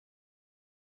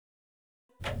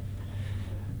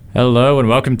Hello and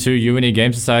welcome to UNE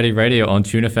Game Society Radio on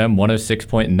Tune FM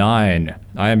 106.9.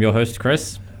 I am your host,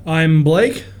 Chris. I'm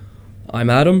Blake. I'm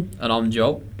Adam. And I'm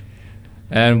Joel.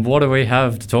 And what do we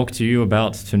have to talk to you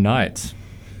about tonight?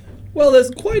 Well,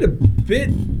 there's quite a bit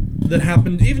that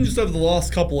happened even just over the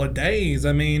last couple of days.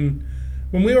 I mean,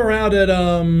 when we were out at,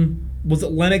 was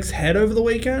it Lennox Head over the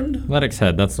weekend? Lennox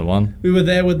Head, that's the one. We were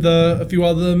there with a few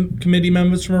other committee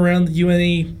members from around the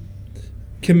UNE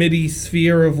committee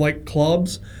sphere of,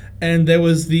 clubs. And there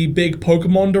was the big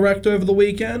Pokemon Direct over the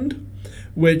weekend,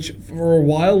 which for a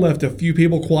while left a few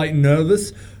people quite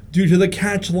nervous due to the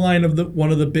catch line of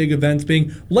one of the big events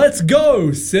being, "Let's go,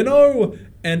 Sinnoh!"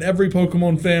 And every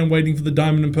Pokemon fan waiting for the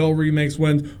Diamond and Pearl remakes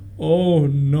went, "Oh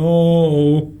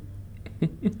no."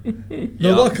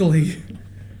 Though luckily,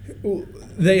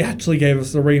 they actually gave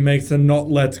us the remakes and not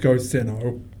 "Let's go,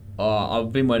 Sinnoh."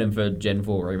 I've been waiting for Gen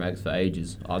 4 remakes for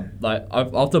ages.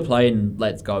 After playing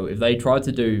Let's Go, if they tried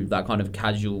to do that kind of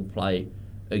casual play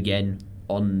again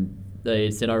on the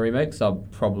Sinnoh remakes, I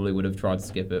probably would have tried to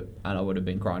skip it, and I would have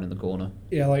been crying in the corner.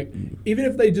 Yeah, even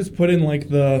if they just put in,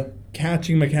 the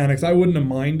catching mechanics, I wouldn't have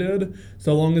minded,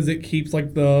 so long as it keeps,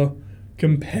 the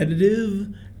competitive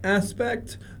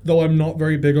aspect, though I'm not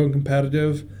very big on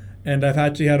competitive, and I've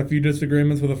actually had a few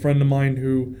disagreements with a friend of mine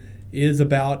who is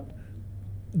about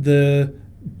the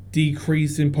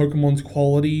decrease in Pokemon's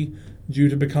quality due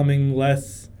to becoming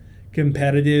less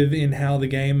competitive in how the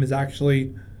game is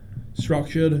actually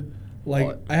structured.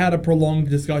 I had a prolonged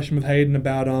discussion with Hayden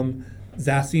about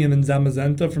Zacian and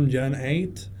Zamazenta from Gen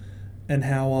 8 and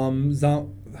how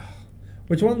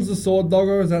which one's the sword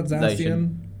doggo? Is that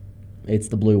Zacian? It's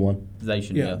the blue one.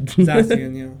 Zacian, yeah.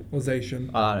 Zacian, yeah. Or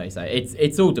Zacian. I don't know, so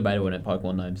it's all debatable in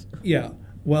Pokemon names. Yeah.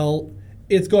 Well,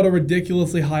 it's got a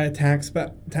ridiculously high attack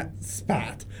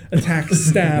stat,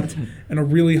 and a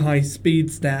really high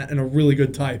speed stat, and a really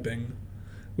good typing,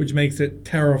 which makes it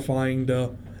terrifying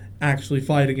to actually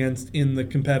fight against in the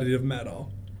competitive meta.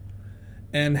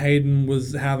 And Hayden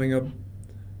was having a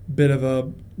bit of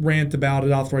a rant about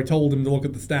it after I told him to look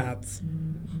at the stats.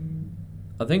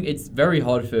 I think it's very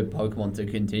hard for Pokemon to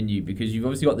continue because you've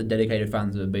obviously got the dedicated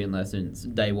fans that have been there since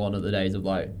day one of the days of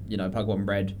Pokemon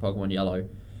Red, Pokemon Yellow.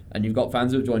 And you've got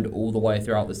fans who have joined all the way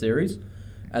throughout the series,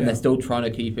 and they're still trying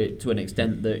to keep it to an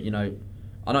extent that,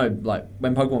 I know,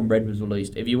 when Pokemon Red was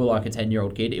released, if you were a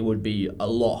 10-year-old kid, it would be a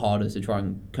lot harder to try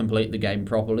and complete the game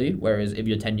properly, whereas if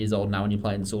you're 10 years old now and you're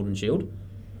playing Sword and Shield,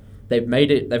 they've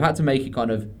had to make it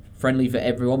kind of friendly for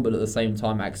everyone, but at the same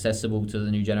time accessible to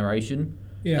the new generation.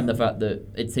 Yeah. And the fact that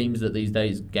it seems that these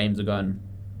days games are going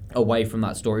away from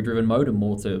that story-driven mode and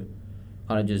more to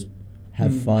kind of just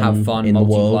have fun in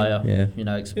multiplayer, the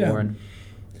world. exploring.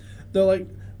 Yeah. Though,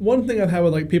 one thing I've had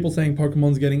with people saying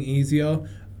Pokemon's getting easier,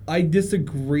 I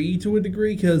disagree to a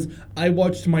degree because I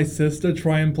watched my sister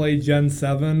try and play Gen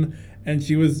 7, and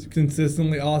she was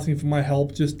consistently asking for my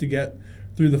help just to get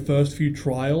through the first few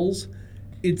trials.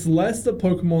 It's less that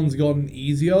Pokemon's gotten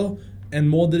easier and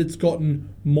more that it's gotten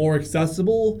more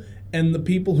accessible, and the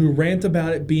people who rant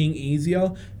about it being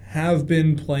easier have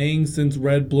been playing since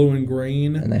Red, Blue, and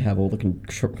Green. And they have all the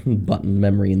button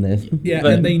memory in there. Yeah,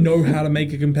 and they know how to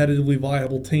make a competitively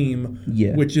viable team,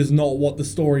 which is not what the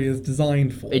story is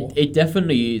designed for. It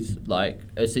definitely is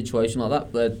a situation like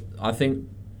that, but I think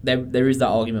there is that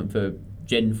argument for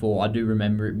Gen 4. I do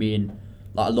remember it being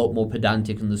a lot more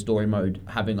pedantic in the story mode,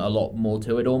 having a lot more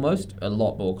to it almost, a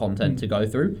lot more content to go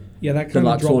through. Yeah, that kind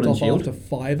of dropped off after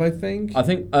 5, I think. I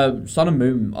think Sun and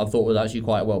Moon, I thought, was actually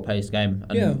quite a well-paced game.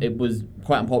 And it was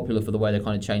quite unpopular for the way they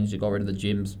kind of changed it, got rid of the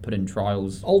gyms, put in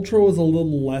trials. Ultra was a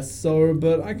little less so,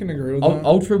 but I can agree with that.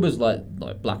 Ultra was like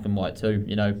black and white too,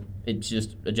 It's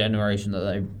just a generation that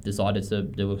they decided to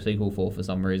do a sequel for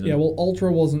some reason. Yeah, well, Ultra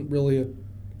wasn't really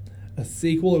a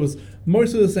sequel. It was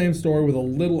mostly the same story with a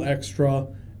little extra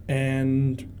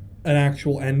and an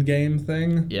actual endgame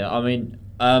thing. Yeah, I mean,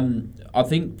 I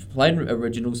think playing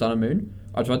original Sun and Moon,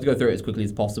 I tried to go through it as quickly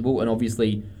as possible, and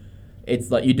obviously it's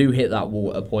you do hit that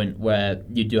wall at a point where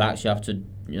you do actually have to,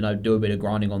 do a bit of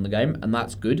grinding on the game, and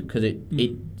that's good because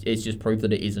it's just proof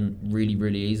that it isn't really,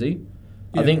 really easy.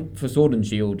 Yeah. I think for Sword and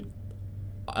Shield,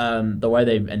 the way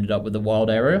they ended up with the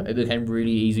wild area, it became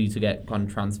really easy to get kind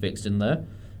of transfixed in there,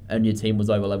 and your team was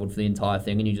over-leveled for the entire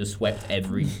thing, and you just swept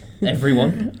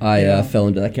everyone. I fell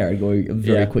into that category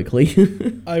very quickly.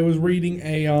 I was reading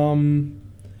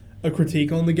a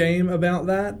critique on the game about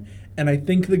that, and I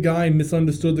think the guy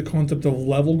misunderstood the concept of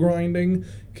level grinding,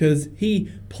 because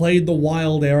he played the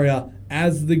wild area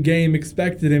as the game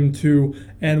expected him to,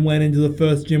 and went into the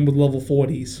first gym with level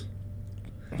 40s.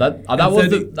 That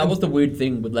was the weird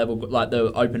thing with level,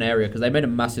 the open area, because they made a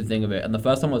massive thing of it, and the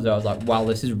first time I was there, I was like, wow,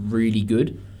 this is really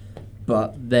good.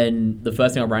 but then the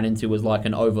first thing I ran into was like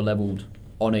an over-leveled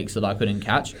Onyx that I couldn't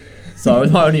catch. So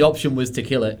my only option was to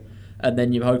kill it. And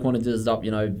then your Pokemon is up,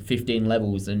 15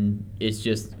 levels, and it's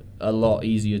just a lot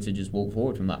easier to just walk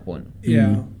forward from that point.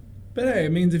 Yeah. But hey,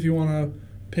 it means if you want to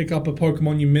pick up a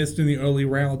Pokemon you missed in the early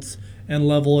routes and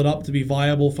level it up to be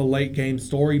viable for late game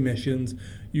story missions,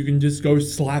 you can just go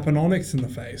slap an Onyx in the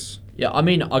face. Yeah, I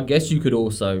mean, I guess you could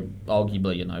also,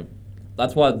 arguably,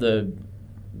 that's why the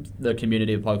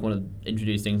community of Pokemon have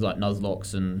introduced things like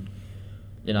Nuzlocke and,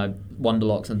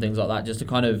 Wonderlocks and things like that, just to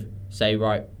kind of say,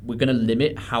 right, we're going to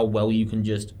limit how well you can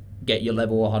just get your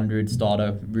level 100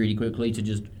 starter really quickly to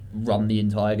just run the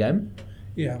entire game.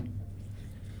 Yeah.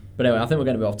 But anyway, I think we're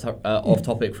going to be off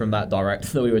topic from that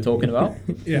direct that we were talking about.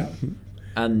 Yeah.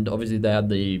 And obviously they had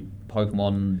the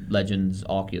Pokemon Legends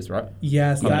Arceus, right?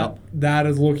 Yes, that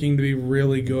is looking to be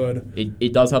really good.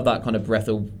 It does have that kind of Breath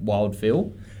of Wild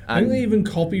feel. I think they even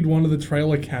copied one of the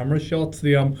trailer camera shots,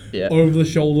 the Yeah.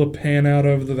 over-the-shoulder pan out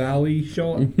over the valley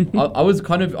shot.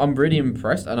 I'm really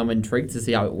impressed, and I'm intrigued to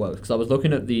see how it works, because I was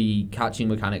looking at the catching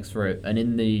mechanics for it, and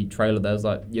in the trailer there's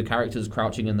like your character's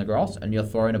crouching in the grass and you're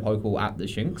throwing a Pokeball at the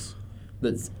Shinx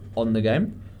that's on the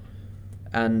game.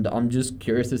 And I'm just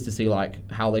curious as to see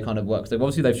like how they kind of work.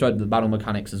 They've showed the battle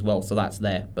mechanics as well, so that's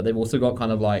there. But they've also got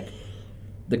kind of like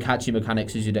the catchy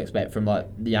mechanics as you'd expect from like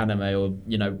the anime, or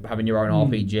having your own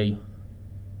RPG.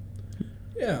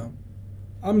 Yeah,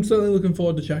 I'm certainly looking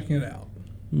forward to checking it out.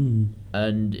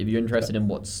 And if you're interested in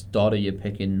what starter you're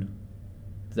picking,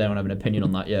 does anyone have an opinion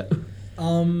on that yet?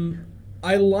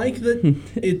 I like that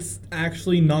it's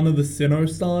actually none of the Sinnoh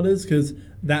starters, because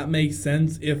that makes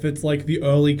sense if it's like the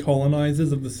early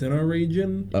colonizers of the Sinnoh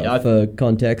region. For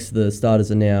context, the starters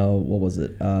are now, what was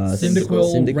it?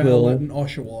 Cyndaquil, Rowlet, and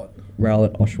Oshawott.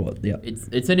 Rowlet, Oshawott, yeah.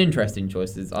 It's an interesting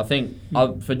choice. I think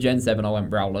for Gen 7 I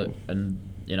went Rowlet, and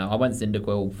I went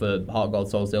Cyndaquil for Heart Gold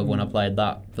Soul Silver when I played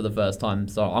that for the first time.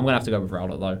 So I'm going to have to go with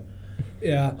Rowlet though.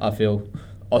 Yeah. I feel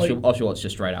Oshawott's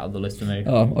just straight out of the list for me.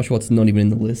 Oh, Oshawott's not even in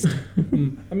the list.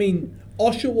 I mean,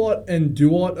 Oshawott and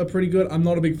Duat are pretty good. I'm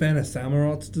not a big fan of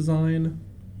Samurot's design.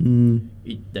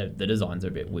 The designs are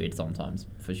a bit weird sometimes,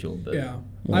 for sure. But yeah.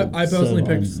 I personally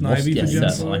picked Snivy for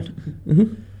Gen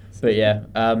 5. But yeah,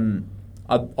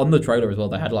 on the trailer as well,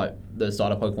 they had like the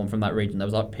starter Pokemon from that region. There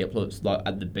was like Piplups like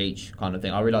at the beach kind of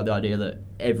thing. I really like the idea that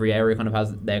every area kind of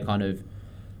has their kind of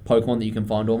Pokemon that you can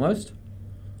find almost.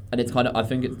 And it's kind of, I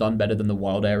think it's done better than the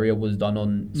wild area was done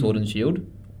on Sword and Shield.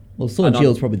 Well, Sword and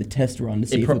Shield's probably the test run to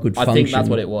see if it could function. I think that's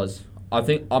what it was.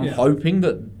 I'm hoping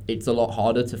that it's a lot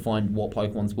harder to find what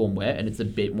Pokemon spawn where, and it's a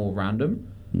bit more random.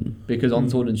 Because on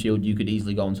Sword and Shield, you could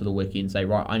easily go onto the wiki and say,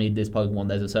 right, I need this Pokemon.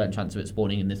 There's a certain chance of it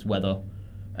spawning in this weather,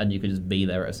 and you could just be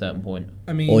there at a certain point.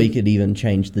 I mean, or you could even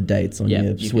change the dates on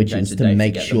your switches to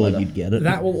make sure you'd get it.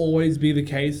 That will always be the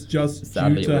case, just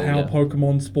due to how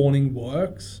Pokemon spawning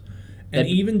works. And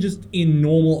even just in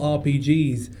normal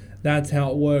RPGs, that's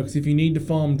how it works. If you need to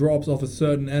farm drops off a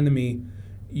certain enemy,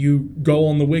 you go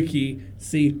on the wiki,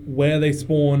 see where they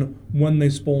spawn, when they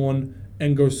spawn,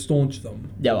 and go staunch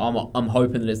them. Yeah, I'm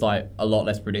hoping that it's like a lot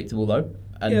less predictable though.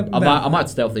 And I might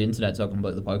stealth the internet so I can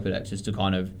complete the Pokedex just to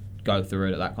kind of go through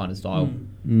it at that kind of style.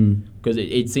 Because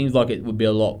it seems like it would be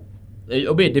it'll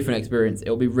be a different experience.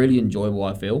 It'll be really enjoyable,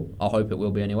 I feel. I hope it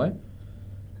will be anyway.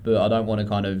 But I don't want to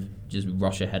kind of just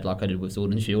rush ahead like I did with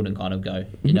Sword and Shield and kind of go,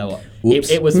 you know what,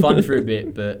 it was fun for a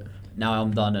bit, but now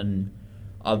I'm done, and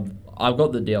I've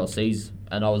got the DLCs,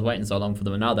 and I was waiting so long for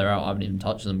them, and now they're out, I haven't even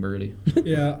touched them really.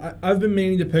 Yeah, I've been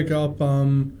meaning to pick up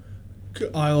Isle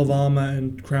of Armor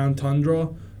and Crown Tundra,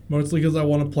 mostly because I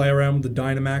want to play around with the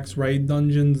Dynamax raid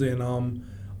dungeons in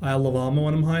Isle of Armor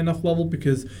when I'm high enough level,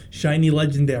 because shiny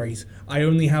legendaries. I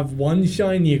only have one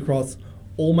shiny across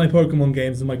all my Pokemon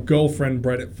games, and my girlfriend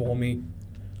bred it for me.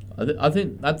 I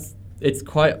think it's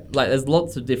quite, like, there's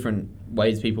lots of different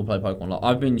ways people play Pokemon. Like,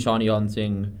 I've been shiny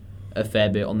hunting a fair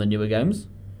bit on the newer games.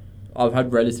 I've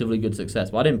had relatively good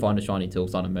success, but I didn't find a shiny till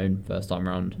Sun and Moon first time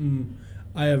around.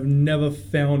 I have never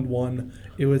found one.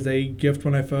 It was a gift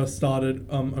when I first started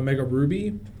Omega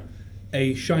Ruby,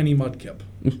 a shiny Mudkip.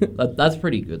 That's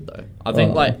pretty good though. I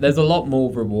think there's a lot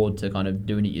more reward to kind of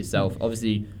doing it yourself.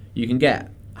 Obviously, you can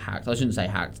get hacked. I shouldn't say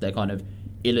hacked. They're kind of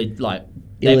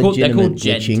they're called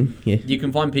gen. Yeah. You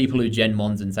can find people who gen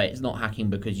mons and say it's not hacking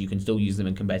because you can still use them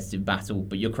in competitive battle,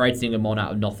 but you're creating a mon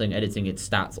out of nothing, editing its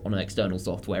stats on an external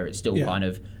software. It's still kind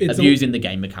of abusing the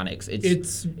game mechanics. It's the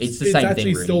same thing. It's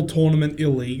actually still tournament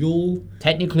illegal.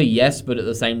 Technically, yes, but at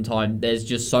the same time, there's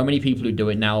just so many people who do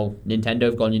it now. Nintendo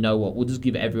have gone, you know what? We'll just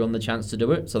give everyone the chance to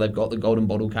do it. So they've got the golden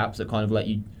bottle caps that kind of let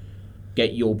you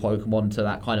get your Pokemon to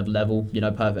that kind of level. You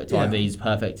know, perfect IVs,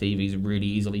 perfect EVs, really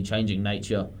easily changing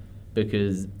nature.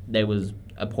 because there was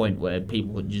a point where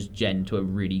people would just gen to a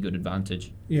really good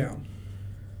advantage. Yeah.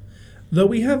 Though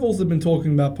we have also been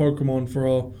talking about Pokemon for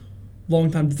a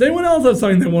long time. Does anyone else have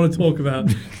something they want to talk about?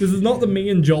 This is not the me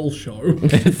and Joel show.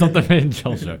 It's not the me and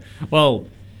Joel show. Well,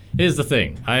 here's the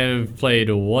thing. I have played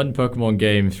one Pokemon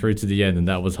game through to the end, and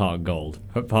that was Heart Gold.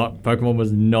 Pokemon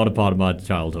was not a part of my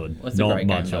childhood. Well, not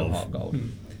much game, of. Heart Gold.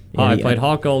 I played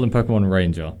Heart Gold and Pokemon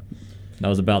Ranger. That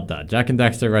was about that. Jack and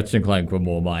Daxter, Ratchet and Clank were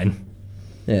more mine.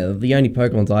 Yeah, the only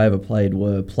Pokemons I ever played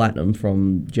were Platinum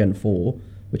from Gen 4,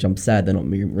 which I'm sad they're not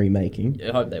remaking.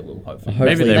 I hope they will, hopefully.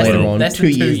 Hopefully Maybe they later will. on, 2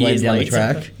 years down the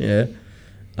track. Yeah.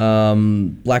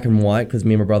 Black and White, because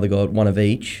me and my brother got one of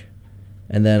each.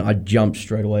 And then I jumped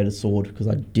straight away to Sword, because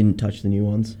I didn't touch the new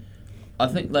ones. I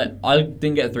think that I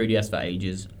didn't get a 3DS for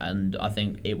ages, and I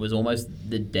think it was almost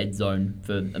the dead zone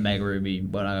for Omega Ruby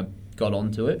when I got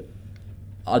onto it.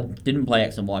 I didn't play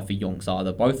X and Y for yonks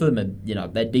either. Both of them are,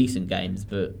 they're decent games,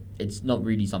 but it's not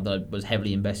really something I was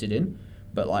heavily invested in.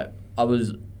 But I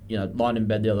was, lying in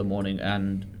bed the other morning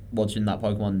and watching that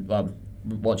Pokemon,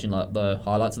 watching the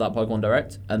highlights of that Pokemon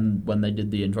Direct, and when they did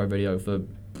the intro video for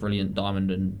Brilliant Diamond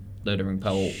and Glittering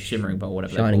Pearl, Shimmering Pearl,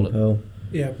 whatever Shining they call it. Pearl.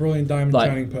 Yeah, Brilliant Diamond,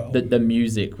 Shining Pearl. The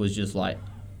music was just that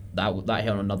hit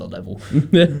on another level.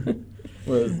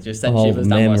 Was just sent shivers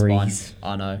down my spine.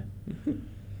 I know.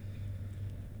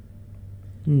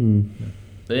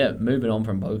 But yeah, moving on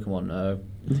from Pokemon,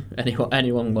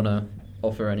 anyone want to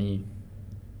offer any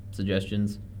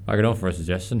suggestions? I can offer a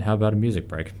suggestion. How about a music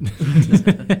break?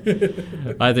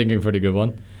 I think a pretty good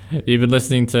one. You've been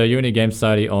listening to Unity Game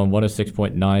Society on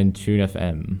 106.9 Tune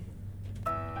FM.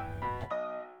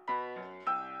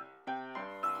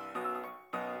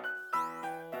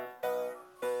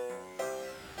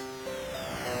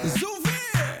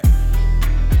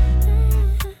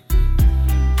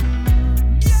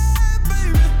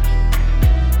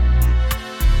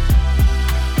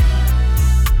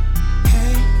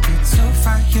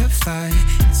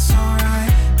 It's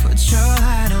alright, put your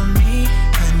light on me.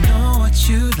 I know what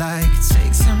you like.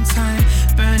 Take some time,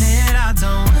 burn it out.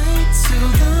 Don't wait till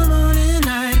the morning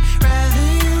light. Rather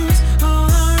use all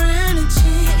our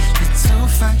energy. Little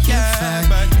fire,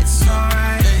 but it's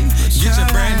alright. Get your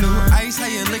brand new ice. How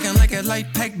you looking like a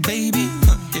light pack, baby?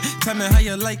 Tell me how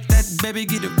you like that, baby.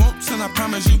 Get it once and I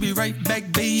promise you'll be right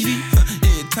back, baby.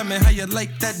 Yeah, tell me how you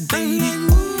like that, baby.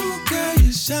 Ooh, girl,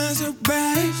 you shine so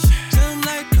bright. Shine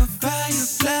like a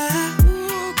firefly.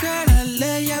 Ooh, girl, I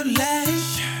lay your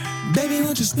life. Baby,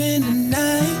 won't you spend the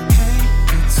night? Hey,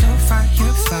 it's so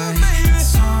firefly.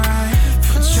 It's alright.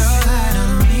 Put your light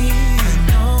on me. I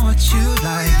know what you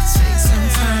like. Take some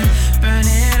time, burn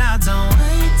it out. Don't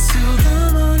wait till the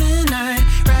morning light.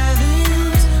 Rather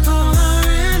use all our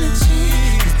energy.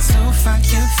 It's so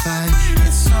firefly.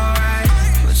 It's alright.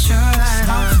 Put your light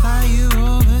on. I'll fly you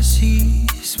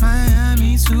overseas,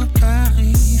 Miami to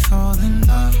Paris. Fall in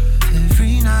love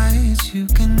every night. You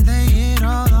can lay it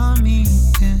all on me.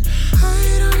 Yeah. I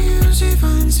don't usually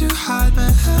find too hard,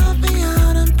 but help me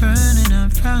out. I'm burning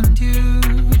around you.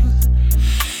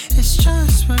 It's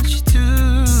just what you do.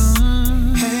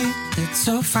 Hey,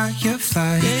 little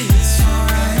firefly. It's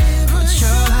alright. Put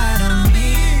your light on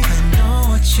me. I know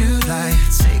what you like.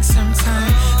 Take some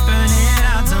time, burn it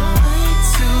out. Don't wait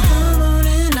till the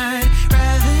morning light.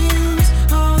 Rather use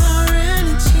all our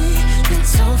energy.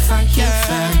 Little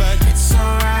firefly. It's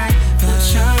alright. Put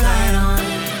your light on.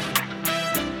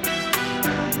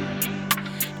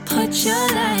 Put your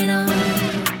light on.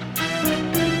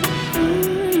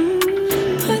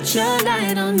 Put your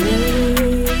light on me.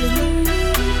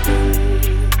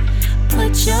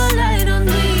 Put your light on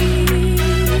me.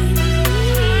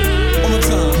 One more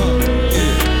time,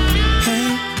 Yeah. Hey,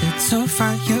 little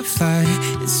firefly,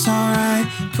 it's alright.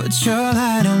 Put your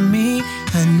light on me.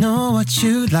 I know what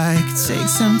you like. Take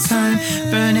some time,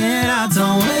 burn it out.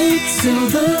 Don't wait till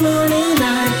the morning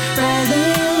light. Rather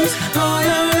use all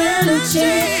your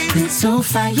energy. Little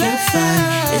firefly,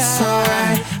 it's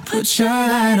alright. Put your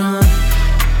light on.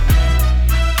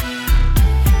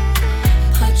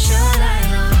 Put your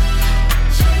light on.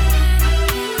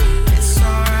 It's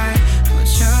alright. Put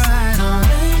your light on.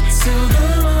 Wait till the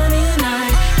morning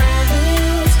light. Rather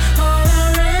use all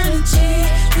our energy.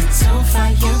 Little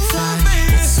firefly,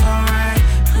 it's alright.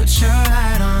 Put your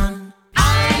light on. I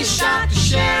ain't shot the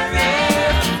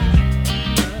sheriff,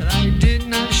 but I did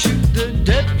not shoot the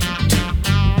deputy.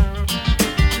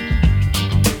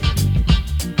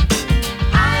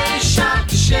 I ain't shot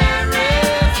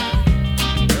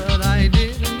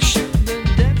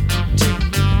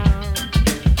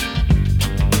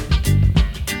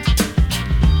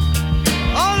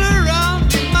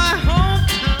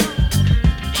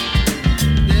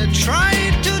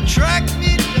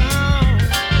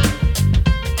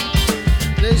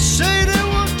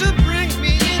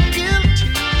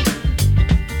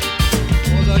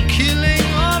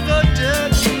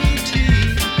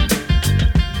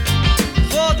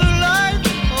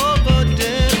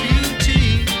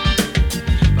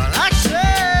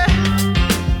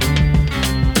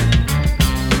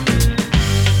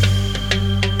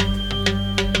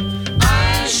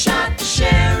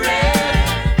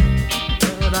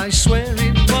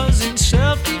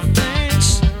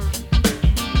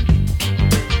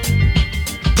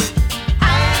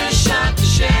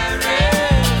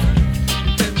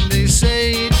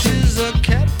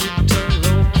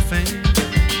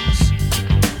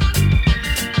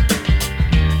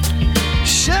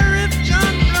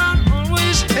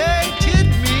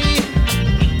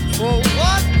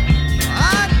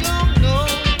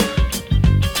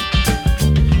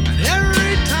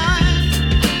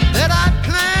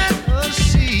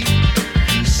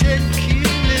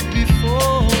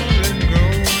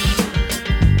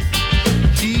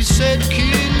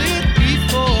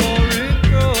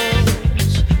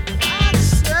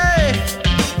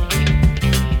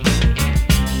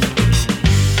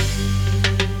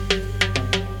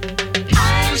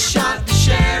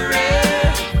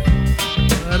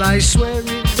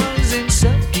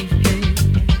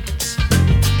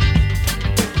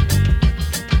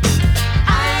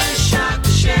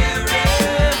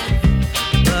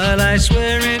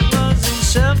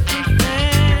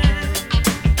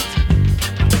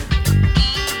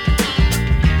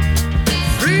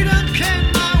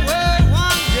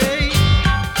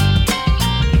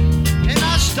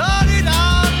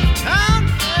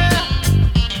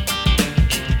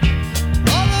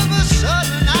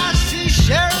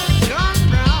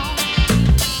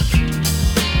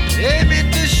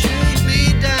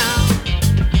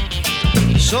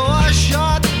So I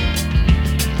shot it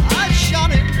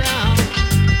down.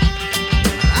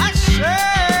 I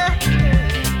said,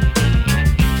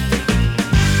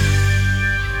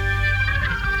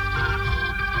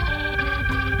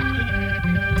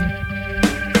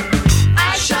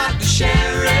 I shot the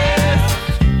sheriff,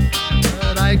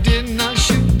 but I did not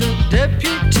shoot the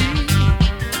deputy.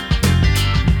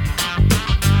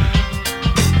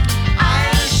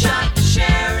 I shot the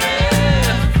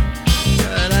sheriff,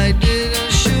 but I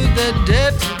didn't shoot the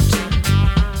deputy.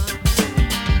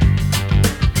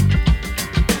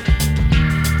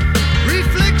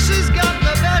 Reflexes got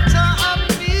the better of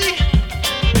me,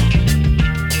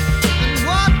 and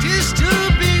what is to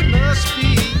be must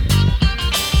be.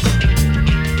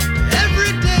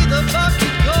 Every day the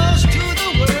bucket goes to the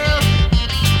well,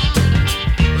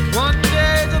 but one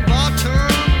day the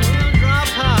bottom will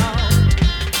drop out.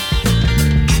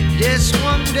 Yes,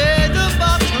 one day the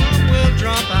bottom will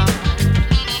drop out.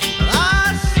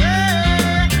 I say,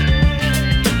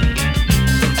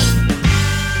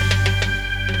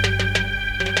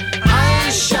 I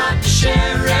shot the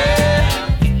sheriff,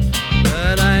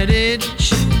 but I didn't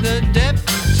shoot the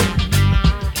deputy.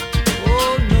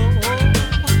 Oh no.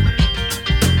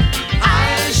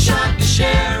 I shot the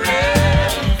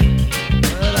sheriff,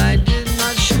 but I did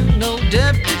not shoot no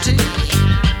deputy.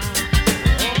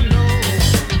 Oh no.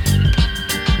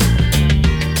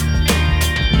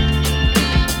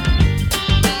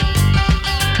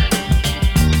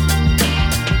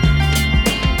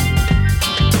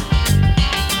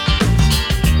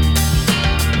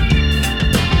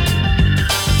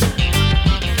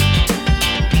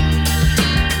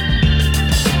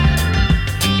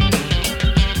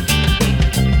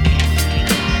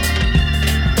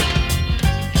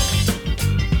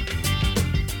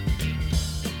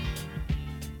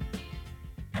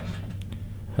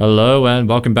 Hello and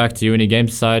welcome back to Uni Game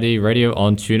Society Radio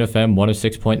on Tune FM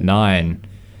 106.9.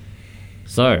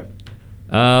 So,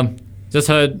 just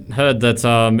heard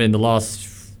that in the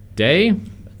last day,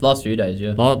 Last few days,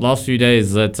 yeah. last few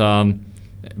days that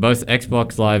both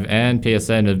Xbox Live and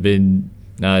PSN have been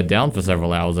down for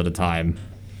several hours at a time.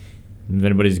 If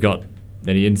anybody's got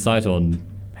any insight on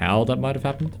how that might have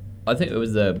happened? I think it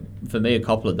was for me a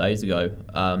couple of days ago.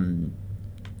 I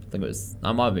think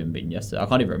I might have even been yesterday. I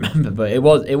can't even remember, but it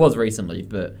was recently.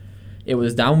 But it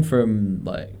was down from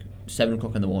like 7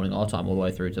 o'clock in the morning our time all the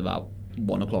way through to about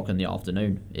 1 o'clock in the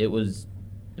afternoon. It was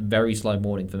a very slow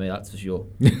morning for me, that's for sure.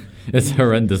 It's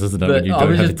horrendous, isn't it? But when you I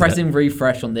don't was have just internet? pressing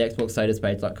refresh on the Xbox status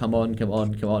page, like, come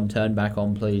on, turn back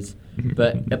on, please.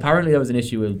 But apparently there was an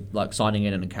issue with like signing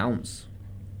in accounts.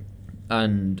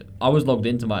 And I was logged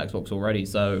into my Xbox already,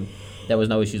 so there was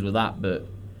no issues with that. But,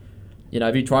 you know,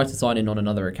 if you tried to sign in on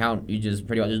another account, you just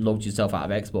pretty much just logged yourself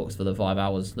out of Xbox for the 5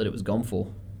 hours that it was gone for.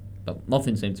 But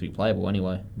nothing seemed to be playable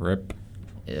anyway. Rip.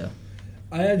 Yeah.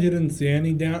 I actually didn't see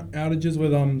any outages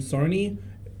with Sony.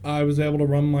 I was able to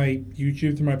run my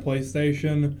YouTube through my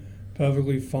PlayStation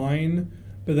perfectly fine.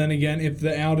 But then again, if the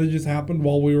outages happened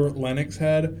while we were at Lennox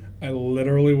Head, I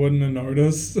literally wouldn't have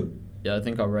noticed. Yeah, I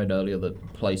think I read earlier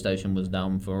that PlayStation was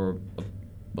down for...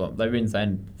 Well, they've been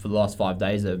saying for the last 5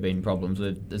 days there have been problems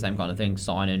with the same kind of thing,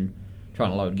 signing,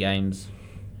 trying to load games.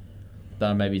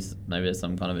 Then maybe there's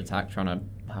some kind of attack trying to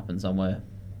happen somewhere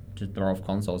to throw off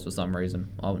consoles for some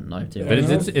reason. I wouldn't know too. But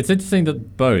it's interesting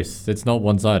that both, it's not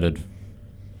one-sided.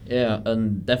 Yeah,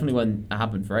 and definitely when it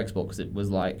happened for Xbox, it was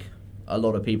like a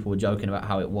lot of people were joking about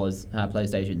how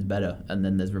PlayStation's better, and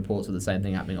then there's reports of the same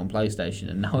thing happening on PlayStation,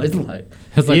 and now it's like,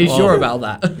 It's are like, you well- sure about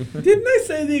that? Didn't I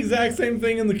say the exact same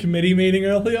thing in the committee meeting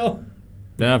earlier?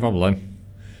 Yeah, probably.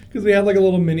 Because we had like a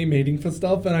little mini meeting for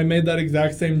stuff, and I made that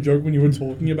exact same joke when you were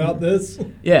talking about this.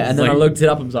 Yeah, and then I like- looked it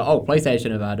up and was like, oh,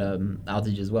 PlayStation have had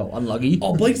outage as well. Unlucky.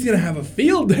 Oh, Blake's gonna have a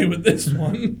field day with this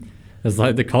one. It's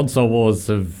like the console wars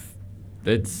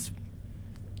it's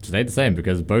stayed the same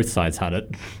because both sides had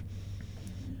it.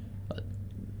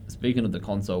 Speaking of the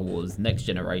console wars, next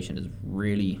generation has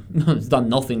really it's done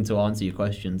nothing to answer your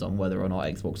questions on whether or not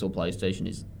Xbox or PlayStation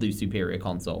is the superior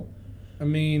console. I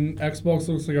mean, Xbox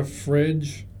looks like a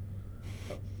fridge.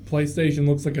 PlayStation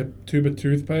looks like a tube of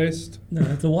toothpaste. No,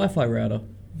 it's a Wi-Fi router.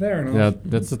 Fair enough. Yeah,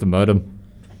 that's just a modem.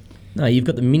 No, you've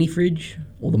got the mini fridge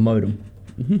or the modem.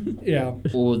 Yeah.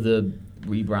 Or the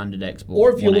rebranded Xbox.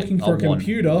 Or if you're One looking for a One.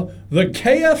 computer, the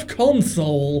KF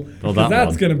console. Well, 'cause that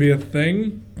that's one. going to be a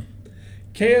thing.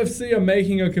 KFC are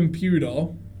making a computer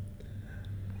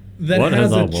that What has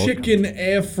has a our world chicken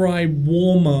air fry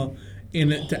warmer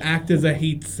in it to act as a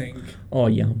heat sink. Oh,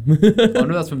 yum. I wonder if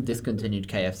that's from discontinued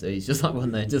KFCs. Just like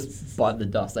when they just bite the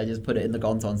dust, they just put it in the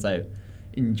console and say,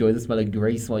 enjoy the smell of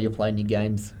grease while you're playing your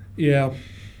games. Yeah.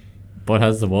 What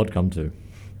has the world come to?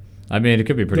 I mean, it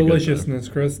could be pretty Deliciousness,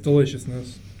 Chris.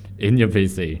 Deliciousness. good in your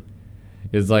PC.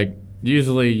 It's like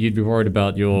usually you'd be worried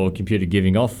about your computer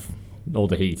giving off all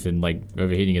the heat and like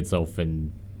overheating itself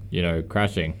and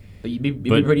crashing. But you'd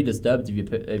be pretty disturbed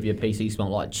if your PC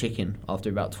smelled like chicken after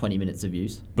about 20 minutes of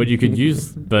use. But you could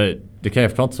but the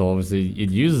KF console obviously it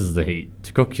uses the heat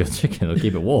to cook your chicken or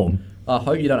keep it warm. I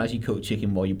hope you don't actually cook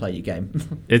chicken while you play your game.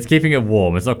 It's keeping it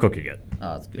warm. It's not cooking it.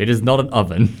 Oh, that's good. It is not an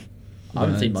oven. I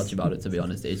haven't seen much about it, to be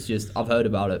honest. It's just, I've heard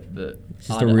about it, but... It's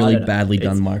just a really badly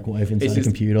done microwave inside a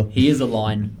computer. Here's a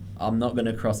line. I'm not going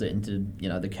to cross it into,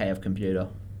 the KF computer.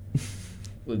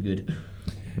 We're good.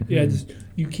 Yeah, just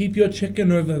you keep your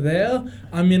chicken over there.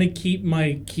 I'm gonna keep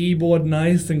my keyboard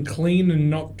nice and clean and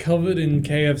not covered in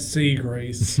KFC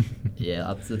grease. Yeah,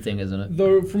 that's the thing, isn't it?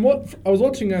 Though, from what I was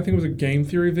watching, I think it was a game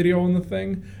theory video on the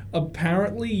thing.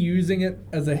 Apparently, using it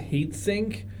as a heat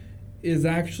sink is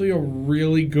actually a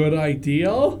really good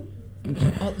idea.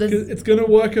 It's gonna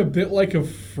work a bit like a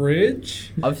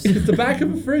fridge. The back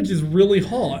of a fridge is really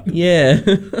hot. Yeah.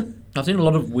 I've seen a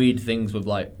lot of weird things with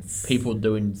like people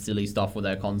doing silly stuff with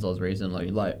their consoles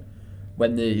recently. Like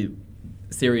when the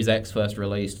Series X first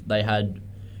released, they had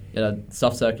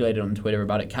stuff circulated on Twitter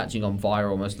about it catching on fire,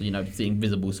 almost seeing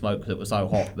visible smoke because it was so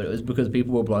hot. But it was because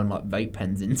people were blowing like vape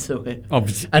pens into it. And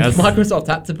Microsoft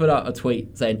had to put out a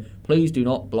tweet saying, "Please do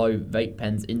not blow vape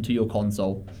pens into your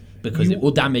console because it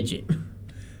will damage it."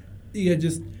 Yeah,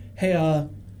 just hey,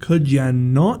 could you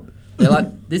not? They're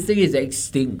like, this thing is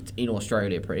extinct in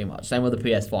Australia, pretty much. Same with the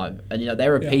PS5. And,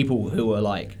 there are people who are,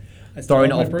 like,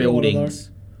 throwing it off buildings.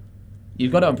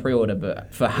 You've got it on pre-order,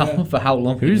 but for how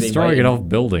long? Who's throwing it off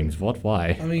buildings? What?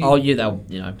 Why? I mean, they'll,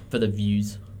 for the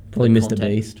views. Probably Mr.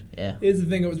 Beast. Yeah. Here's the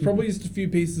thing. It was probably just a few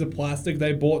pieces of plastic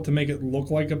they bought to make it look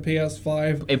like a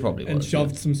PS5. It probably was. And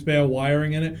shoved some spare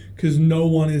wiring in it, because no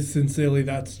one is sincerely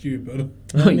that stupid.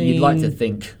 You'd like to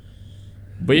think.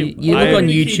 But you look on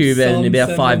YouTube and in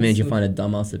about 5 minutes you'll find a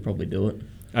dumbass that'd probably do it.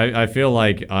 I feel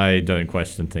like I don't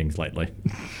question things lately.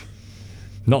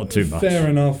 Not too much. Fair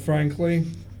enough, frankly.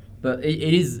 But it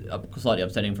is slightly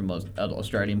upsetting from an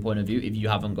Australian point of view if you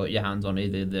haven't got your hands on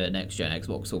either the next-gen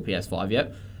Xbox or PS5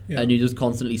 yet, and you just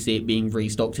constantly see it being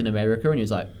restocked in America, and you're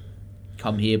like,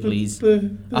 come here, please.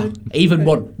 Even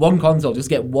one console, just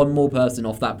get one more person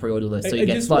off that pre-order list so you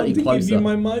get slightly closer. I just want to give you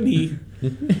my money.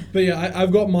 But yeah,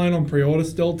 I've got mine on pre-order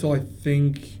still till I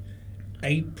think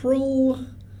April.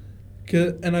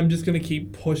 And I'm just going to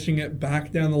keep pushing it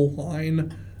back down the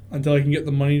line until I can get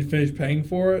the money to finish paying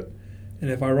for it. And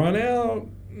if I run out,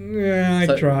 I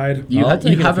tried. You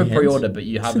have a pre-order, but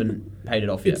you haven't paid it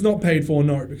off yet. It's not paid for,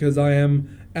 no, because I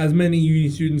am, as many uni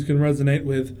students can resonate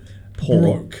with,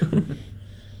 broke.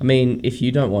 I mean, if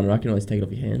you don't want it, I can always take it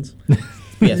off your hands.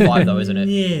 PS5 though, isn't it?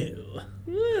 Yeah.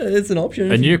 It's an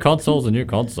option. A new console's a new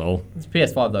console. It's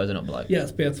PS5 though, isn't it? Like, yeah,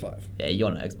 it's PS5. Yeah, you're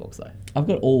on an Xbox though. I've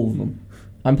got all of them.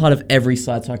 I'm part of every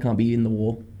side, so I can't be in the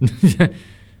war.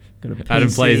 Adam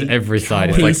plays every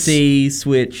side. PC,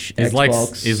 Switch,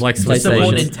 Xbox. He's like Support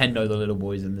Switzerland. Nintendo, the little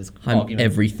boys in this I'm argument.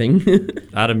 everything.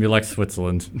 Adam, you're like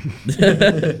Switzerland.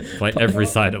 Play every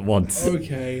side at once.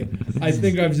 Okay. I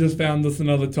think I've just found this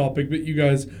another topic, but you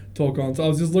guys talk on. So I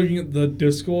was just looking at the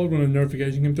Discord when a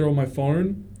notification came through on my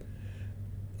phone.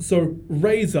 So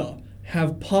Razer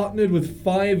have partnered with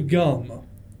 5Gum.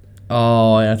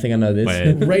 Oh, I think I know this.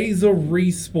 Wait. Razer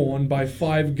Respawn by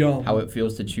 5Gum. How it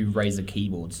feels to chew Razer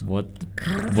keyboards. What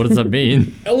does that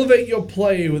mean? Elevate your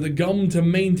play with a gum to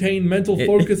maintain mental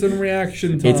focus and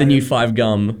reaction time. It's a new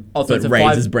 5Gum, Oh, so but it's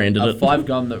Razer's branded it.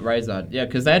 5Gum that Razer had. Yeah,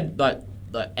 because they had like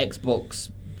Xbox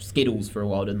Skittles for a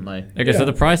while, didn't they? Okay, so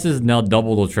the price is now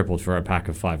doubled or tripled for a pack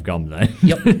of 5Gum then.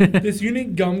 Yep. This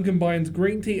unique gum combines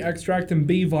green tea extract and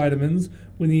B vitamins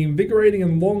with the invigorating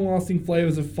and long-lasting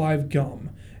flavors of 5Gum.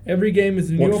 Every game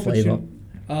is a new What flavour? opportunity.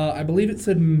 I believe it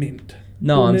said mint.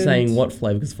 No, I'm Mint. saying what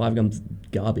flavour, because 5Gum's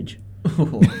garbage.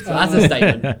 So that's a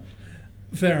statement.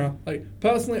 Fair enough. Like,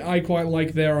 personally, I quite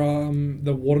like their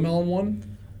the watermelon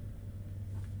one.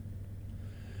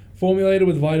 Formulated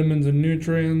with vitamins and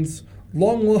nutrients,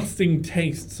 long-lasting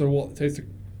taste. So what? Tastes like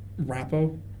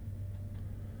Rappo.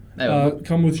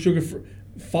 Come with sugar-free.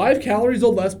 5 calories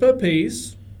or less per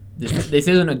piece. This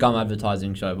isn't a gum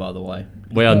advertising show, by the way.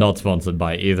 We are not sponsored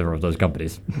by either of those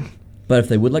companies. But if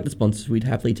they would like to sponsor us, we'd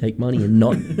happily take money and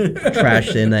not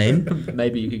trash their name.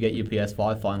 Maybe you could get your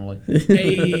PS5 finally.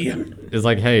 Hey, It's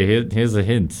like, hey, here's a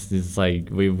hint. It's like,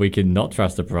 we can not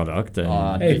trust the product.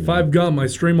 And hey, 5Gum, I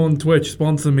stream on Twitch,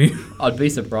 sponsor me. I'd be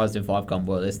surprised if 5Gum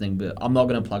were listening, but I'm not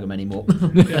going to plug them anymore.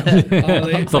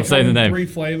 They Stop saying the come in name. 3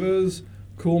 flavors: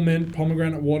 cool mint,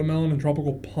 pomegranate, watermelon, and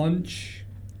tropical punch.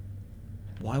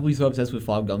 Why are we so obsessed with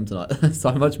 5 Gum tonight?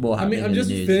 So much more I happening mean, I'm in just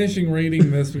the news. finishing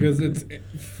reading this because it's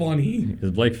funny.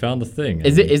 Because Blake found the thing.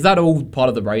 Is that all part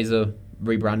of the Razer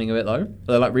rebranding of it though? Are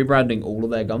they like rebranding all of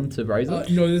their gum to Razer?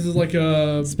 No, this is like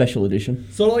a Special edition.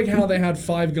 sort of like how they had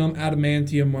 5 Gum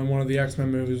Adamantium when one of the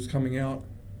X-Men movies was coming out.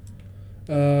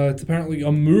 It's apparently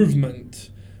a movement.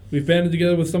 We've banded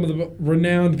together with some of the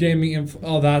renowned gaming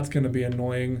oh, that's going to be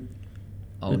annoying.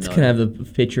 Oh It's no. gonna have the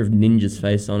picture of Ninja's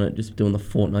face on it, just doing the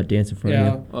Fortnite dance in front Yeah.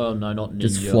 of you. Oh no, not Ninja.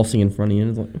 Just flossing in front of you.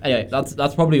 It's like, Anyway,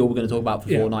 that's probably all we're going to talk about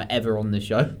for Yeah. Fortnite ever on this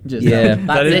show. Just Yeah.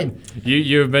 that's it.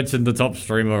 You mentioned the top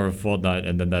streamer of Fortnite,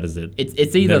 and then that is it.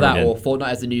 It's either Never that again. or Fortnite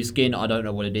has a new skin. I don't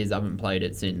know what it is. I haven't played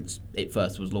it since it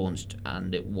first was launched,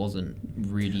 and it wasn't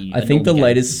really. I a think the normal game.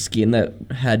 latest skin that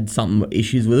had some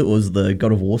issues with it was the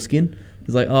God of War skin.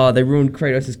 It's like, oh, they ruined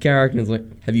Kratos' character. And it's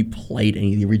like, have you played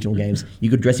any of the original games? You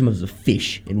could dress him up as a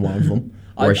fish in one of them,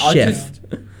 or a chef.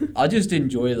 I just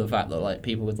enjoy the fact that like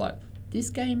people was like, this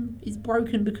game is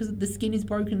broken because the skin is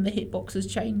broken. The hitbox has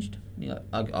changed. And you're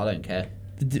like, I don't care.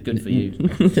 It's good for you.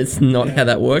 That's not how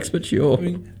that works, but sure. I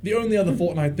mean, the only other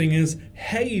Fortnite thing is,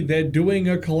 hey, they're doing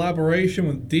a collaboration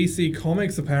with DC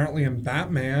Comics apparently and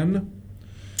Batman.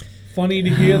 Funny to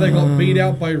hear they got beat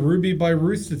out by Ruby by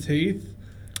Rooster Teeth,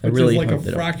 I which really is like a hope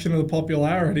they don't. fraction of the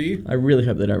popularity. I really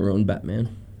hope they don't ruin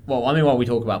Batman. Well, I mean, while we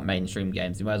talk about mainstream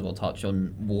games, we might as well touch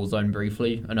on Warzone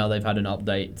briefly. I know they've had an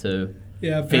update to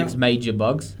Yeah, fix major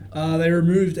bugs. they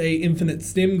removed a infinite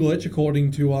stim glitch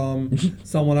according to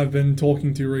someone I've been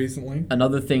talking to recently.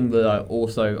 Another thing that I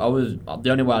was the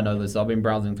only way I know this, I've been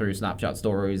browsing through Snapchat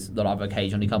stories that I've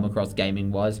occasionally come across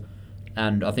gaming wise,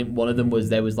 and I think one of them was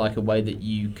there was like a way that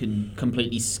you can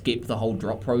completely skip the whole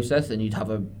drop process and you'd have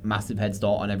a massive head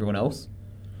start on everyone else.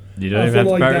 You don't even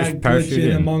have to that parachute glitch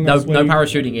in in. Among No, Us no where you-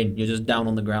 parachuting in. You're just down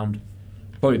on the ground,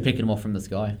 probably picking them off from the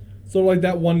sky. Sort of like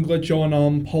that one glitch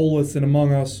on Polus in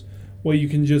Among Us, where you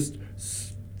can just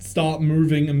start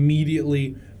moving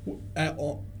immediately,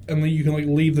 and then you can like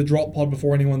leave the drop pod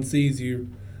before anyone sees you,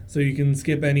 so you can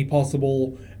skip any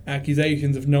possible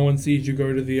accusations if no one sees you.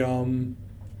 Go to the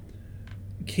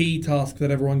key task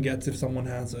that everyone gets if someone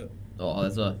has it. Oh,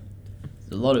 there's a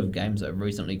lot of games that have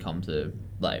recently come to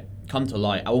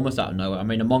light almost out of nowhere. I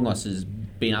mean, Among Us has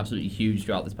been absolutely huge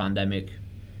throughout this pandemic.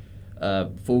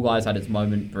 Fall Guys had its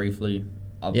moment briefly.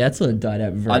 Yeah, that sort of died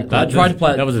out very I quickly. tried to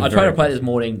play. that was a I tried very- to play it this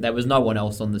morning. There was no one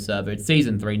else on the server. It's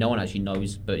season 3. No one actually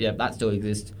knows, but yeah, that still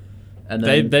exists. And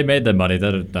then They made their money.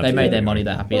 they made their money.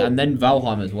 They're happy. Well- and then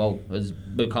Valheim as well has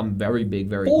become very big,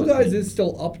 very Fall quickly. Guys is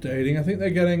still updating. I think they're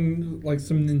getting like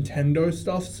some Nintendo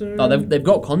stuff soon. Oh, they've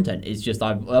got content. It's just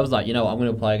I was like, you know, I'm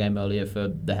going to play a game earlier for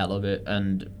the hell of it,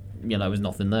 and you know, there was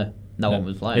nothing there. No one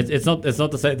was playing. It's not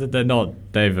to say that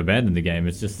they've abandoned the game.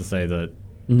 It's just to say that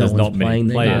No there's one's not many playing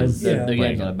the players. game. the Yeah. game's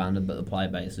playing not it. abandoned, but the player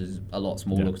base is a lot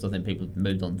smaller Yeah. because I think people have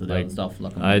moved on to the Like, other stuff.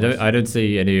 Like I Among Us. don't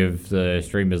see any of the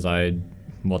streamers I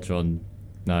watch on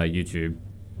YouTube.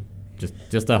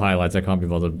 Just the highlights. I can't be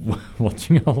bothered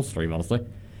watching a whole stream, honestly.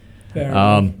 Fair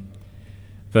enough.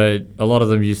 But a lot of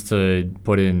them used to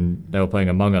put in. They were playing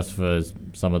Among Us for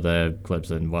some of their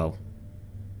clips, and well,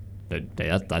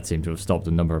 that seemed to have stopped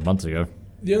a number of months ago.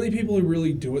 The only people who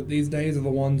really do it these days are the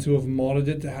ones who have modded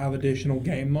it to have additional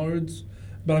game modes.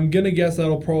 But I'm gonna guess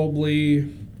that'll probably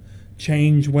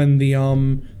change when the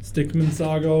Stickman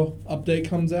Saga update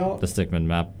comes out. The Stickman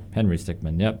map, Henry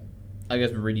Stickman. Yep. I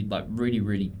guess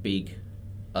really big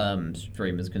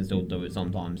streamers can still do it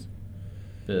sometimes.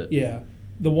 But Yeah.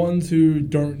 The ones who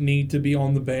don't need to be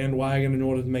on the bandwagon in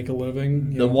order to make a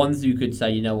living. the ones who could say,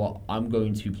 you know what, I'm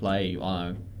going to play,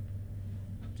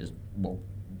 just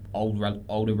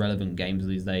older relevant games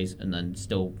these days, and then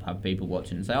still have people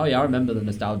watching and say, oh yeah, I remember the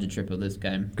nostalgia trip of this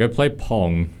game, Go play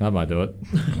Pong. That might do it.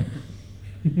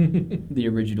 the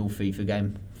original FIFA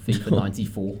game, FIFA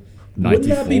 94. Wouldn't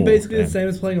that be 94, basically yeah. the same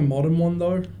as playing a modern one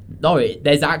though? No,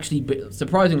 there's actually,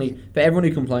 surprisingly, for everyone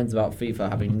who complains about FIFA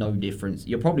having no difference,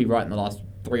 you're probably right. In the last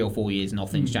 3 or 4 years,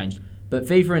 nothing's changed. But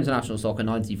FIFA International Soccer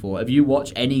 94, if you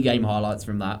watch any game highlights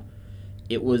from that,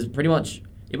 it was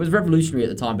revolutionary at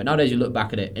the time. But nowadays you look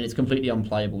back at it and it's completely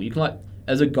unplayable. You can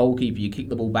as a goalkeeper, you kick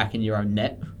the ball back in your own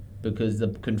net because the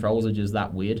controls are just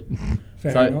that weird.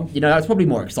 Fair enough. That's probably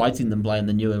more exciting than playing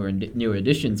the newer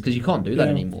editions because you can't do that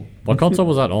Yeah. anymore. What console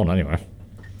was that on anyway?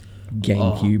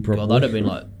 GameCube, God, probably. that'd have been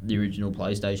like the original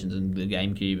PlayStations and the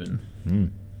GameCube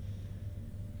and.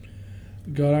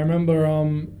 God, I remember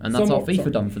And that's somewhat- our FIFA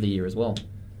sorry. done for the year as well.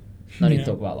 No need to Yeah.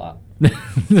 talk about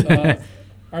that.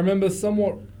 I remember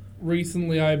somewhat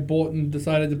recently I bought and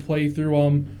decided to play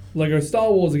through Lego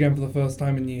Star Wars again for the first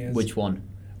time in years. Which one?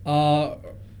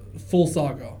 Full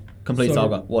Saga. Complete So,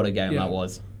 Saga. What a game yeah. that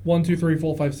was. 1, 2, 3,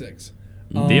 4, 5, 6.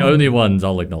 The only ones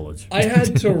I'll acknowledge. I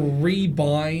had to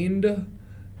rebind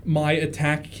my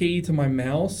attack key to my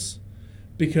mouse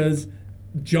because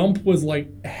jump was like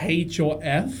H or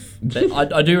F.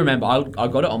 I do remember. I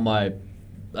got it on my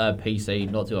PC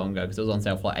not too long ago because it was on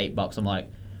sale for like $8. I'm like,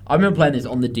 I remember playing this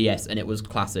on the DS and it was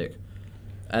classic.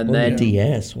 And then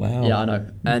DS, wow. yeah, I know.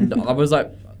 And I was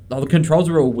like, oh, the controls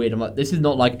were all weird. I'm like, this is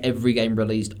not like every game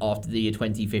released after the year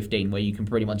 2015 where you can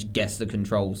pretty much guess the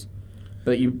controls.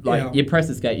 But you press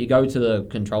escape, you go to the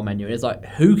control menu, and it's like,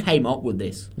 who came up with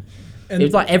this? And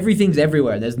It's like everything's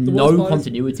everywhere, and there's worst no part is-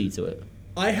 continuity to it.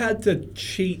 I had to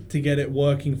cheat to get it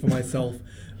working for myself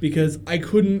because I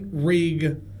couldn't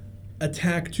rig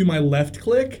attack to my left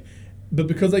click, but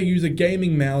because I use a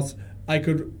gaming mouse, I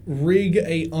could rig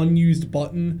a unused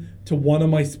button to one of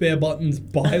my spare buttons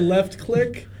by left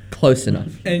click Close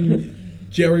enough. and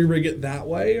jerry rig it that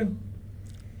way.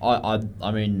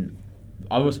 I mean,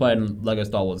 I was playing Lego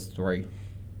Star Wars 3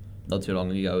 not too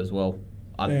long ago as well.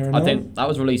 Fair I think enough. that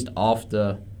was released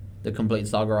after the complete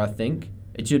saga, I think.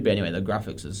 It should be anyway. The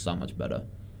graphics is so much better.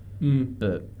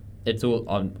 But it's all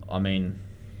I mean,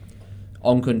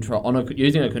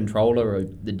 using a controller or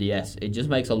the DS, it just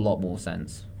makes a lot more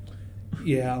sense.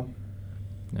 Yeah.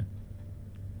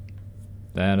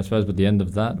 And I suppose with the end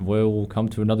of that, we'll come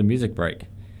to another music break.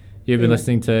 You've been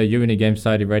listening to Uni Game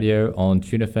Society Radio on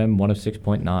Tune FM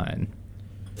 106.9.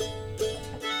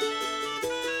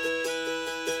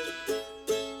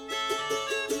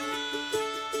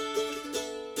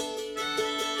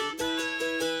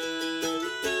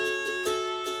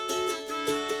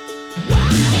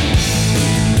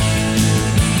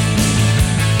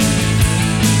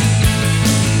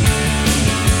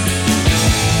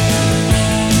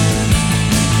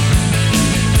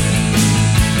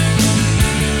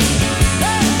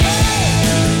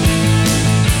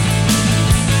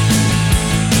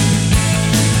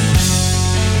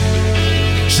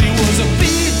 She was a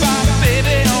bebop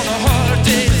baby on a hard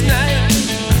day's night.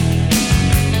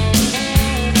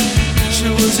 She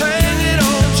was hanging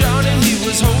on Johnny, he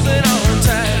was holding on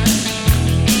tight.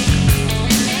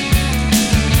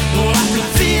 Oh, I could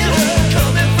feel her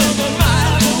coming from a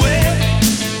mile away.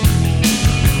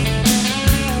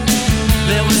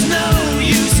 There was no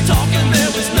use talking,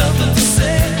 there was nothing to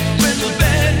say when the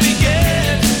band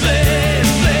began to play,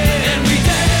 and we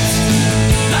danced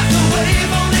like a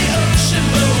wave on the ocean.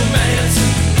 Romance,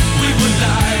 we were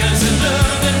liars in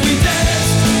love, and we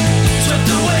danced, swept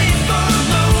away for a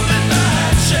moment by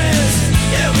chance.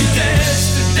 Yeah, we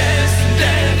danced and danced and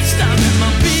danced. I met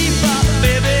my bebop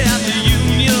baby at the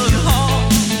Union Hall.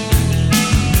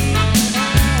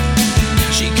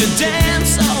 She could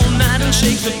dance all night and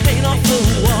shake the paint off the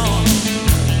wall.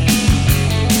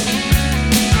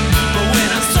 But when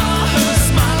I saw her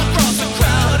smile across the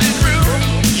crowded room,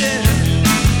 yeah,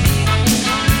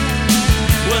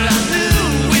 well, I knew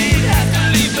we'd have to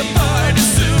leave the party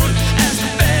soon as the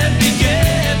band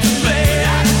began to play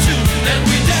out of tune. And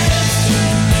we danced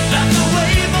like a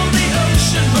wave on the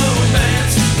ocean.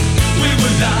 Romance, we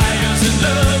were liars in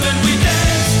love, and we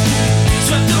danced,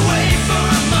 swept away for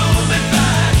a moment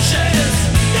by chance.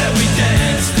 Yeah, we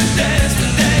danced and danced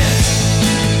and danced.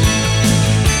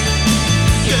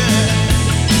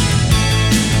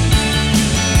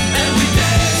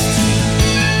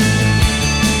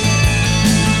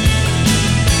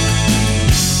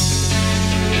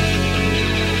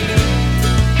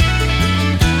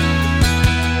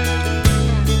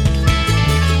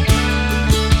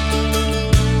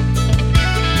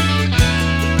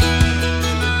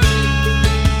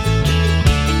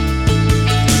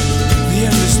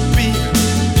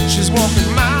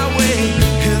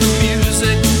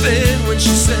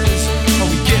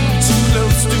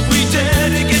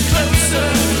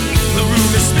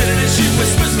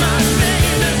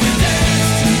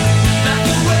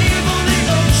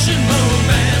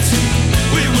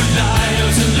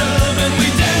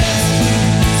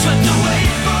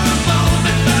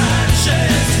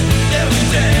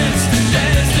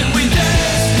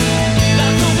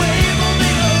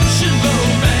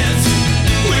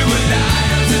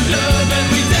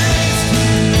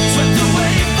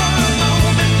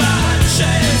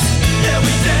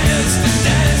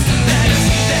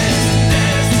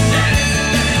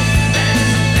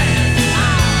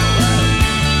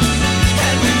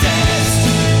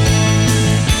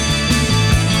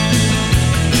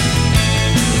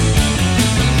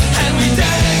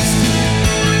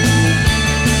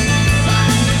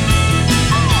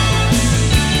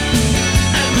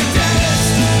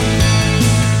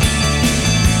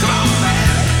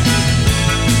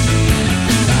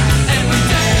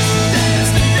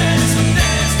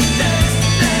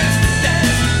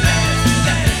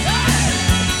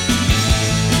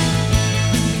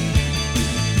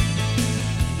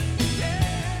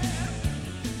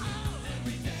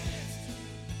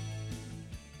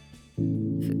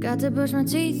 Got to brush my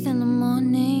teeth in the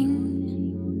morning.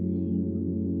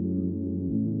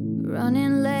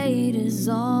 Running late as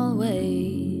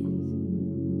always.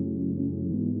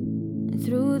 And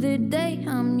through the day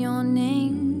I'm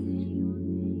yawning.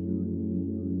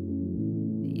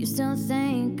 But you still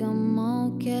think I'm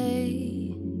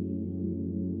okay.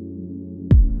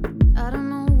 I don't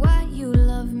know why you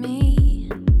love me.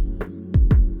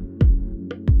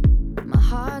 My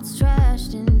heart's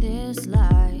trashed in this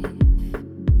life.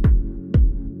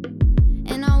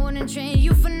 And I wouldn't trade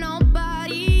you for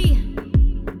nobody.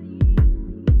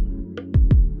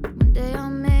 One day I'll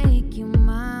make you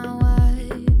my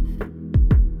wife.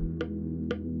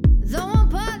 Though I'm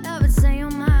part of it, say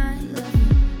you're mine.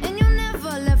 And you never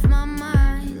left my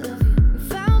mind. We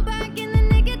found back in the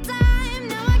nick of time.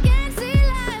 Now I can't see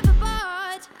life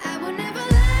apart. I would never lie.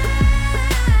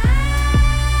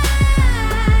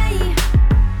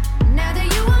 Now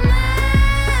that you are mine,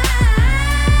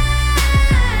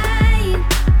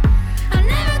 I'll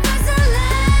never cross the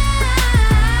line.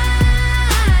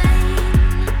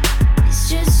 It's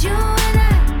just you and I.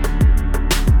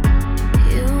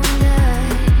 You and I.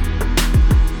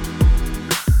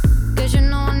 'Cause you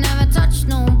know I never touch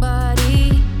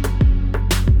nobody.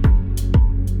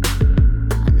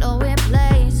 I know it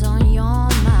plays on your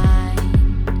mind.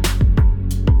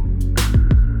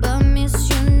 But miss,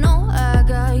 you know I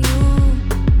got you.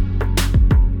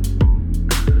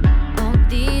 All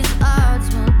these odds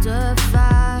will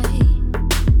defy.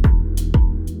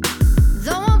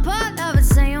 Though I'm part of it,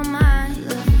 say you're mine.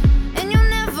 And you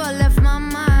never left my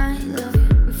mind.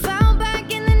 We found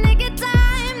back in the nick of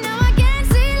time. Now I can't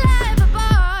see life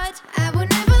apart. I would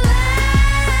never lie.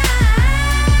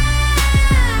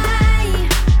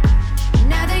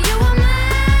 Now that you are mine,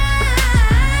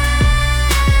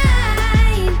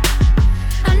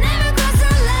 I'll never cross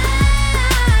the line.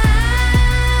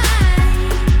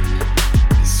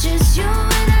 It's just you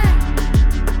and I.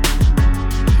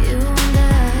 You and I.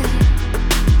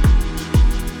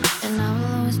 And I will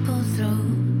always pull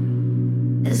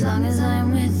through. As long as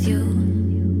I'm with you.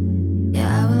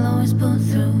 Yeah, I will always pull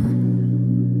through.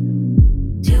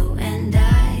 You and I.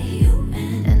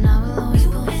 And I will always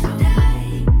pull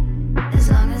through. As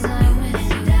long as I'm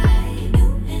with you.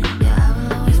 Yeah, I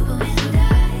will always pull through.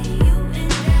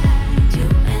 You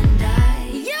and I.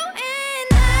 You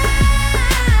and I.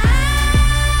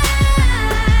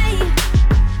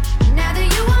 Now that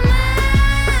you are mine,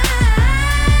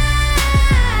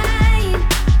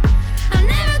 I'll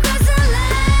never cross the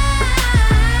line.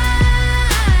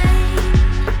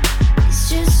 It's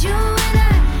just you and I.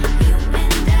 You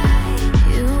and I.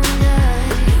 You and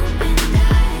I.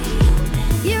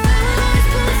 Yeah, I will always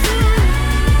pull through.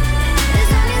 As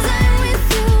long as I'm with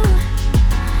you.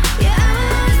 Yeah, I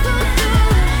will always pull through.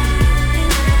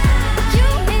 You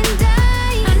and I.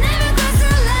 I'll never cross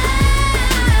the line.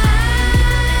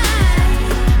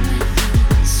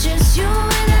 It's just you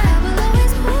and I. Will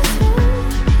always pull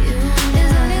through. As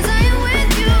long as I am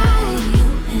with you. You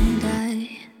and I.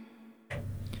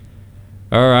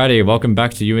 Alrighty, welcome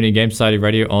back to UNE Game Society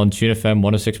Radio on Tune FM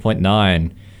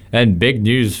 106.9. And big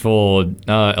news for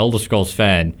Elder Scrolls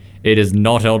fan. It is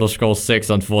not Elder Scrolls 6,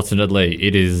 unfortunately.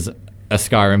 It is a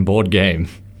Skyrim board game.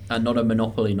 And not a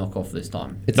Monopoly knockoff this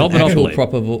time. It's Not an actual Monopoly.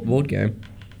 proper board game.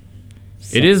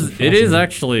 It is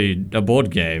actually a board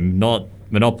game, not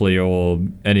Monopoly or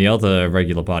any other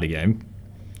regular party game.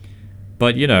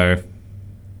 But, you know,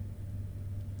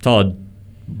 Todd,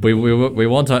 we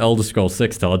want our Elder Scrolls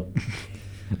 6, Todd.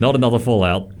 Not another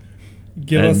Fallout.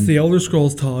 Give us And- the Elder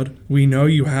Scrolls, Todd. We know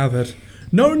you have it.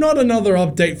 No, not another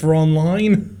update for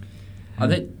online. I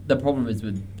think the problem is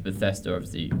with Bethesda,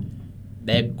 obviously,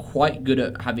 they're quite good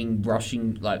at having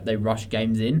rushing, like they rush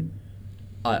games in.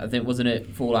 I think, wasn't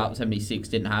it Fallout 76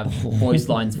 didn't have voice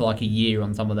lines for like a year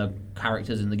on some of the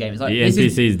characters in the game. It's like, The this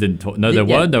is- NPCs didn't talk. No, there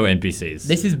Yeah. were no NPCs.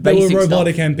 This is They were basic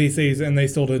robotic stuff. NPCs and they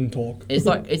still didn't talk. It's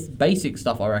like it's basic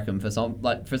stuff, I reckon, for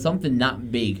something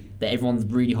that big that everyone's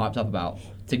really hyped up about.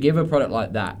 To give a product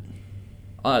like that,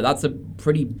 that's a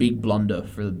pretty big blunder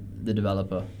for the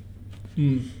developer.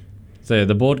 So yeah,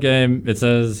 the board game, it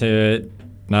says here,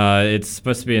 it's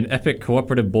supposed to be an epic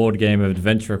cooperative board game of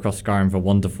adventure across Skyrim for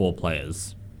 1 to 4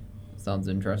 players. Sounds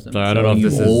interesting. So I don't know Are if you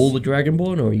this all is... the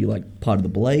Dragonborn, or are you like part of the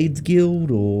Blades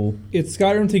Guild, or It's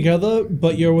Skyrim together,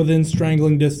 but you're within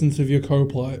strangling distance of your As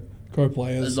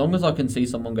co-players. long as I can see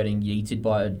someone getting yeeted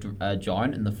by a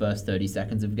giant in the first 30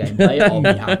 seconds of gameplay, I'll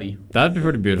be happy. That'd be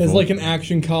pretty beautiful. There's like an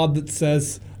action card that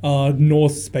says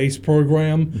North Space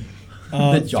Program.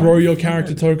 The giant Throw your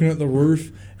character token at the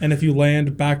roof, and if you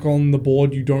land back on the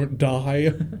board, you don't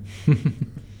die.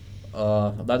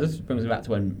 That just brings me back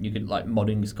to when you could like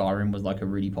modding Skyrim was like a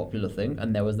really popular thing,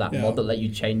 and there was that Yeah. mod that let you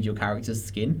change your character's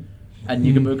skin, and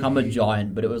you could become a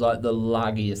giant. But it was like the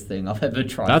laggiest thing I've ever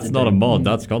tried. That's to not do. a mod.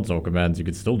 That's console commands. You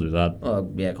could still do that. Oh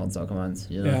yeah, console commands.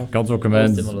 You know, Yeah. Console all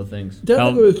commands. similar things.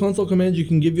 Technically, with console commands, you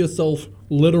can give yourself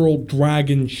literal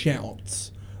dragon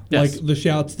shouts, Yes. like the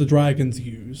shouts the dragons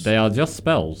use. They are just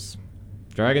spells.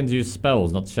 Dragons use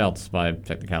spells, not shouts by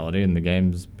technicality in the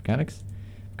game's mechanics.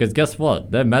 Because guess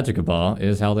what? Their Magicka bar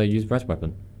is how they use breath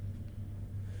weapon.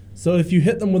 So if you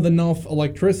hit them with enough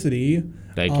electricity,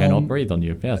 They cannot Um, breathe on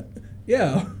you. Yeah.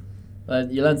 yeah,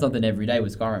 You learn something every day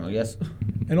with Skyrim, I guess.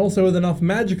 and also with enough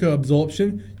magicka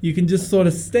absorption, you can just sort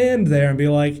of stand there and be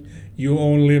like, "You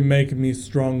only make me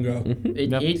stronger." It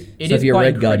Yep. it So is if you're a quite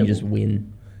red guard, you incredible. just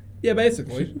win. Yeah,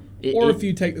 basically. Or if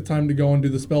you take the time to go and do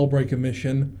the Spellbreaker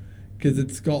mission, because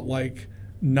it's got like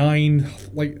 9,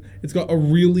 like it's got a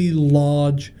really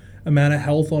large amount of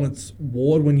health on its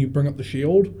ward when you bring up the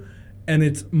shield, and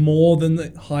it's more than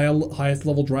the highest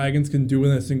level dragons can do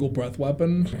in a single breath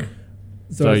weapon.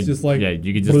 So it's just like yeah,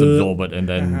 you can just bleh. absorb it and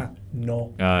then Haha,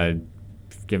 no.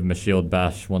 give them a shield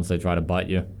bash once they try to bite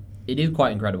you. It is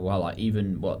quite incredible how like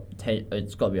even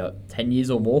it's got to be like 10 years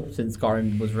or more since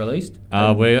Skyrim was released.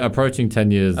 And We're approaching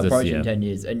 10 years this approaching year. 10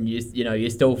 years, and you know you're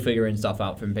still figuring stuff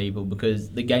out from people because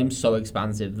the game's so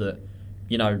expansive that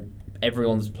you know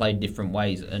everyone's played different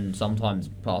ways, and sometimes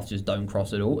paths just don't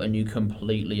cross at all, and you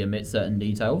completely omit certain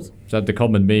details. So the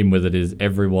common meme with it is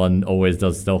everyone always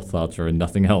does stealth archer and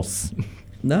nothing else.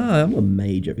 No, I'm a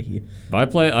mage over here. I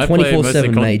play 24/7 mostly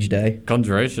mage day.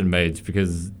 Conjuration Mage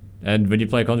because, and when you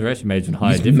play Conjuration Mage in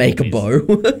higher Just make a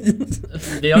difficulties-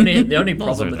 bow. The only problem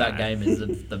Also with that that. game is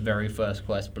the very first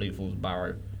quest, Bleedfall's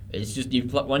Barrow. It's just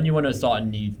when you want to start a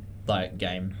new like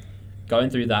game, going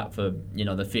through that for the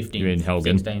 15th, You mean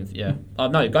Helgen? 16th, yeah. Oh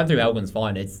no, going through Helgen's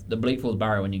fine. It's the Bleedfall's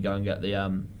Barrow when you go and get the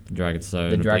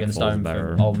Dragonstone, the Bleak Dragon Falls Stone.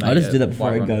 Barrow. From old I just mate do at that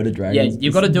before I Whiterun. go to Yeah, Dragons.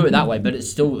 you've got to do it that way, but it's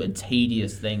still a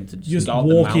tedious thing to Just go up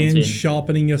the walk mountain. in,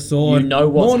 sharpening your sword. You know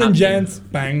what's Morning, happening. gents.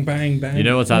 Bang, bang, bang. You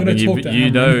know what's I'm gonna happening. talk to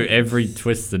You know Amber. every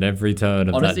twist and every turn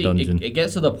of Honestly, that dungeon. it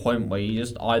gets to the point where you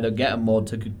just either get a mod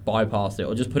to bypass it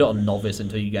or just put it on novice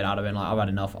until you get out of it and like, I've had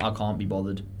enough, I can't be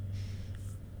bothered.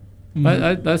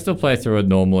 I still play through it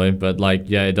normally, but like,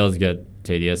 yeah, it does get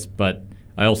tedious. But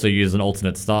I also use an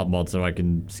alternate start mod so I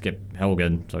can skip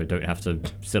Helgen, so I don't have to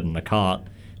sit in the cart.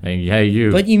 And hey,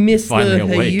 you. But you missed finally the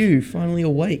hey awake. you, finally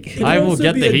awake. It I can will also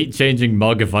get be the a- heat-changing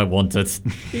mug if I want it.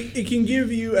 It can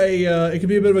give you it can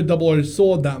be a bit of a double-edged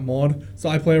sword, that mod. So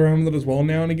I play around with it as well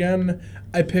now and again.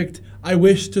 I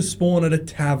wish to spawn at a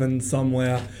tavern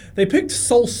somewhere. They picked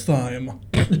Solstheim.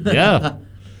 Yeah.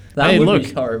 That hey, would look,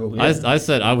 be horrible. I, Yeah. I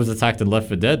said I was attacked in Left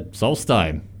 4 Dead.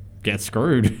 Solstheim. Get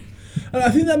screwed. And I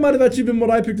think that might have actually been what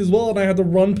I picked as well, and I had to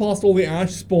run past all the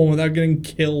ash spawn without getting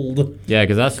killed. Yeah,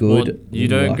 because that's Good what you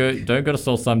don't luck. go to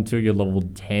Solstheim until you're level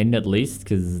 10 at least,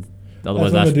 because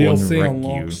otherwise That's Ash when the Spawn DLC wreck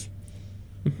unlocks.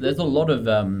 you. There's a lot of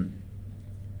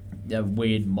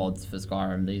weird mods for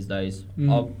Skyrim these days.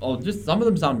 Just some of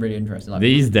them sound really interesting. Like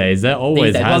These days, there these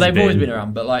always days. has Well, they've been. always been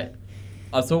around, but like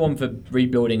I saw one for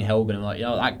rebuilding Helgen. I'm like,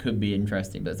 that could be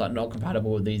interesting, but it's like not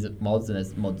compatible with these mods, and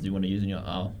there's mods you want to use, and you're like,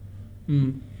 oh.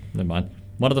 Never mind.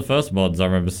 One of the first mods I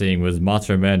remember seeing was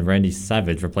Macho Man Randy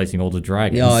Savage replacing all the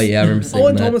dragons. Oh yeah, I remember seeing Oh,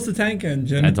 and that. Thomas the Tank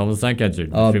Engine. And Thomas the Tank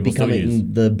Engine. which people still use.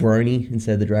 Becoming the Brony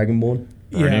instead of the Dragonborn.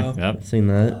 Bernie, Yeah. Yep. Seen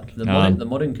that. The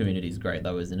modding community is great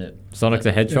though, isn't it? Sonic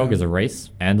the Hedgehog Yeah. is a race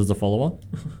and as a follower.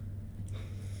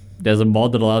 There's a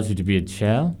mod that allows you to be a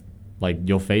chair. Like,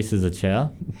 your face is a chair.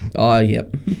 Oh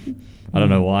yep. I don't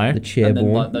know why. The And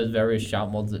then like chairborn. those various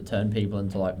shout mods that turn people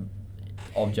into like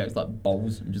objects like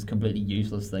bowls and just completely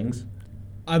useless things.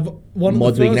 One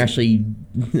Mods of where the you can first,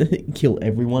 actually kill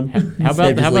everyone. How instead about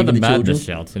of just the leaving Madness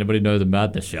children. Shout? Anybody know the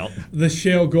Madness Shout? the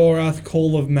Sheogorath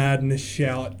Call of Madness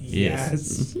shout.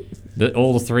 Yes. Yes.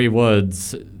 All the 3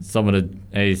 words summon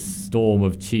a storm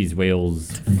of cheese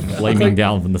wheels flaming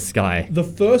down from the sky. The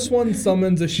first one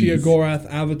summons a Sheogorath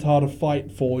avatar to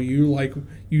fight for you, like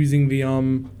using the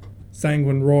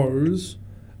Sanguine Rose.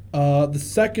 The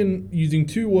second, using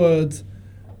 2 words,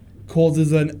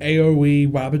 causes an AoE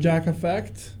Wabberjack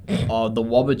effect. Oh, the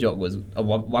Wabberjack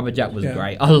was Yeah.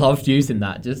 great. I loved using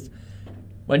that. Just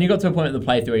when you got to a point in the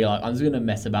playthrough, you're like, I'm just gonna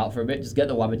mess about for a bit. Just get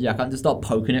the Wabberjack and just start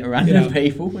poking it around Yeah. at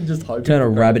people and just hope. Turn a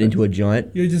rabbit into a giant.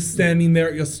 You're just standing there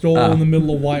at your stall in the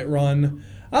middle of Whiterun.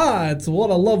 It's what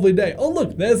a lovely day. Oh,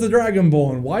 look, there's the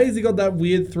Dragonborn. Why has he got that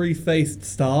weird 3-faced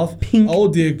staff? Pink. Oh,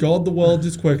 dear God, the world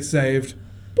just quick saved.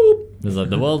 Boop. There's like,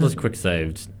 the world is quick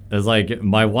saved. There's like,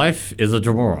 my wife is a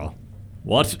Dremora.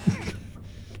 What?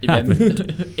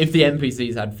 If the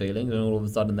NPCs had feelings and all of a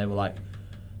sudden they were like,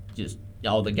 just,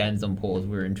 oh, the game's on pause.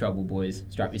 We're in trouble, boys.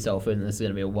 Strap yourself in. This is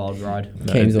going to be a wild ride.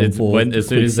 No, Game's on it's pause, when, as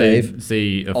soon quick as save. they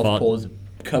see a Off pause.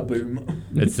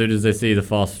 Kaboom. as soon as they see the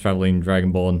fast traveling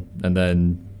Dragonborn, and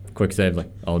then quick save, like,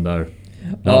 oh no.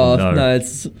 Oh, no. no,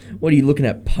 it's... What are you looking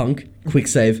at, punk? Quick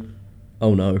save.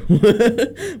 Oh, no.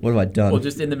 What have I done? Or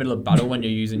just in the middle of battle when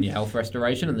you're using your health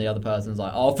restoration and the other person's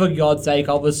like, oh, for God's sake,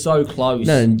 I was so close.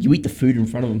 No, and you eat the food in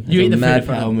front of them. You eat the food mad in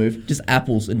front of power them. move. Just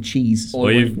apples and cheese.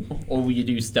 Or, Or or you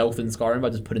do stealth in Skyrim by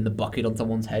just putting the bucket on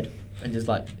someone's head and just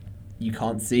like, you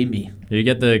can't see me. You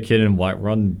get the kid in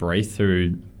Whiterun, Braith,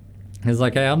 who is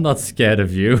like, hey, I'm not scared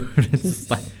of you.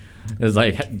 It's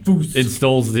like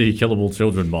installs the killable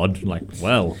children mod. Like,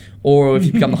 well. Or if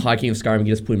you become the High King of Skyrim,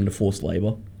 you just put him into forced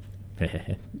labor.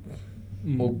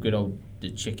 Or good old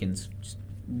the chickens just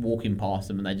walking past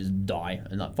them and they just die.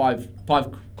 And like five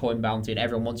coin bounty and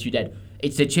everyone wants you dead.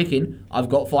 It's a chicken. I've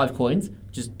got 5 coins.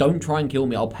 Just don't try and kill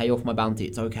me. I'll pay off my bounty.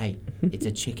 It's okay. It's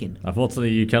a chicken. Unfortunately,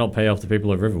 you cannot pay off the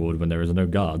people of Riverwood when there is no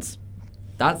guards.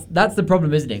 That's the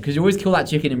problem, isn't it? Because you always kill that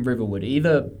chicken in Riverwood,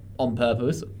 either on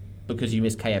purpose because you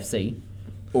miss KFC,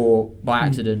 or by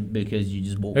accident because you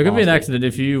just walk. It could be an past accident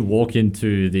if you walk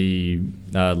into the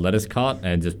lettuce cart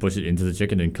and just push it into the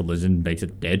chicken and collision makes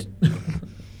it dead.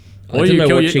 I don't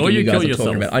know what chicken or you guys kill are yourself.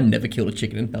 talking about. I never killed a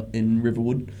chicken in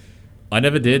Riverwood. I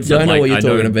never did. Don't know like, what you're I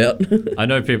talking about. I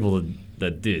know people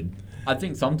that did. I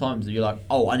think sometimes you're like,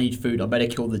 oh, I need food. I better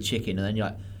kill the chicken, and then you're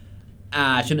like,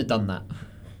 I shouldn't have done that.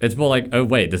 It's more like, oh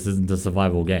wait, this isn't a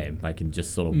survival game. I can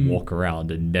just sort of walk around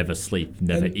and never sleep,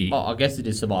 never eat. Well, I guess it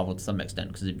is survival to some extent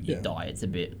because if you Yeah. die, it's a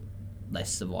bit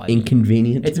less survival.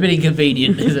 Inconvenient. It's a bit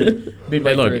inconvenient, isn't it?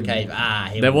 Midway Hey, look, through a cave.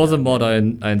 Here There we was go. a mod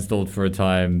I installed for a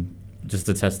time just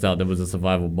to test out. There was a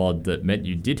survival mod that meant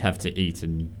you did have to eat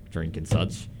and drink and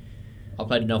such. I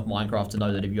played enough Minecraft to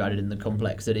know that if you added in the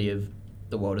complexity of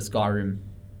the world of Skyrim,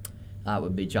 that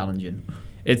would be challenging.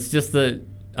 It's just that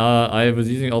I was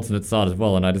using alternate start as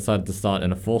well, and I decided to start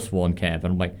in a Forsworn camp,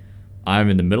 and I'm like, I'm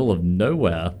in the middle of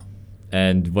nowhere,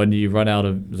 and when you run out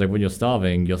of, it's like when you're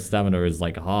starving, your stamina is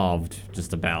like halved,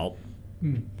 just about,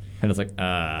 and it's like,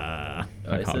 I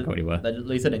can't go anywhere. At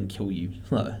least they didn't kill you.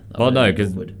 Well, no,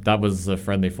 because that was a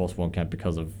friendly Forsworn camp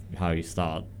because of how you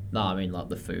start. No, I mean like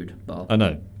the food. But I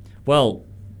know. Well,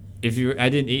 I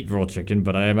didn't eat raw chicken,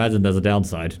 but I imagine there's a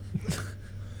downside.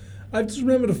 I just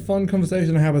remembered a fun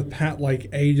conversation I had with Pat like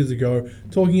ages ago,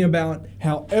 talking about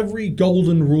how every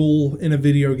golden rule in a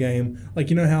video game, like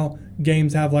you know how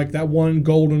games have like that one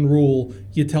golden rule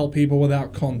you tell people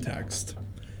without context.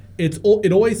 It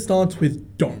always starts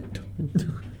with don't.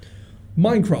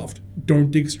 Minecraft,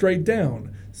 don't dig straight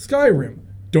down. Skyrim,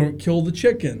 don't kill the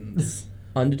chickens.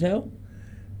 Undertale?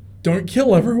 Don't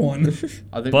kill everyone.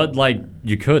 I think But, like,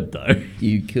 you could, though.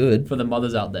 You could. for the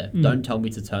mothers out there, don't tell me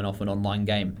to turn off an online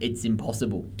game. It's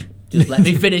impossible. Just let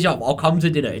me finish up. I'll come to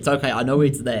dinner. It's okay. I know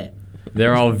it's there.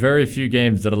 There are very few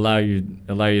games that allow you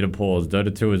to pause.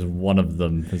 Dota 2 is one of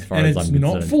them, as far And as it's I'm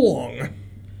not concerned. for long.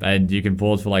 And you can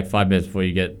pause for like 5 minutes before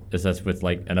you get assessed with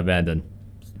like an abandon.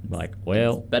 Like,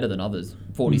 well, Better than others.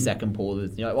 40-second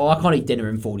pauses. You know, well, I can't eat dinner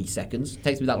in 40 seconds. It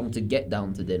takes me that long to get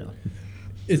down to dinner.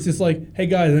 It's just like, hey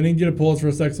guys, I need you to pause for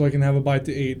a sec so I can have a bite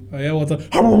to eat. Oh, yeah, what's up?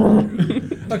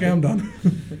 Okay, I'm done.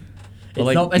 It's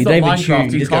like, not, it's you not don't even chew, Minecraft.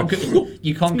 you You just can't, go-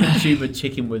 you can't consume a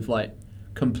chicken with like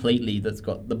completely that's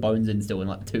got the bones in still in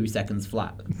like 2 seconds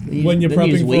flat. When you're Then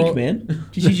use prepping weak, for- man.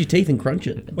 Just use your teeth and crunch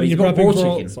it. When he's you're got raw prepping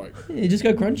for chicken. sorry. Yeah, just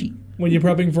go crunchy. When you're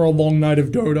prepping for a long night of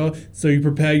Dota, so you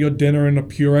prepare your dinner in a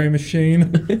puree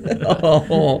machine.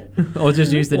 Oh, Or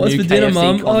just use the what's new for dinner, KFC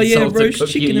Mum? Oh yeah, console to roast cook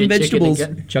you chicken your and vegetables.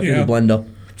 again. Chuck it Yeah. in the blender.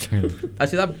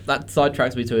 Actually, that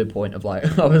sidetracks me to a point of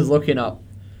like I was looking up.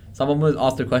 Someone was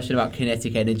asked a question about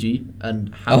kinetic energy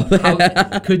and how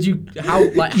could you how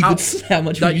How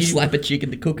much that would you slap a chicken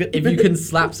to cook it? if you can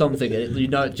slap something and you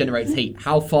know it generates heat.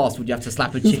 How fast would you have to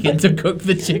slap a chicken to cook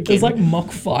the chicken? It was like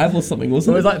Mach 5 or something, it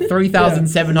wasn't was like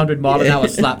 3,700 mile an hour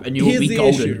slap, and you will Here's be the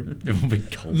golden. issue. it will be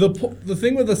cold. The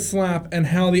thing with a slap and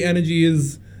how the energy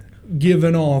is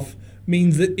given off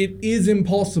means that it is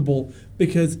impossible,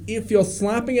 because if you're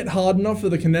slapping it hard enough for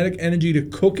the kinetic energy to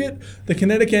cook it, the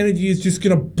kinetic energy is just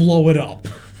going to blow it up.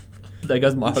 There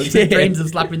goes my hopes and Yeah. dreams of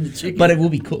slapping the chicken. But it will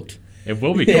be cooked. It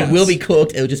will be Yeah, cold. it will be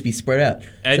cooked. It'll just be spread out.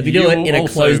 And so if you do it you in a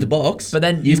also- closed box, But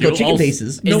then you just you got chicken also-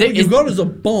 pieces. Is No, there- what you've got is a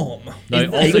bomb. No,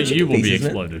 Is- also chicken you will be pieces, isn't it?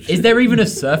 exploded. Is there even a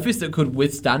surface that could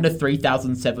withstand a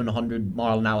 3,700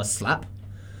 mile an hour slap?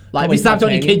 Like, if Probably you slapped on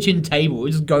your titanium. kitchen table, it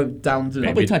would just go down to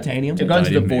Probably Maybe. titanium. it goes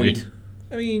to the Titanium, maybe. void.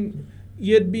 I mean,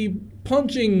 you'd be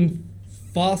punching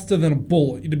faster than a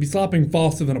bullet. You'd be slapping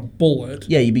faster than a bullet.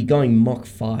 Yeah, you'd be going Mach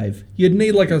 5. You'd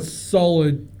need like a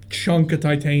solid chunk of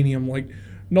titanium, like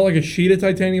Not like a sheet of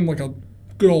titanium, like a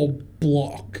good old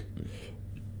block.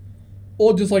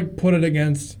 Or just like put it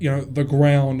against, the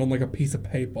ground on like a piece of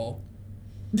paper.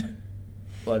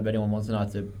 Well, if anyone wants to know how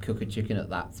to cook a chicken at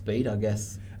that speed, I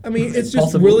guess. I mean, it's just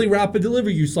possible. really rapid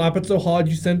delivery. You slap it so hard,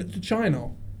 you send it to China.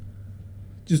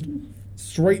 Just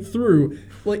straight through.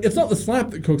 Like, it's not the slap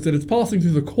that cooks it, it's passing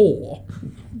through the core.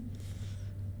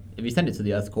 If you send it to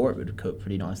the Earth's core, it would cook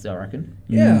pretty nicely, I reckon.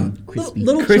 Yeah. crispy.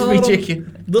 Little Crispy charred on-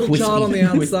 chicken. Little Crispy. charred on the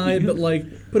outside, but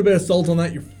like, put a bit of salt on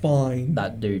that, you're fine.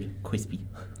 That dude, crispy.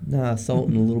 Nah, salt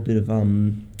and a little bit of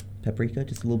paprika,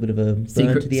 just a little bit of a burn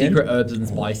Secret to the secret end. herbs and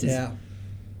spices. Yeah.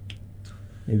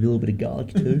 Maybe a little bit of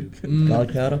garlic too.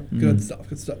 Garlic powder. Good stuff,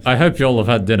 good stuff. I hope you all have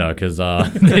had dinner because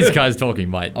these guys talking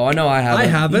might. Oh, I know I haven't. I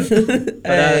haven't.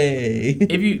 Hey.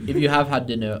 If you have had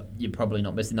dinner, you're probably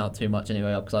not missing out too much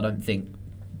anyway, because I don't think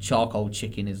charcoal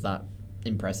chicken is that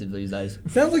impressive these days.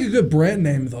 Sounds like a good brand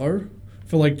name, though,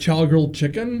 for like char grilled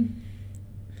chicken.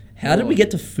 How did we get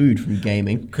to food from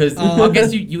gaming? Because I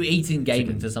guess you eat in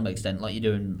gaming to some extent, like you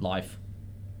do in life.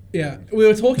 Yeah, we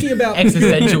were talking about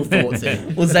Existential thoughts here.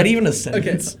 Was that even a Okay,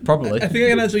 sentence? Probably. I think I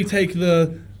can actually take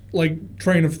the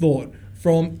train of thought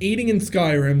from eating in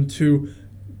Skyrim to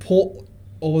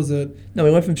or was it No,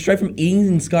 we went straight from eating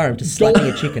in Skyrim to slapping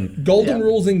a chicken. golden Yeah.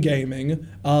 rules in gaming?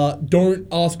 Don't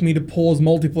ask me to pause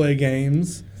multiplayer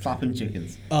games. Slapping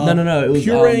chickens. No, it was,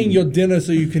 pureeing your dinner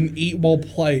so you can eat while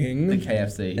playing. The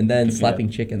KFC. And then Yeah. slapping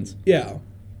chickens. Yeah,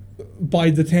 by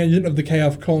the tangent of the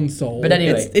KF console. But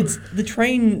anyway, It's the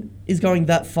train is going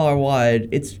that far wide.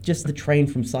 It's just the train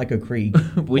from Psycho Krieg.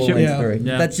 We should- Always Yeah. through.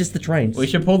 Yeah. That's just the train. we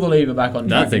should pull the lever back on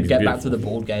That track and thing's get back to beautiful. the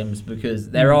board games, because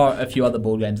there are a few other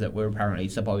board games that were apparently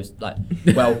supposed,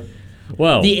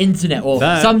 Well, the internet or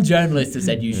That- some journalists have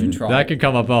said you should try. that could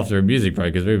come up after a music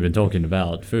break because we've been talking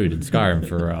about food in Skyrim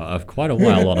for quite a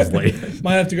while, honestly.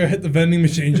 Might have to go hit the vending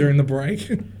machine during the break.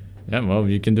 Yeah, well,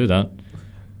 you can do that.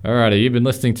 Alrighty, you've been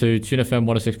listening to Tune FM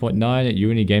 106.9 at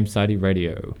Uni Game Society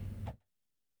Radio.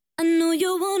 I know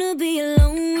you wanna be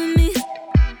alone with me,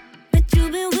 but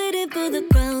you've been waiting for the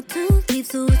crowd to leave,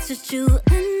 so it's just you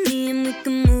and me, and we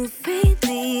can move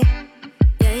freely.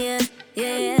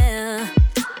 Yeah.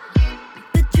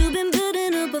 But you've been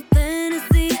building up a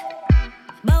fantasy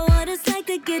about what it's like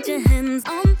to get your hands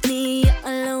on me. You're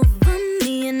all over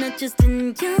me, and not just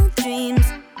in your dreams.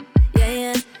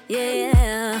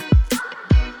 Yeah.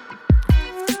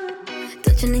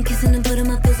 Touching and kissing and putting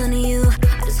my feels on you.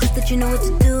 I just hope that you know what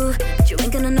to do, but you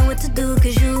ain't gonna know what to do,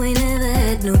 cause you ain't never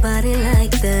had nobody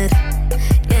like that.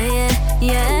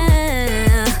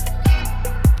 Yeah.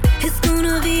 It's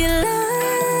gonna be a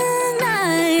long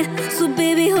night, so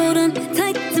baby hold on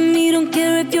tight to me. Don't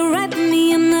care if you're right for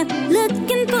me, I'm not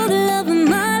looking for the love of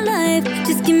my life.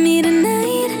 Just give me the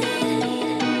night.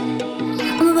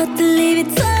 I'm about to leave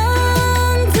it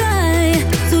tongue tied,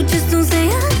 so just don't say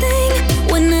a thing.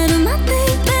 When I do my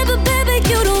thing, baby,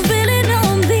 you don't really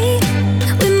know me.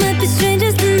 We might be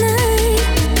strangers tonight.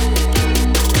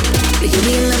 You'll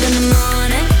be in love in the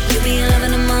morning, you'll be in love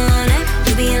in the morning.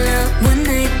 You'll be in love one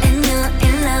night and you're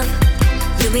in love.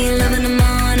 You'll be in love in the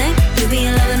morning, you'll be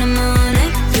in love in the morning.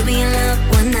 You'll be in love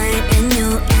one night and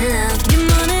you're in love. Your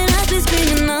morning I've been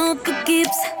screaming out for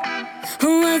keeps.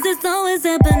 Why is this always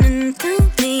happening to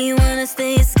me? Wanna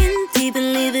stay skin deep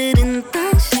and leave it in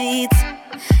the sheets.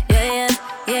 Yeah.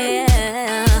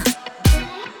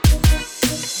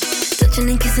 Touching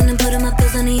and kissing and putting my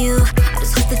feels on you. I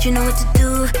just hope that you know what to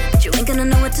do, but you ain't gonna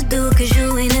know what to do, cause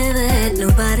you ain't never had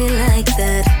nobody like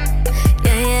that.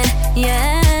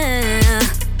 Yeah.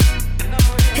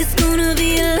 It's gonna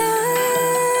be a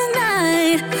long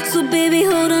night, so baby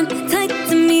hold on tight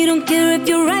to me. Don't care if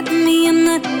you're right for me, I'm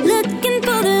not looking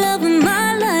for the love of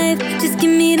my life. Just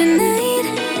give me the night.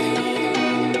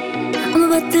 I'm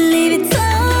about to leave it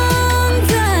tongue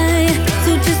tied,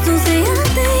 so just don't say a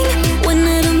thing. When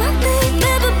I do my thing,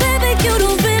 baby, you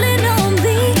don't really know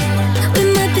me. We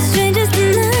might be strangers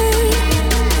tonight.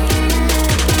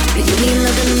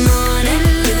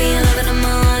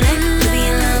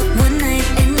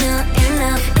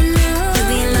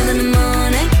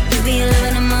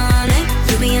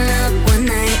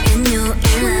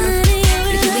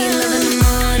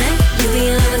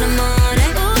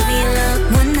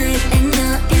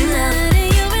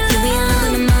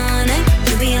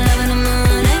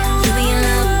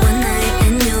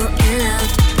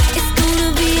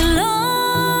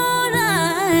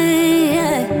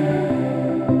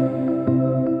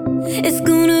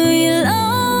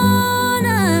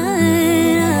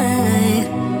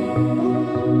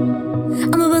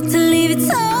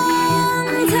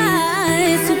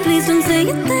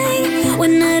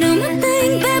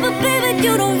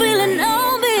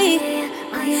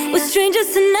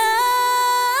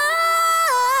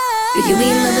 We could be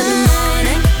in love in the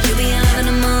morning, you be in love in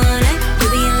the morning, you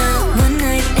be in love one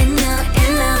night and you're in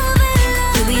love.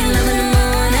 You be in love in the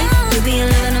morning, you be in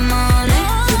love in the morning,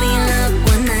 you be in love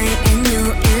one night and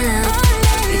you're in love.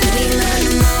 We could be in love in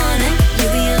the morning, you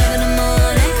be in love in the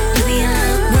morning, you be in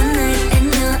love one night and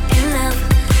you're in love.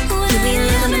 You be in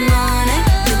love in the morning,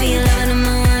 you be in love in the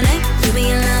morning, you be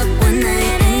in love one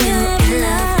night and you're in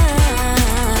love.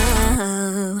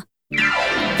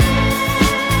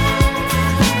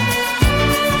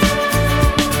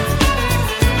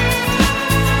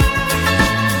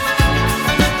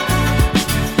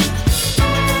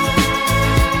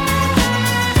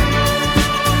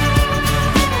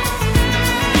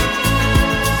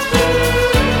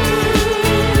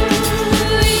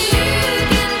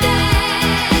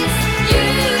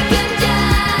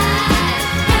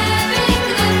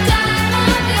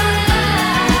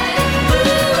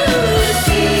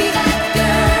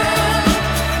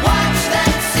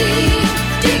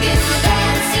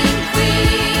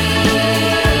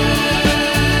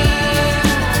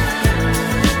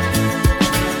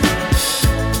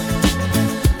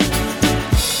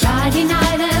 Friday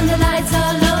night and the lights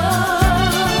are low,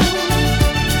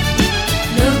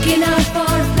 looking out for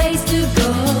a place to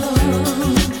go,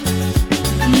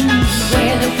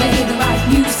 where they play the right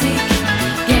music,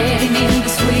 getting in the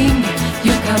swing.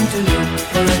 You come to look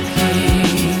for a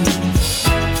king.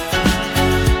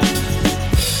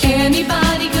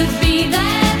 Anybody could be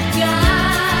that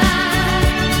guy.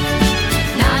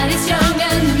 Night is young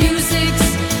and the music's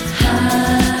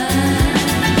high.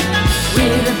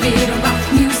 With a bit of rock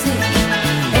music,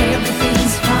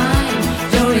 everything's fine.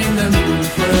 You're in the mood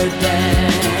for a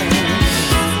dance.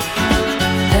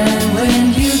 And when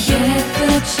you get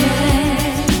the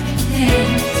chance,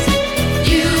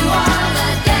 you are the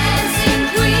dancing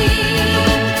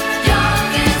queen. Young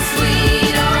and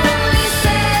sweet, only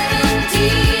 17.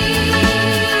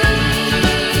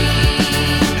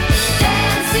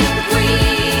 Dancing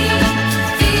queen,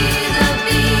 feel the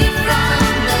beat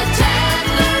from the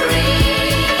tambourine.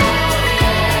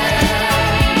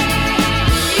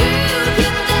 You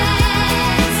can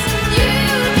dance, you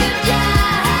can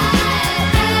jive,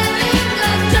 having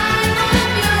the time of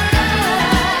your life.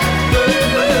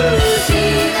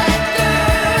 See that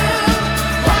girl,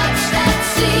 watch that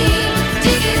scene,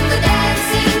 digging the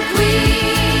dancing queen.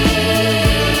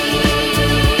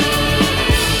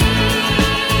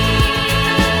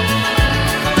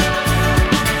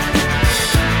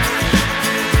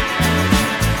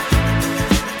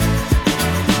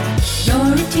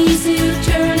 You're a teaser, you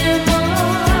turn him on,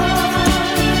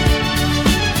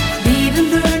 leave him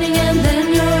burning and then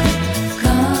you're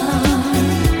gone.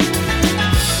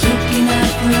 Looking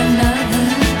out for another,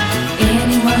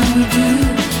 anyone will do.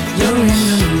 You're in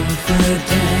the mood for a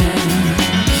dance.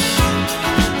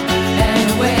 And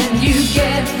when you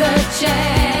get the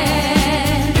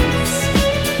chance,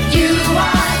 you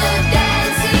are the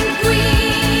dancing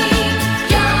queen.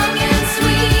 Young and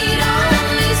sweet,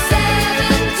 only 17.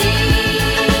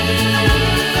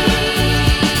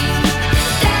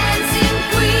 Dancing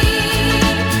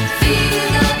queen, feel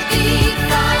the beat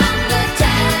from the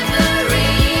tambourine.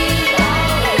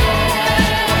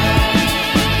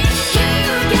 You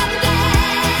can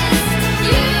dance,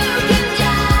 you can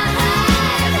jive,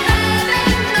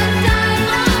 having the time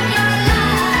of your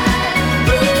life.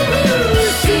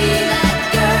 See that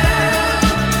girl,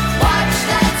 watch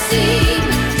that scene,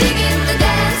 digging the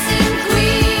dancing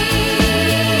queen.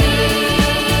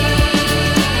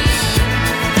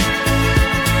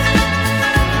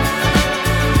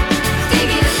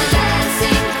 Digging the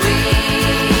dancing queen.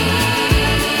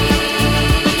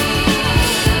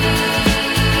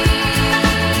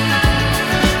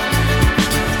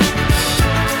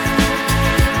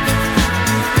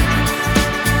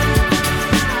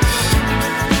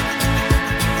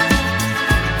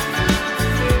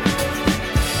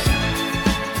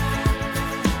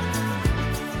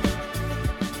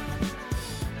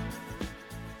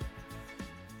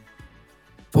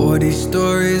 40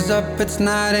 stories up, it's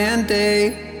night and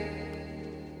day.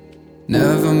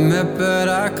 Never met, but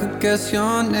I could guess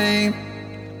your name.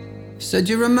 Said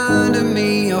you reminded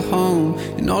me of home,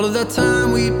 and all of that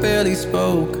time we barely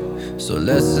spoke. So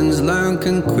lessons learned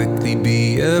can quickly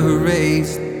be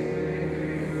erased.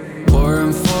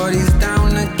 Pouring 40s down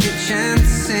the kitchen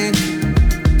sink.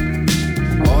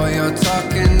 All your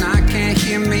talking, I can't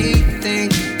hear me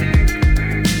think.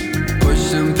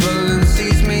 Push and pull and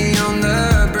seize me on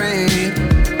the brink.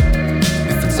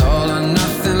 If it's all or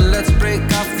nothing, let's break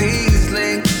off these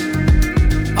links.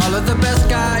 All of the best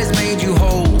guys made you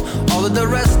whole. All of the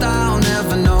rest I'll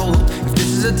never know. If this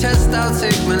is a test, I'll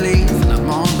take my leave and I'm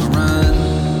on the run.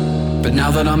 But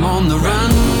now that I'm on the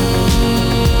run,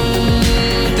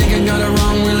 think I got it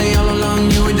wrong, really all along.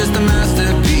 You were just a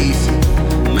masterpiece,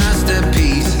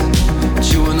 masterpiece.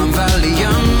 Chewing on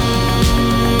Valium,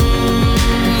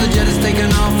 the jet is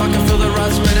taking off. I can feel the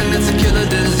rot spreading. It's a killer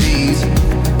disease,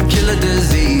 killer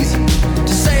disease. To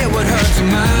say it would hurt too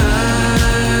much,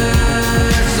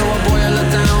 so I boil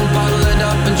it down, bottle it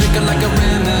up, and drink it like a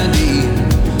remedy.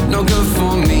 No good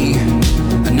for me.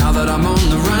 And now that I'm on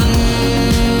the run,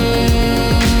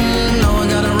 no, I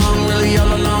got it wrong, really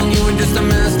all along. You were just a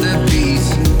masterpiece,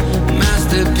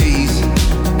 masterpiece.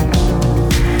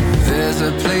 There's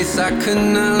a place I could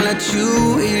not let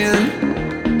you in.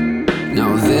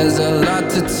 Now there's a lot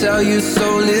to tell you,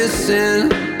 so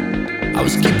listen. I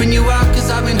was keeping you out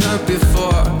cause I've been hurt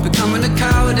before, becoming a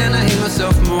coward and I hate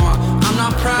myself more. I'm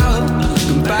not proud,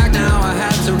 looking back now I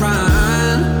had to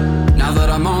run. Now that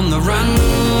I'm on the run,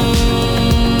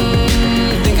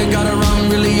 think I got it wrong,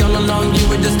 really all along. You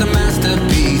were just a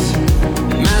masterpiece,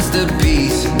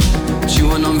 masterpiece.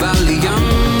 Chewing on Valium,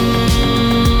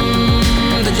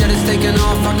 the jet is taking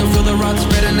off. I can feel the rot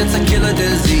spreading. It's a killer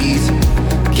disease,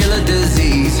 killer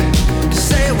disease. To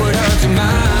say it would hurt too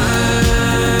much,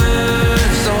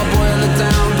 so I boil it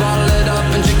down, bottle it up,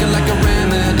 and drink it like a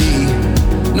remedy.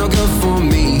 No good for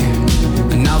me.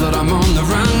 And now that I'm on the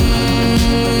run,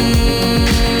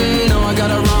 no, I got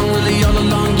it wrong, really all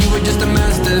along. You were just a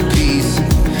masterpiece,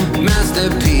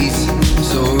 masterpiece.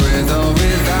 So with or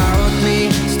without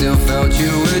me, still felt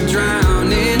you were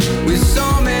drowning. With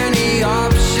so many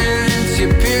options, you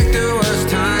picked the worst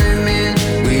timing.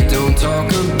 We don't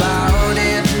talk about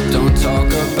it, don't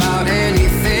talk about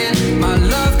anything. My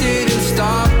love didn't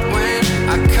stop when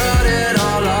I cut it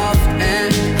all off.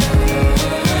 And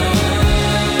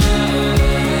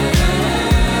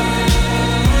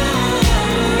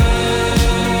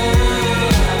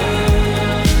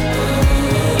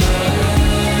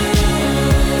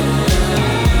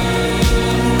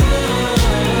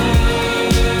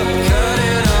cut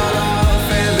it all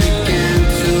off and began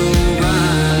to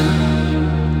run.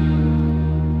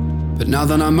 But now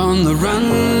that I'm on the run,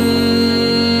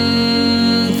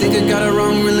 think I got it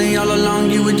wrong, really all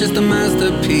along. You were just a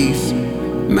masterpiece,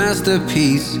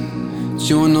 masterpiece.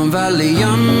 Chewing on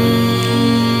Valium,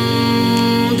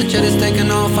 the jet is taking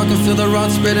off. I can feel the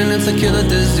rot spreading. It's a killer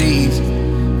disease,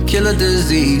 killer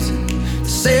disease.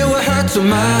 Say it would hurt too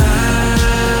much,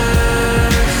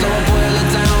 so I boil it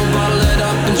down, bottle it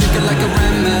up, and drink it like a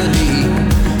remedy.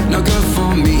 No good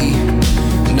for me.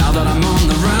 Now that I'm on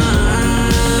the run,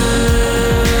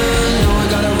 no, I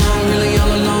got it wrong, really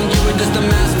all along. You were just a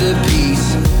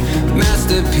masterpiece,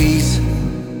 masterpiece.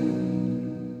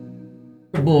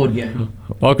 Board game.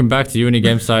 Welcome back to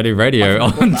Unigame Society Radio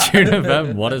on Tune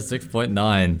FM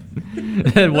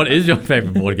 106.9. What is your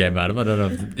favorite board game, Adam? I don't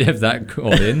know if that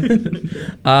called in.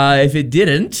 If it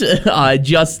didn't, I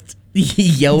just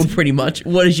yelled pretty much,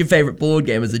 what is your favorite board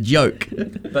game, as a joke.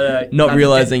 But Not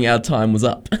realizing our time was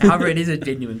up. however, it is a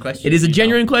genuine question. It is a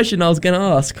genuine question I was going to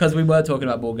ask. Because we were talking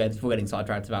about board games before getting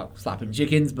sidetracked about slapping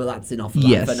chickens, but that's enough of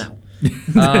Yes. that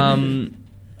for now.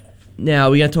 Now,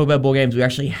 we're going to talk about board games we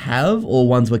actually have, or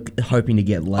ones we're hoping to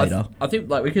get later. I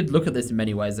think like we could look at this in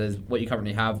many ways. There's what you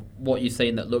currently have, what you've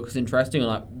seen that looks interesting, and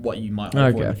like what you might hope for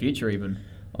in Okay. the future even.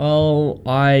 Oh,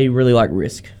 I really like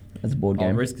Risk as a board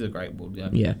game. Risk is a great board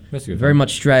game. Yeah. Risk is Very fun.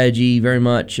 much strategy, very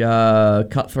much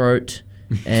cutthroat.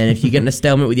 And if you get in a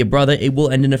stalemate with your brother, it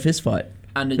will end in a fist fight.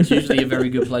 And it's usually a very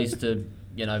good place to,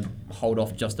 you know, hold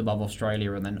off just above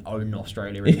Australia and then own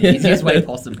Australia in the easiest way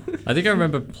possible. I think I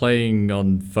remember playing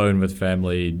on phone with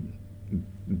family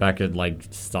back at like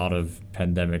start of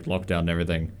pandemic lockdown and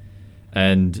everything,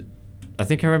 and I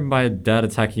think I remember my dad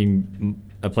attacking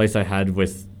a place I had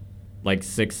with like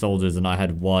 6 soldiers and I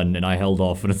had 1 and I held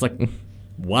off, and it's like,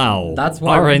 wow, That's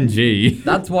why RNG.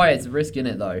 That's why it's Risk in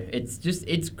it though.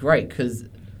 It's great because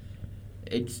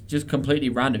it's just completely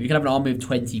random. You can have an army of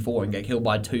 24 and get killed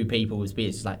by 2 people with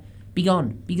spears. It's like, be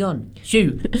gone,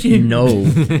 shoot. No,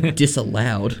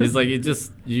 disallowed. It's like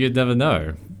you'd never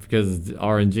know because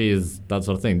RNG is that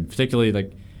sort of thing. Particularly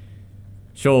like,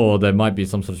 sure there might be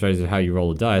some sort of strategy of how you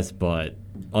roll the dice, but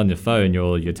on your phone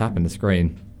you're tapping the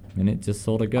screen and it just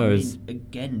sort of goes. I mean,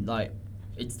 again, like,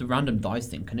 it's the random dice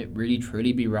thing. Can it really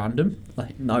truly be random?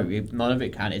 Like, no, none of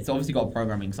it can. It's obviously got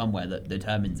programming somewhere that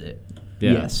determines it.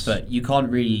 Yeah. Yes. But you can't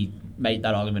really make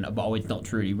that argument about, oh, it's not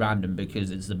truly random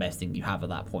because it's the best thing you have at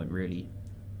that point, really.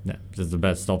 Yeah, it's the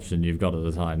best option you've got at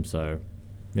the time. So,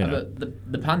 you know.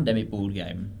 But the pandemic board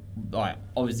game, like,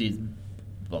 obviously it's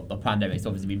well, the pandemic's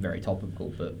obviously been very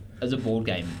topical, but as a board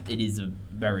game, it is a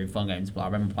very fun game to play. I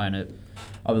remember playing it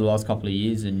over the last couple of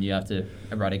years, and you have to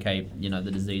eradicate,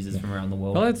 the diseases from around the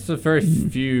world. Well, it's a very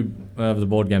few of the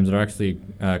board games that are actually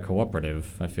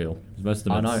cooperative, I feel. Most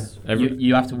of them I know.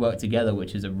 You have to work together,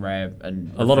 which is a rare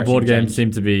and a lot of board refreshing games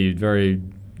seem to be very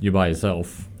you by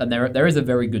yourself. And there is a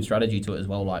very good strategy to it as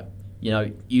well. Like,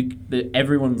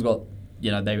 everyone's got,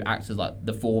 they act as like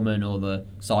the foreman or the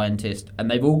scientist, and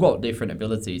they've all got different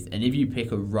abilities. And if you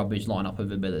pick a rubbish lineup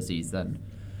of abilities, then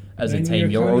as a team,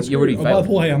 you're already By failed.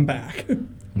 the way, I'm back.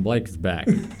 Blake's back.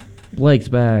 Blake's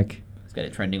back. Let's get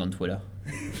it trending on Twitter.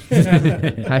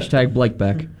 Hashtag Blake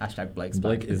back. Hashtag Blake's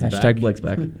Blake back. is Hashtag back. Blake's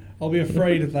back. I'll be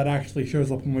afraid if that actually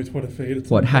shows up on my Twitter feed. at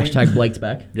What? some point. Hashtag Blake's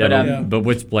back. Yeah, But, yeah. but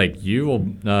which Blake? You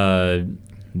or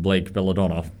Blake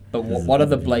Belladonna? But what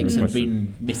other Blakes have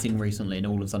been missing recently and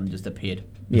all of a sudden just appeared?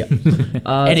 Yeah.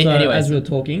 Anyways. As we were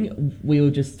talking, we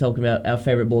were just talking about our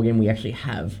favorite board game we actually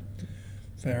have.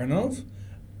 Fair enough.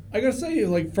 I gotta say,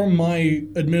 like, from my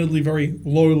admittedly very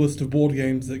low list of board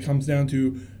games, it comes down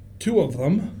to two of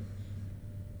them: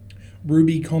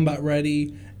 Ruby Combat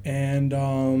Ready and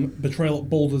Betrayal at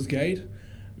Baldur's Gate.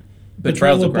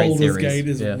 Betrayal's a at great Baldur's series, Gate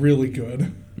is yeah. really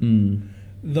good.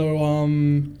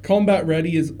 Though Combat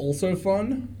Ready is also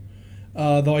fun.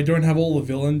 Though I don't have all the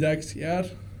villain decks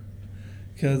yet,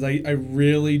 because I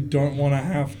really don't want to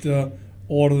have to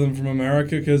order them from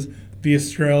America, because the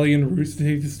Australian Rooster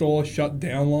Teeth store shut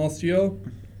down last year.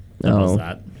 What was Oh.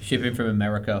 that? Shipping from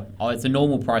America. Oh, it's a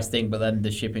normal price thing, but then the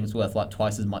shipping's worth like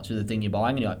twice as much as the thing you're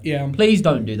buying. And you're like, Yeah. please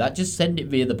don't do that. Just send it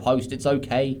via the post. It's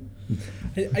okay.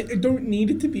 I don't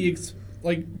need it to be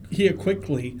here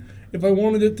quickly. If I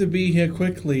wanted it to be here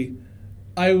quickly,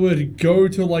 I would go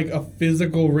to like a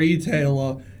physical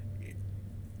retailer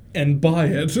and buy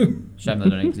it. Shame they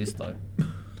don't exist though.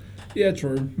 Yeah,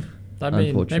 true. I mean,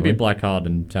 Unfortunately. maybe Blackheart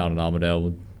and Town and Armadale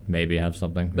would maybe have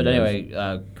something. But Who knows?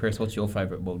 anyway, Chris, what's your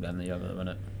favourite board game that you have at the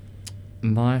minute?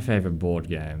 My favorite board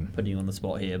game. Putting you on the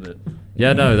spot here, but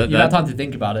Yeah, no, that, you have that time to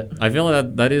think about it. I feel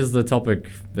like that is the topic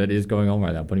that is going on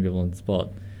right now, putting people on the spot.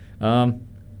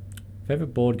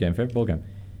 Favorite board game.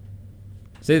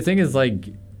 See, the thing is, like,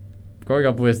 growing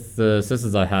up with the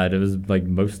sisters I had, it was like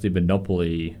mostly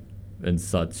Monopoly and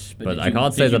such. But But did I you-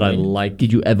 can't say did you that I win? like.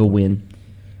 Did you ever win?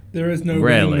 There is no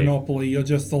Rarely. winning Monopoly. You're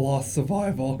just the last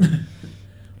survivor.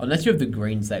 Unless you have the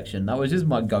green section. That was just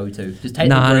my go-to. Just take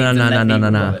Nah, the greens nah, and nah, let nah,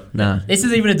 people nah, have nah, it. nah. This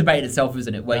is even a debate itself,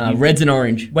 isn't it? Where you Reds and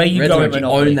orange. Where you Reds go and in orange, you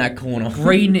Monopoly. own that corner.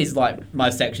 Green is like my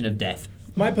section of death.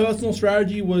 My personal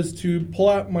strategy was to pull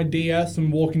out my DS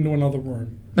and walk into another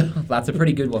room. That's a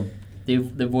pretty good one. The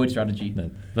void strategy. No.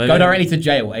 Go directly to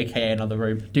jail, aka another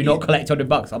room. Do not collect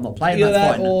 $100. I'm not playing. Either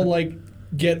That's that fine. or like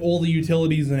get all the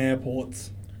utilities in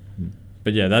airports.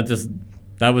 But yeah,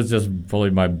 that was just probably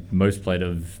my most played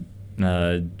of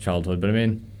childhood. But I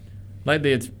mean,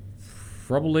 lately it's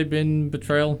probably been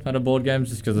Betrayal at a board games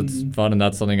just because it's fun and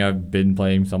that's something I've been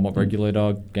playing somewhat regularly at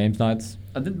our games nights.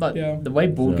 I think like Yeah. the way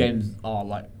board So- games are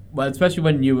like, well, especially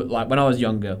when when I was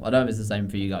younger. I don't know if it's the same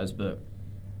for you guys, but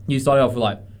you started off with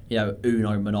like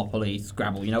Uno, Monopoly,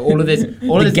 Scrabble. All of this,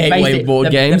 The gateway basic,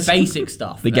 board games. the basic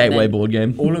stuff. The And gateway then board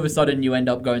game. All of a sudden, you end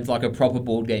up going to like a proper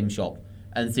board game shop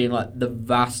and seeing like the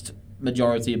vast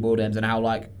majority of board games and how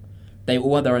like they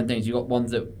all have their own things. You got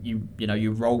ones that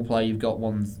you role play. You've got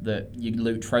ones that you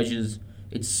loot treasures.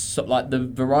 It's so, like the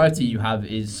variety you have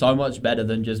is so much better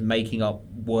than just making up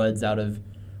words out of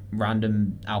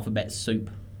random alphabet soup.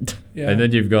 Yeah. And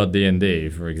then you've got D&D,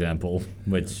 for example,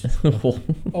 which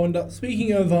Oh, and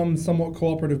speaking of somewhat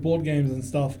cooperative board games and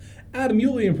stuff, Adam,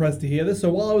 you'll be impressed to hear this.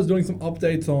 So while I was doing some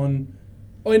updates on,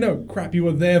 oh no, crap, you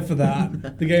were there for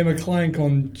that. The game of Clank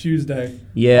on Tuesday.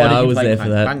 Yeah, Why did I you was play there Clank?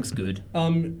 for that. Clank's good.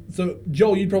 So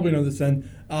Joel, you'd probably know this then.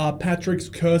 Patrick's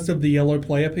Curse of the Yellow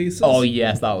Player Pieces. Oh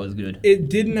yes, that was good. It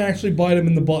didn't actually bite him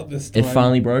in the butt this time. It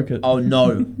finally broke it. Oh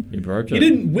no. you broke He it.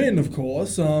 didn't win, of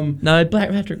course. No, Black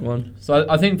Patrick won. So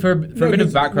I think for a bit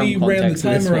of background we ran the context to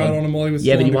this timer out one, on him while he was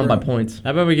Yeah, still but he won by underground. points.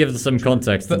 How about we give some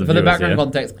context to for the the viewers background here?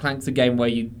 context, Clank's a game where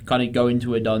you kind of go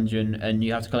into a dungeon and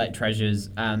you have to collect treasures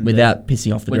and Without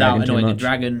pissing off the without dragon too annoying the much.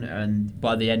 dragon, and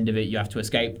by the end of it, you have to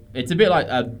escape. It's a bit like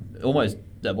almost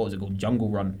what was it called, Jungle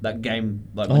Run? That game,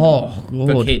 like Oh, for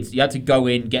God. kids. You have to go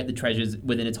in, get the treasures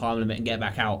within a time limit, and get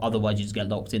back out. Otherwise, you just get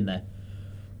locked in there.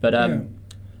 But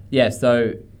yeah.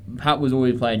 So Pat was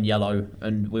always playing yellow,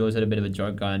 and we always had a bit of a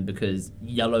joke going because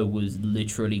yellow was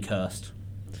literally cursed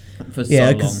for Yeah, so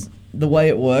long. because the way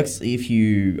it works, if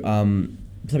you some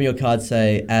of your cards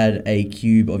say add a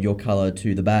cube of your color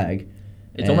to the bag,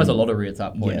 It's almost a and- lottery at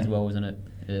that point yeah. as well, isn't it?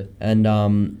 Yeah.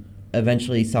 and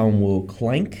eventually someone will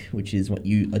clank, which is what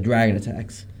a dragon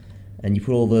attacks, and you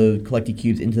put all the collected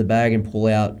cubes into the bag and pull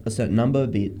out a certain number,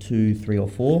 be it 2, 3, or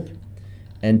 4.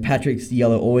 And Patrick's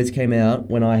yellow always came out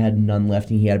when I had none left,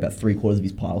 and he had about 3/4 of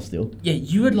his pile still. Yeah,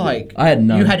 you had like... I had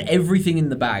none. You had everything in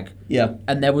the bag. Yeah.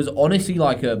 And there was honestly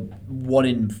like a 1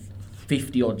 in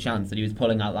 50 odd chance that he was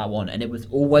pulling out that one, and it was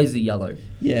always the yellow.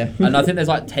 Yeah. And I think there's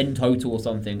like 10 total or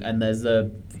something, and there's a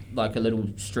little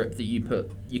strip that you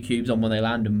put your cubes on when they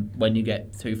land, and when you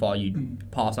get too far, you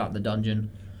pass out the dungeon.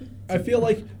 I feel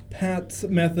like Pat's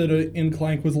method in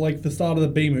Clank was like the start of the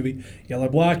B movie. Yellow,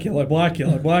 black, yellow, black,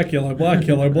 yellow, black, yellow, black,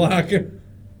 yellow, black.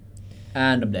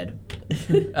 And I'm dead.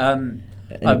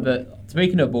 But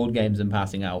speaking of board games and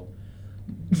passing out,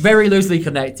 very loosely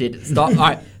connected. I've got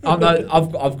to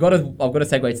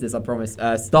segue to this. I promise.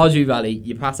 Stardew Valley.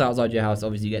 You pass out outside your house.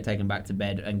 Obviously, you get taken back to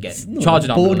bed and get charged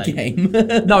up. Board game.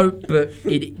 No, but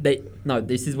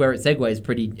this is where it segues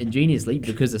pretty ingeniously,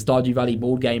 because the Stardew Valley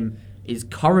board game is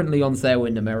currently on sale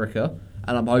in America,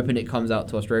 and I'm hoping it comes out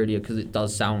to Australia because it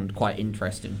does sound quite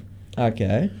interesting.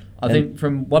 Okay. I think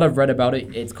from what I've read about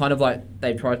it, it's kind of like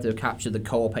they've tried to capture the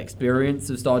co-op experience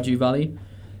of Stardew Valley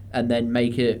and then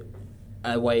make it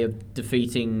a way of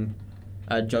defeating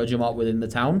Jojo Mart within the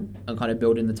town and kind of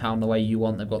building the town the way you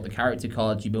want. They've got the character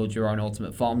cards, you build your own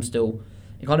ultimate farm still.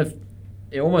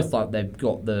 It almost like they've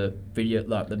got the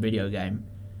video game,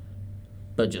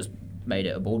 but just made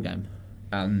it a board game.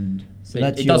 And So it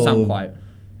that's does sound your- quite...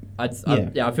 I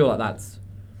feel like that's...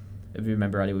 If you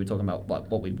remember earlier, we were talking about like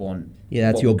what we'd want. Yeah,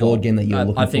 that's what your we've board got. game that you're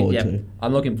looking forward yeah, to.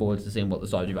 I'm looking forward to seeing what the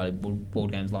Stardew Valley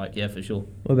board game's like. Yeah, for sure.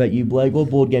 What about you, Blake? What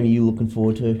board game are you looking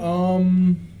forward to?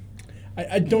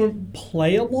 I don't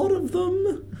play a lot of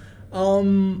them.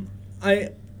 I'm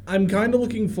kind of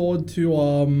looking forward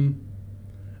to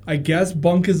I guess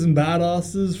Bunkers and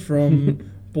Badasses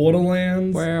from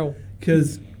Borderlands. Wow.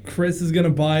 Because Chris is gonna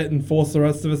buy it and force the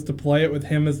rest of us to play it with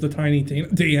him as the tiny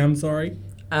DM. Sorry.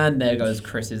 And there goes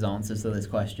Chris's answers to this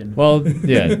question. Well,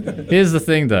 yeah. Here's the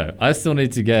thing, though. I still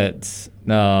need to get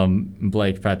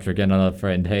Blake, Patrick, and another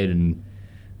friend, Hayden,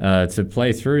 to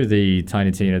play through the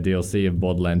Tiny Tina DLC of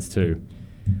Borderlands 2.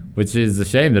 Which is a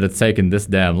shame that it's taken this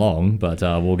damn long, but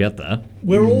we'll get there.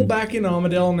 We're all back in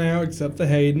Armadale now, except for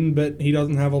Hayden, but he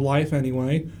doesn't have a life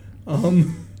anyway.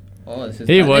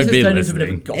 He won't be turned into a bit of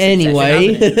a listening. gossip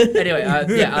Anyway. session, hasn't it? Anyway,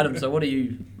 Adam, so what are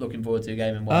you looking forward to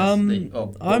gaming-wise?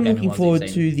 I'm looking forward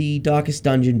to the Darkest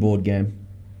Dungeon board game.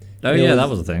 Oh, It yeah, that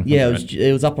was a thing. Yeah, That's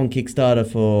it was up on Kickstarter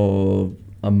for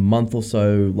a month or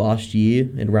so last year,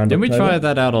 and around Didn't we October. try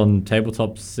that out on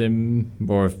Tabletop Sim,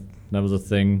 or if that was a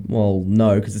thing? Well,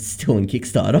 no, because it's still in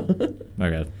Kickstarter.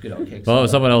 Okay. Good old Kickstarter. Well,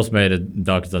 someone else made a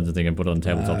Darkest Dungeon thing and put it on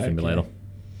Tabletop okay. Simulator.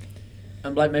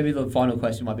 And Blake, maybe the final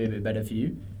question might be a bit better for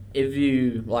you. If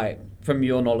you, like, from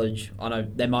your knowledge, I know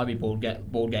there might be board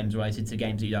games related to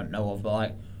games that you don't know of, but,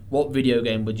 like, what video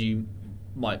game would you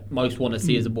most want to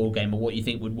see as a board game, or what you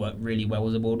think would work really well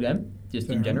as a board game, just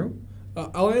in general?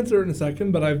 I'll answer it in a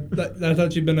second, but that's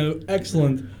actually been an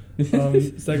excellent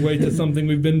segue to something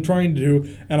we've been trying to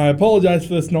do, and I apologize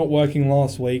for this not working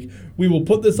last week. We will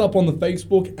put this up on the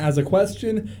Facebook as a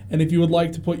question, and if you would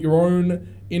like to put your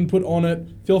own input on it,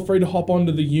 feel free to hop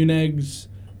onto the UNEGS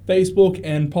Facebook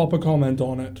and pop a comment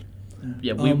on it.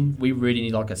 Yeah, we really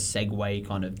need, like, a segue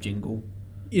kind of jingle.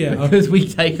 Yeah. Because we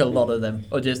take a lot of them.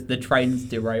 Or just the train's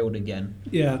derailed again.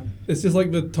 Yeah, it's just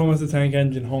like the Thomas the Tank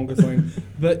Engine honk or something.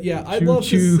 But yeah, I'd love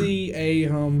to see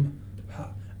an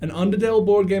Undertale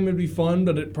board game would be fun,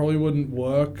 but it probably wouldn't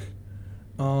work.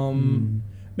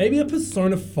 Maybe a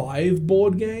Persona 5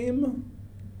 board game.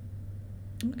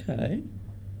 Okay.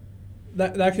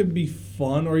 That could be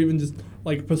fun, or even just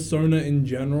like Persona in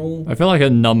general. I feel like a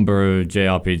number of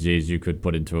JRPGs you could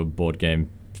put into a board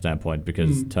game standpoint,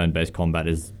 because turn-based combat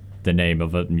is the name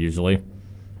of it usually.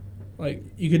 Like,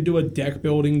 you could do a deck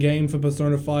building game for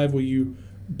Persona 5 where you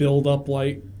build up,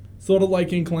 like, sort of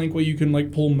like in Clank where you can,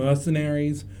 like, pull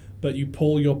mercenaries, but you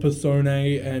pull your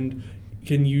personae and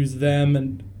can use them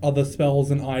and other spells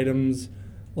and items,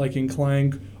 like in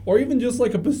Clank. Or even just,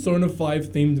 like, a Persona 5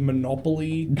 themed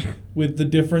Monopoly with the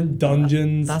different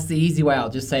dungeons. That's the easy way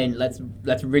out. Just saying, let's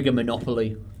rig a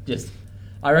Monopoly. Just,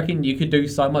 I reckon you could do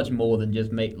so much more than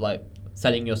just make, like,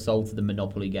 selling your soul to the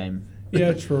Monopoly game.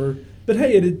 Yeah, true. But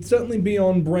hey, it'd certainly be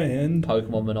on brand.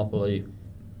 Pokemon Monopoly,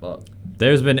 but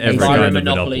There's been every Skyrim kind of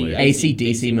Monopoly, Monopoly.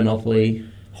 AC/DC Monopoly.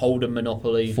 Hold'em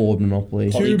Monopoly. Ford Monopoly.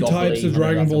 Two Polygopoly, types of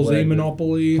Dragon that's a Ball Z word.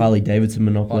 Monopoly. Harley Davidson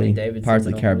Monopoly. Harley-Davidson Pirates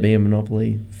of the Monopoly. Caribbean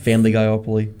Monopoly. Family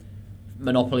Guy-opoly.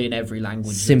 Monopoly in every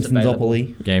language. that's available.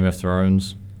 Simpsons-opoly. Game of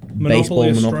Thrones. baseball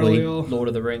Monopoly. Australia. Lord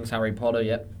of the Rings, Harry Potter.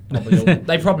 Yep.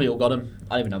 They probably all got them.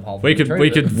 I don't even know if half of We them could are we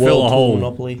true, could but fill a World Tour whole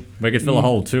Monopoly. we could fill a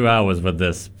whole 2 hours with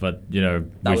this, but you know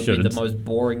that we would shouldn't. be the most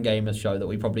boring gamer show that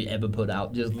we probably ever put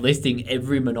out. Just listing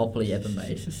every Monopoly ever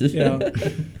made. Yeah.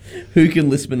 Who can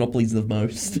list monopolies the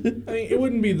most? I mean, it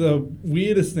wouldn't be the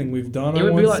weirdest thing we've done. It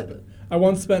would be like I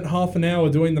once spent half an hour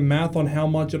doing the math on how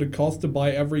much it'd cost to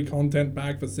buy every content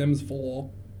pack for Sims 4.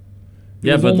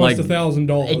 Yeah, It was but almost like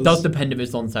 $1,000. it does depend if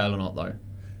it's on sale or not, though.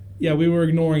 Yeah, we were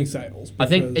ignoring sales. I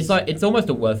think because- it's almost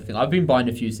a worth it thing. I've been buying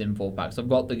a few Sim 4 packs. I've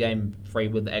got the game free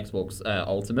with the Xbox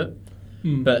Ultimate,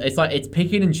 but it's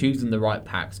picking and choosing the right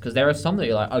packs because there are some that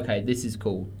you're like, okay, this is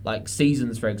cool. Like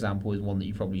Seasons, for example, is one that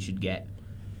you probably should get.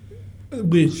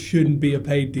 Which shouldn't be a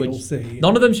paid Which- DLC.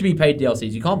 None of them should be paid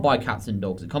DLCs. You can't buy cats and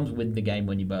dogs. It comes with the game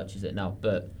when you purchase it now.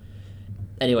 But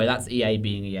anyway, that's EA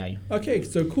being EA. Okay,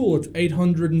 so cool. It's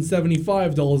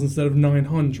 $875 instead of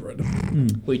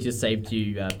 $900. We just saved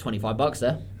you $25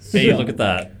 there. hey, look at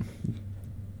that.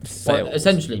 Well, Sales.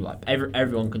 essentially, like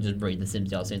everyone can just read the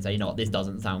Sims DLC and say, you know what, this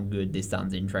doesn't sound good. This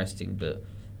sounds interesting, but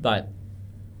like,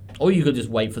 or you could just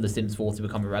wait for the Sims 4 to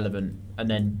become irrelevant and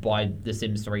then buy the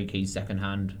Sims 3 keys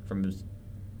secondhand from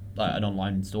like an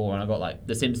online store. And I got like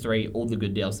the Sims 3, all the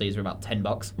good DLCs are about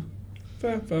 $10.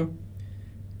 Fair.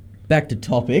 Back to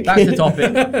topic. Back to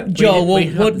topic. Joel, We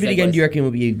have what the video game segues. do you reckon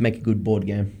would make a good board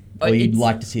game? Or you'd It's-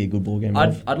 like to see a good board game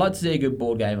of? I'd like to see a good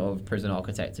board game of Prison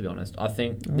Architect, to be honest. I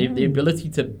think the ability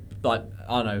to, like,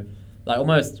 I don't know, like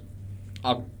almost,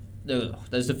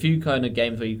 there's a few kind of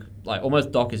games where you, like,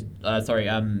 almost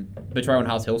Betrayal on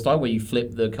House Hill style, where you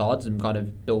flip the cards and kind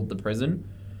of build the prison,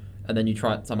 and then you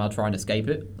somehow try and escape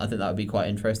it. I think that would be quite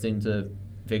interesting to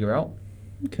figure out.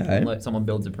 Okay. Like, someone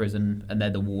builds a prison, and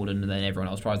they're the warden, and then everyone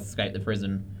else tries to escape the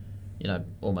prison, you know,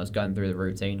 almost going through the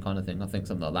routine kind of thing. I think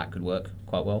something like that could work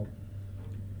quite well.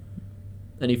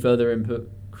 Any further input,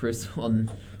 Chris, on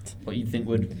what you think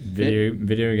would fit?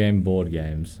 Video game board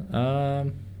games.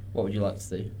 What would you like to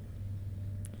see?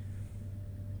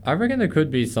 I reckon there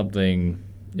could be something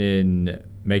in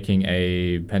making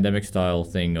a pandemic style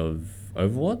thing of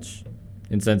Overwatch.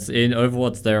 In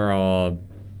Overwatch there are,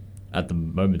 at the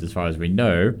moment as far as we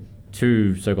know,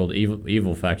 2 so-called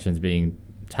evil factions being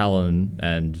Talon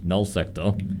and Null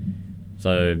Sector.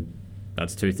 So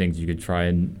that's 2 things you could try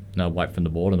and wipe from the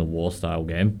board in a war style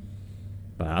game.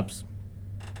 Perhaps.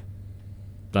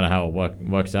 Don't know how it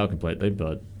works out completely,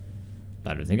 but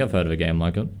I don't think I've heard of a game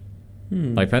like it.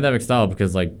 Like pandemic style,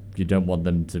 because like you don't want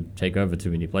them to take over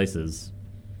too many places.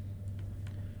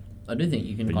 I do think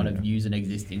you can But kind you of know. use an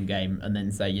existing game and then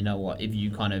say, you know what, if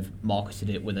you kind of marketed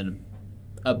it with a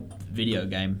video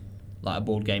game, like a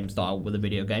board game style with a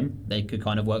video game, they could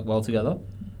kind of work well together.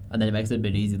 And then it makes it a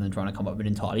bit easier than trying to come up with an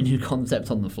entirely new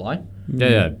concept on the fly.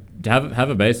 Yeah. Have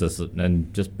a basis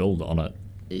and just build on it.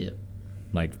 Yeah.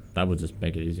 Like that would just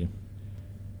make it easy.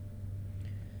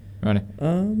 Right.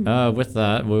 Um, With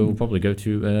that, we'll probably go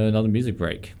to another music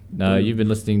break. You've been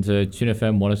listening to Tune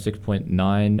FM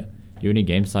 106.9 Uni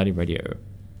Game Society Radio.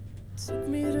 Took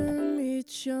me to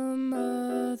meet your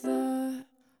mother.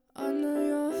 I know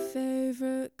your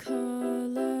favorite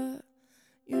color.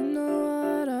 You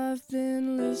know what I've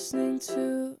been listening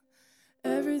to.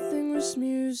 Everything was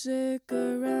music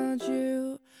around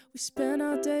you. We spent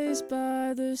our days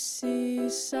by the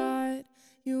seaside.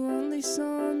 You only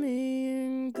saw me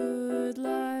in good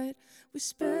light. We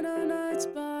spent our nights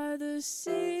by the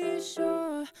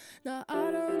seashore. Now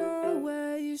I don't know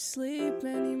where you sleep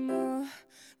anymore.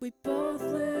 We both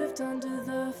lived under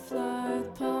the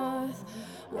flight path,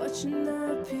 watching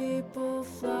the people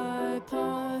fly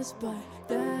past. But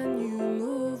then you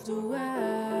moved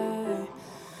away,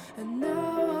 and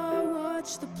now I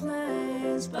watch the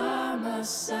planes by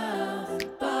myself,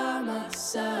 by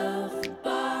myself,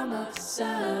 by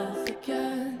myself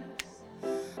again.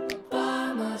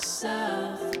 By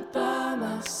myself, by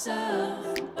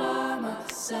myself, by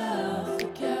myself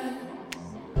again.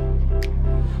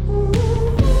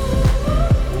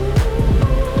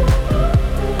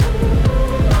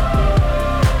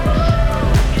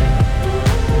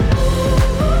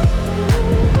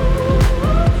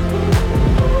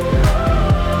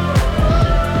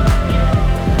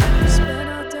 Spent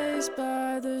our days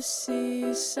by the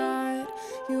seaside.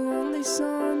 You only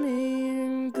saw me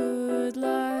in good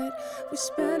light. We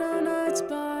spent our nights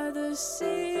by the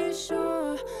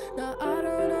seashore. Now I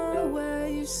don't know where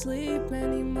you sleep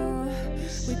anymore.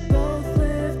 We both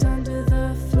lived under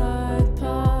the flight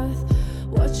path,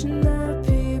 watching the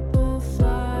people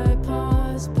fly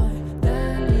past. But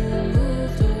then you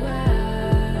moved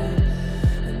away,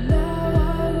 and now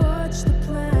I watch the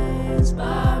planes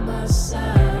by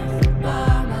myself,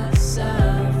 by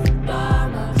myself,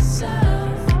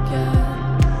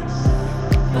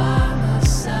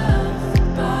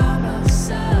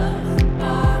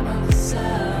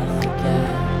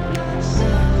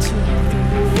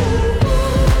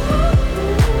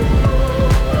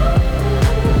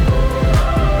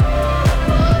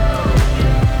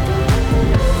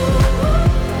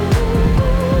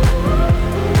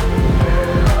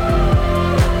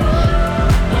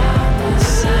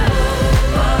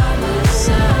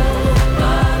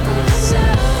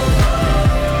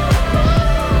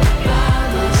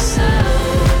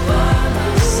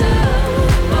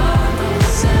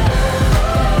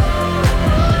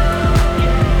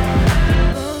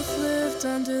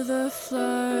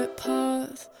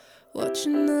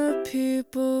 watching the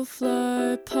people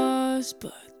fly past,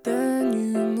 but then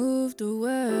you moved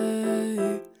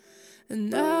away. And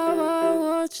now I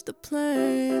watch the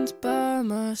planes by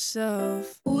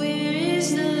myself. Where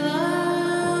is the light?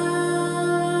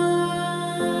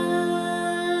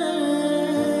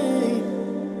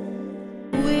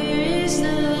 Where is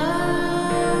the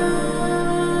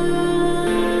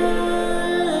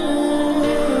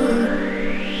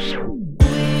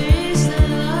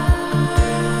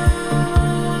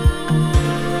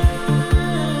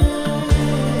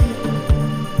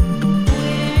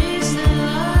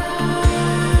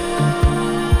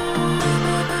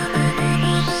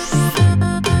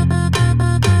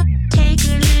Take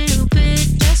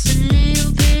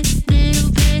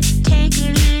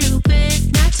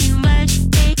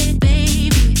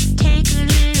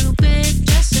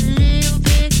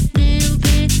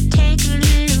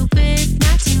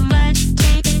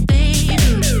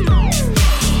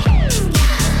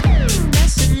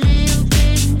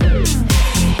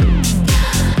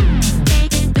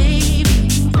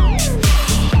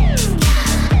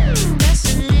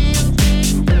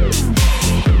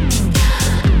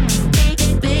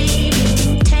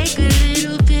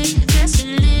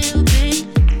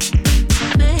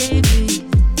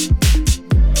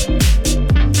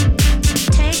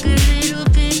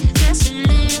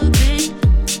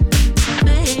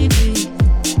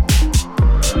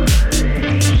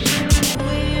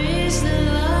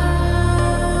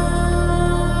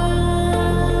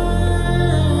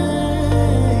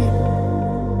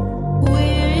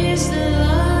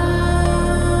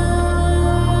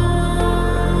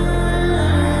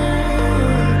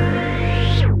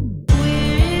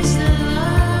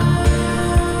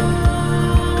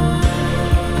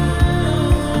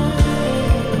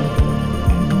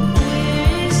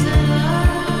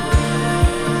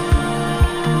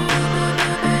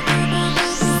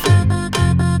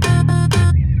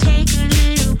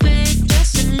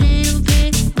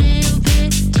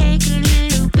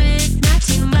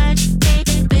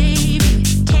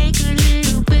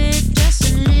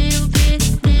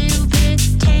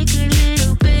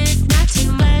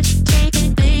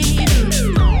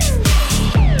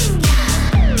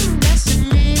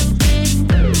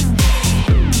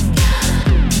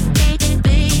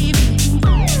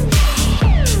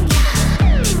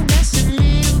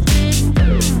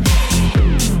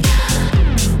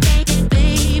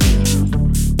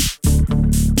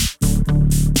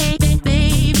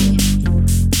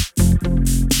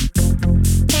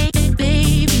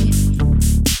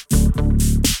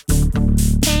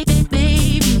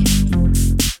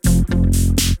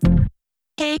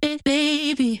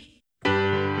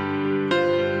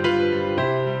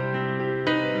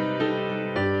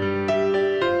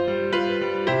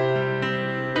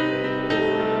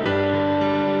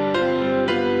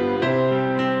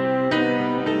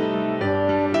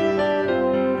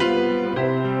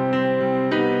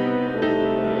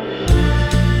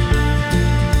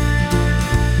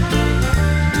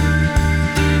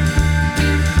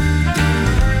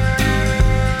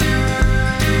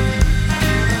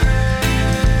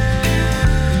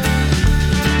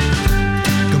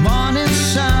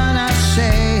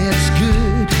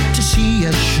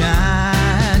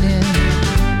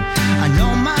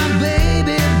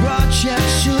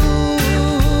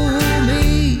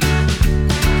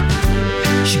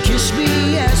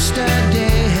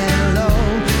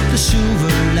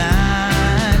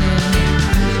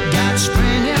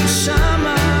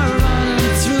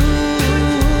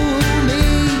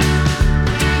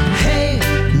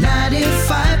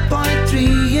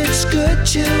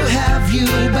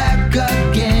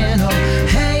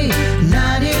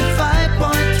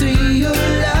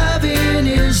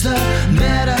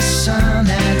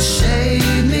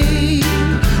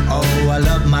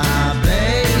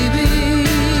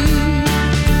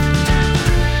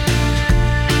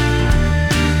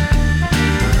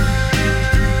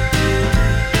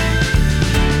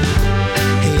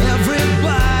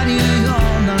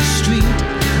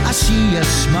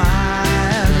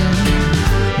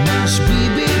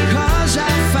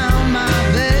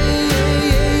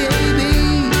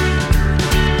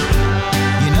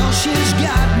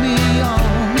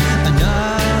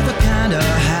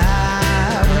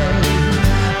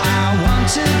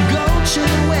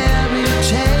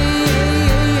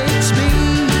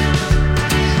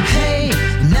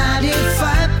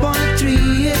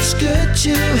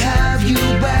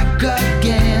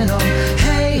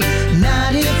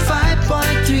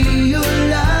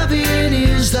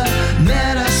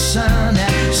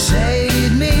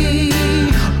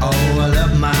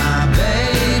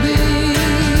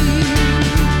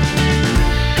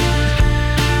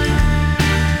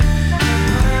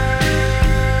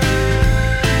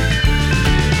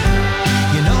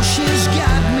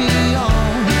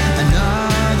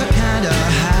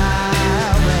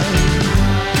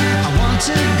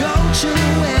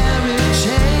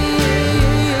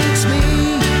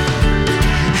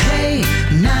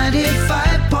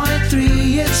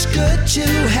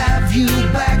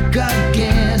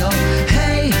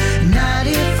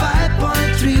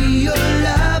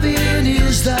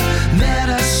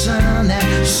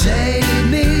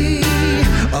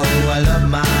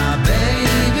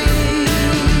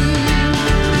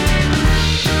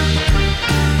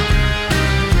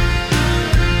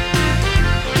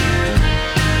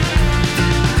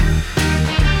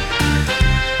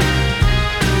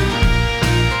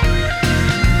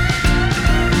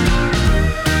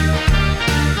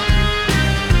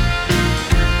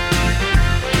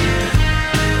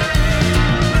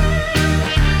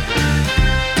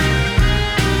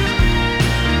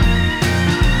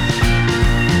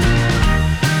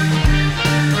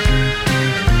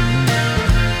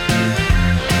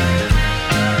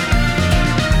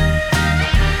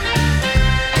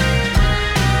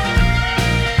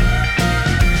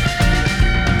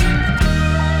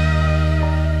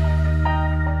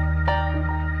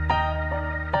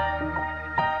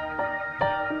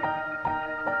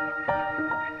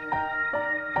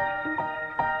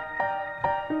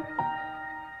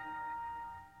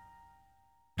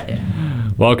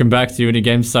Welcome back to Uni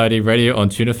Game Society Radio on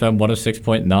Tune FM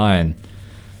 106.9.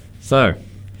 So,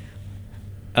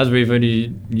 as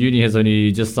Uni has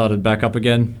only just started back up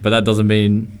again, but that doesn't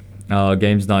mean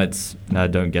games nights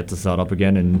don't get to start up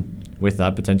again, and with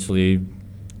that, potentially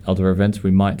other events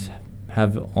we might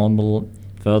have on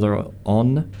further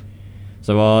on.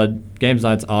 So, games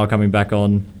nights are coming back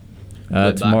on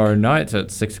tomorrow night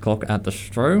at 6 o'clock at the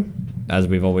Stro, as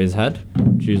we've always had.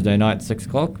 Tuesday night, 6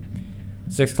 o'clock.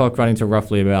 6 o'clock running to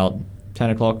roughly about 10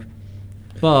 o'clock.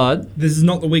 But This is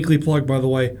not the weekly plug, by the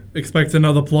way. Expect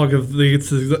another plug of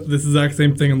this exact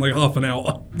same thing in like half an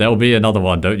hour. there'll be another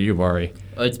one, don't you worry.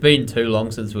 It's been too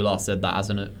long since we last said that,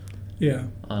 hasn't it? Yeah.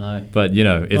 I know. But,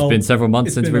 it's Well, been several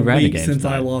months since been we a ran a week game. since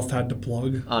I last had to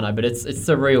plug. I know, but it's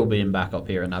surreal being back up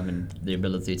here and having the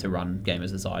ability to run Gamer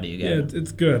Society Yeah, again.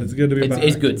 it's good. It's good to be back.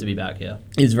 It's good to be back here.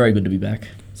 It's very good to be back.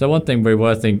 So one thing we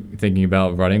were thinking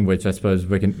about running, which I suppose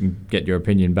we can get your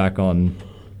opinion back on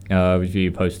if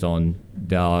you post on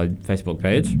our Facebook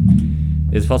page,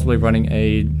 is possibly running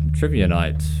a trivia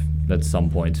night at some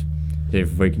point,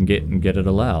 if we can get it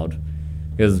allowed.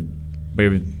 Because we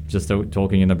were just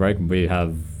talking in the break, and we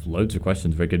have loads of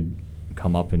questions we could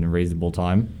come up in a reasonable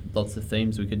time. Lots of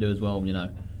themes we could do as well,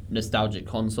 nostalgic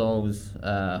consoles,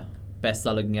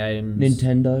 best-selling games,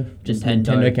 Nintendo. Just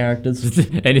Nintendo characters.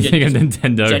 Anything of Just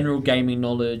Nintendo. general gaming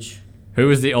knowledge. Who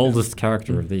is the oldest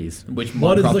character of these? Which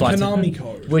What is the Minecraft item- Konami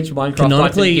code? Which Minecraft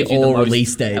Canonically item gives you the or most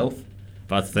release date? health?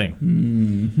 That's the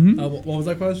thing. What was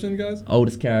that question, guys?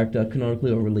 Oldest character,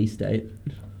 canonically or release date.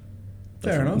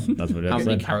 Fair enough. That's what it How is.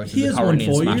 many characters Here's are one currently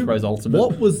in for Smash you. Bros. Ultimate?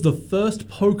 What was the first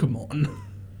Pokemon?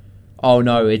 Oh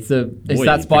no, it's Boy, that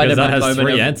because Spider-Man that has moment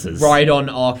three of answers. Rhydon,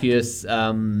 Arceus,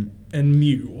 And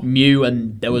Mew. Mew,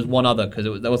 and there was one other because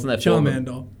there wasn't there four of them.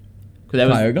 Charmander. 'Cause there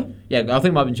was, Kyogre? yeah, I think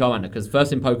it might have been Charmander because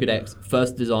first in Pokedex,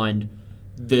 first designed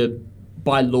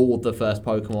by law the first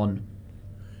Pokemon,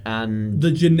 and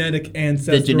The genetic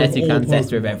ancestor. the genetic of all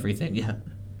ancestor of Pokemon. everything. Yeah,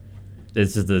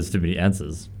 It's just there's too many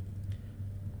answers.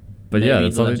 But Maybe yeah, the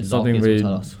that's something, Legends something Arceus will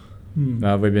tell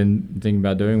us. we've been thinking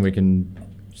about doing. We can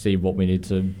see what we need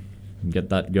to get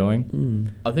that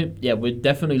going. I think we're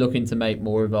definitely looking to make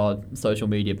more of our social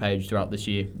media page throughout this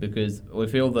year because we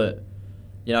feel that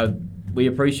we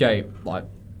appreciate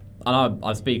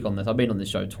I speak on this. I've been on this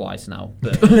show twice now,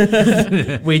 but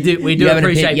we do You have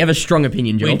appreciate. you have a strong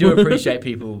opinion, Joel. We do appreciate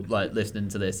people listening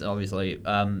to this. Obviously,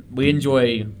 we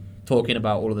enjoy talking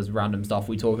about all of this random stuff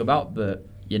we talk about, but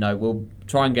we'll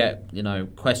try and get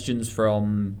questions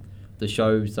from the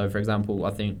show. So, for example, I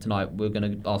think tonight we're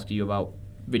going to ask you about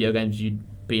video games you'd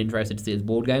be interested to see as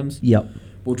board games. Yep.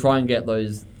 We'll try and get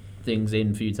those things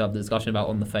in for you to have the discussion about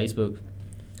on the Facebook.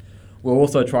 We'll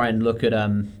also try and look at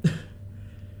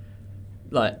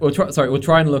we'll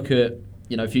try and look at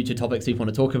future topics people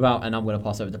want to talk about, and I'm going to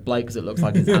pass over to Blake because it looks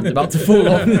like his hand's about to fall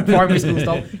off primary school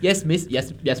style. Yes, miss.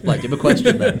 Yes, Blake. Do you have a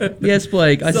question there? Yes,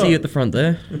 Blake. I So- see you at the front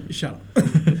there. Shut up.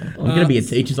 I'm going to be a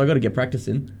teacher, so I got to get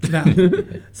practicing.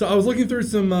 So I was looking through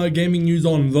some gaming news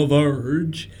on The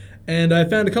Verge, and I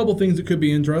found a couple things that could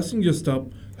be interesting just to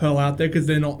hurl out there because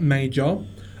they're not major.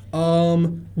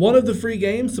 One of the free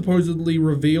games supposedly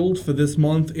revealed for this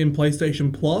month in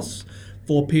PlayStation Plus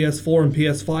for PS4 and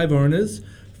PS5 owners,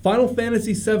 Final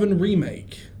Fantasy VII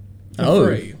Remake. For Oh.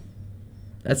 free.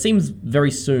 That seems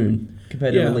very soon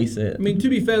compared to release it. I mean, to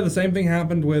be fair, the same thing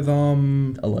happened with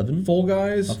 11? Fall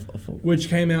Guys, Fall- which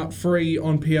came out free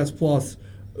on PS Plus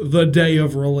the day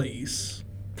of release.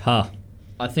 Ha.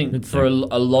 I think It's for a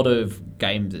lot of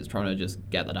games, it's trying to just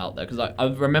get that out there because I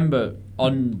remember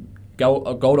on Gold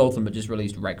Ultimate just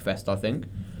released Wreckfest, I think.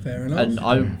 Fair enough.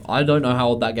 And I don't know how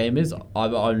old that game is.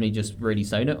 I've only just really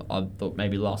seen it. I thought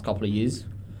maybe the last couple of years.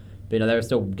 But there are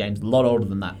still games a lot older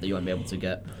than that you won't be able to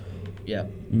get. Yeah.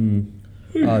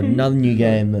 Another new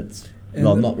game that's, And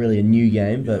well, the- not really a new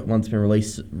game, but one's been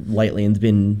released lately and's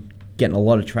been getting a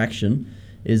lot of traction,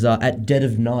 is At Dead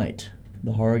of Night,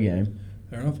 the horror game.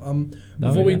 Fair enough.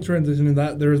 Before we transition to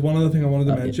that, there is one other thing I wanted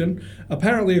to Okay. mention.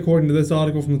 Apparently, according to this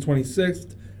article from the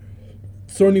 26th,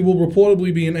 Sony will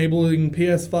reportedly be enabling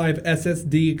PS5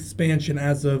 SSD expansion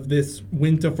as of this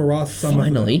winter for us. Summer.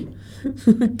 Finally.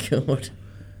 God.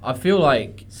 I feel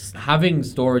like having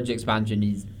storage expansion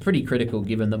is pretty critical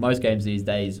given that most games these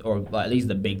days, or at least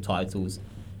the big titles,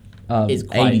 is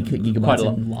quite 80 gigabytes quite a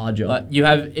lot and larger. Like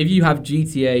if you have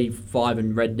GTA 5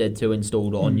 and Red Dead 2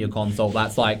 installed on your console,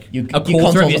 that's like Your a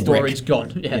quarter of console's your a brick. storage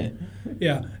gone. Yeah.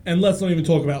 Yeah, and let's not even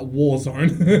talk about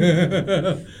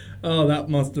Warzone. Oh, that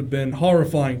must have been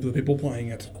horrifying for the people playing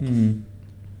it.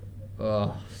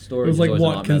 Storage It was is like always a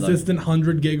what, nightmare, though. consistent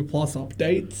 100 gig plus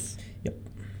updates?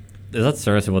 Is that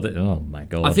seriously what they... Oh my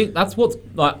god. I think that's what's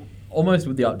like. almost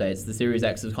with the updates, the Series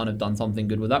X has kind of done something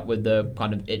good with that, with the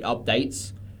kind of it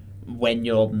updates when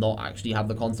you're not actually have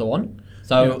the console on.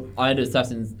 So I had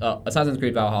Assassin's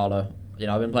Creed Valhalla. You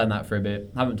know, I've been playing that for a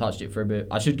bit. Haven't touched it for a bit.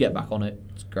 I should get back on it.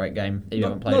 It's a great game. If you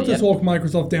haven't played Not it to yet. talk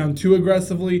Microsoft down too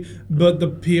aggressively, but the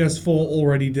PS4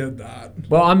 already did that.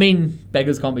 Well, I mean,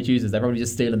 beggars can't be choosers. They're probably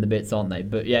just stealing the bits, aren't they?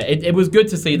 But yeah, it was good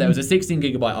to see there was a 16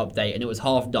 gigabyte update, and it was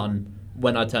half done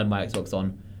when I turned my Xbox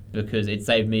on, because it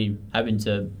saved me having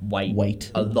to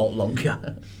wait a lot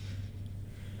longer.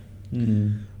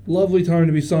 Lovely time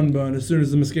to be sunburned as soon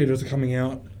as the mosquitoes are coming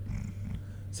out.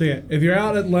 So yeah, if you're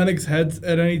out at Lennox Heads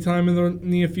at any time in the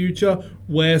near future,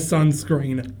 wear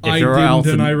sunscreen. I you're out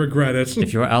didn't, and in- I regret it.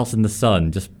 If you're out in the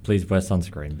sun, just please wear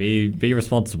sunscreen. Be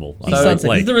responsible. This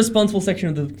is the responsible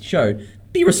section of the show.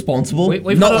 Be responsible,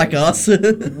 We've not had like us.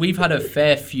 We've had a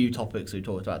fair few topics we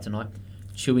talked about tonight.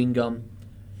 Chewing gum,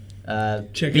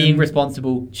 Chicken. being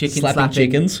responsible, chicken Slapping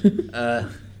chickens.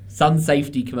 sun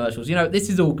safety commercials. You know, this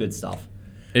is all good stuff.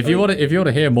 If you want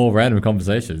to hear more random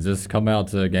conversations, just come out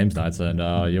to games nights and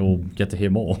you'll get to hear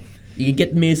more. You can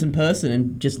get me as in person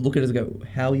and just look at us and go,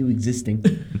 how are you existing?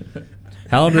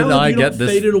 How did How I have you get not this?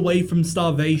 faded away from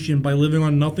starvation by living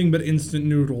on nothing but instant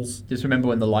noodles? Just remember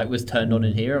when the light was turned on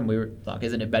in here, and we were like,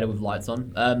 "Isn't it better with lights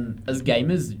on?" As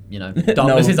gamers, you know,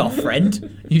 darkness is our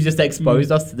friend. You just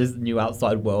exposed us to this new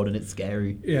outside world, and it's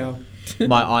scary. Yeah.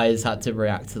 My eyes had to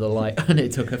react to the light, and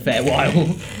it took a fair while.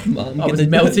 Mum, I get was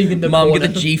melting in the Mum, corner.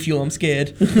 get the G Fuel, I'm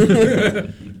scared.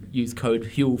 Use code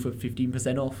HUEL for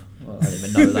 15% off. Well, I don't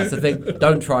even know that's a thing.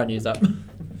 Don't try and use that.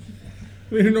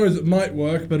 I mean, who knows? It might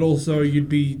work, but also you'd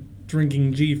be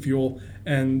drinking G Fuel,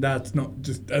 and that's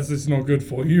just not good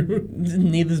for you.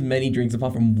 Neither's many drinks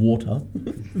apart from water.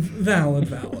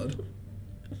 Valid.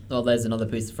 Well, there's another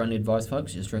piece of friendly advice,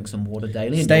 folks. Just drink some water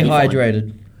daily. and Stay you'll be fine.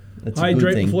 hydrated. That's a good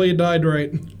Hydrate thing. before you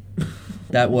dehydrate.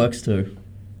 That works too.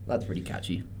 That's pretty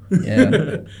catchy.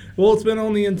 Yeah. Well, it's been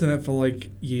on the internet for like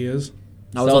years.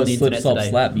 I was So on the slip, internet slop, today.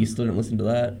 slap. You still didn't listen to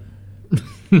that.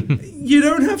 You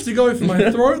don't have to go for my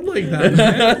throat like that,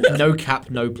 man. No cap,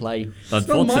 no play.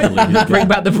 Unfortunately, Bring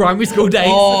back the primary school days.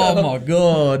 Oh my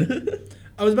god.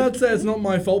 I was about to say it's not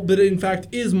my fault, but it in fact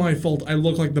is my fault. I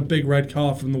look like the big red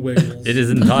car from the Wiggles. it is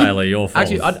entirely your fault.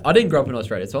 Actually, I didn't grow up in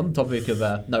Australia, so on the topic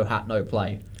of no hat, no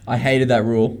play. I hated that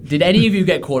rule. Did any of you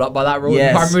get caught up by that rule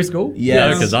Yes. in primary school? yeah,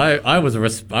 Yes. because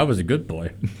I was a good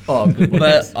boy. Oh, good.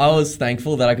 But I was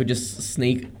thankful that I could just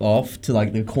sneak off to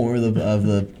like the corner of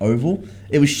the oval.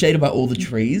 It was shaded by all the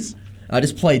trees. I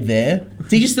just played there.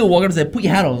 Teacher still walking up and said, "Put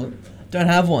your hat on." Don't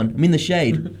have one. I'm in the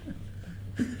shade.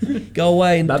 Go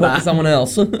away and Bye-bye. talk to someone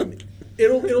else. It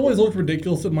always looked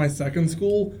ridiculous at my second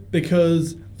school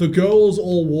because the girls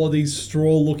all wore these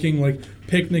straw-looking like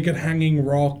picnic at Hanging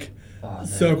Rock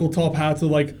circle top hats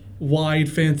with like wide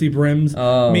fancy brims.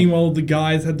 Oh. Meanwhile, the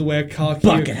guys had to wear khaki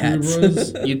Bucket hats.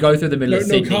 Akuras. You go through the middle of No,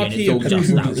 Sydney and khaki it's all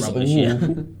just that Akuras. rubbish.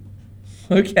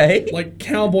 Yeah. Okay. Like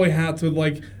cowboy hats with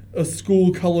like a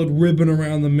school-colored ribbon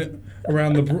around the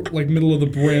middle of the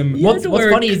brim. You had What's to wear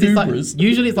funny is Cobras.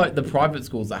 usually it's like the private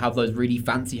schools that have those really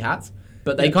fancy hats,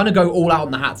 but they kind of go all out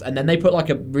on the hats, and then they put like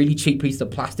a really cheap piece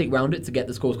of plastic around it to get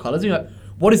the school's colours. You're like,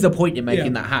 what is the point in making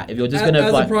Yeah. that hat if you're just As going to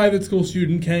a like? private school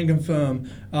student, can confirm.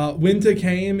 Winter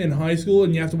came in high school,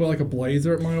 and you have to wear like a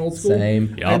blazer at my old school.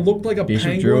 Same. I Yup. looked like a Bishop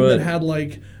penguin Druid. that had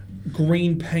like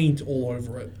green paint all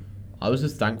over it. I was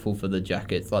just thankful for the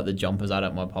jackets, like the jumpers I had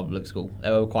at my public school. They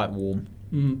were quite warm.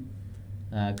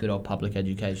 Good old public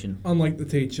education. Unlike the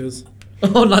teachers.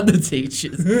 Unlike the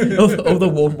teachers. all the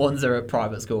warm ones are at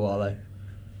private school, are they?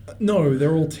 No,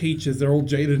 they're all teachers. They're all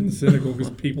jaded and cynical because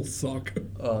people suck.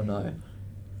 Oh no.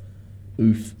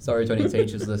 Oof. Sorry to any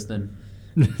teachers listening.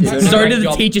 Sorry to the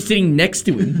Job. teacher sitting next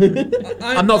to him.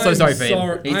 I'm not so sorry for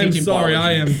him. He's I'm teaching sorry.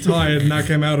 I biology. am tired, and that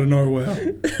came out of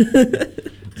nowhere.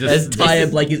 As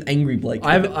tired Blake is angry Blake.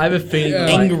 I have a feeling Yeah.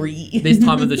 like Angry. this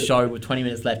time of the show with 20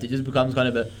 minutes left, it just becomes kind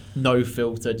of a no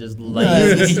filter, just No,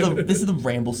 lazy. this is the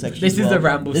ramble section. This as is well. the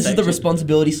ramble This is section. the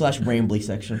responsibility / rambly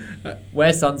section.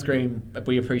 Wear sunscreen.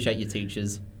 We appreciate your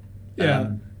teachers.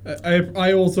 Yeah.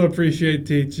 I also appreciate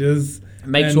teachers.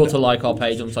 Make And- sure to like our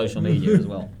page on social media as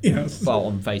well. Yes. Well,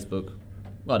 on Facebook.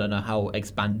 I don't know how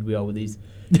expanded we are with these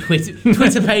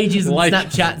Twitter pages and Like-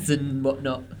 Snapchats and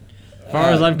whatnot. As far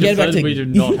as I'm get back concerned, to- we do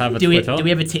not have a Do we Twitter.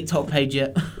 have a TikTok page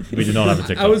yet? We do not have a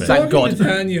TikTok. I was page. Thank talking to God.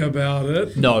 Tanya about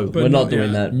it. No. but We're not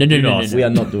doing yet. that. No, Do not. We are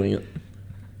not doing it.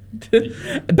 Back Like, to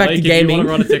if you want gaming. to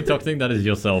run a TikTok thing, that is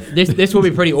yourself. This will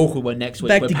be pretty awkward when next week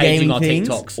Back we're to paging gaming our things.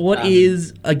 TikToks. What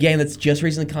is a game that's just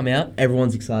recently come out?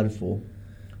 Everyone's excited for.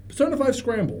 Persona 5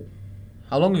 Scramble.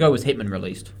 How long ago was Hitman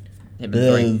released? Hitman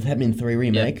 3. The Hitman 3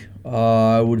 remake.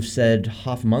 I would have said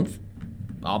half a month.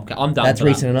 I'm down. That's for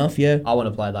recent that. enough, yeah. I want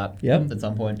to play that. Yep. At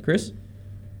some point. Chris?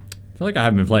 I feel like I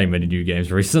haven't been playing many new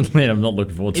games recently, and I'm not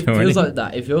looking forward It to any. feels like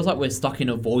that. It feels like we're stuck in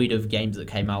a void of games that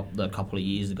came out a couple of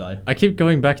years ago. I keep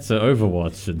going back to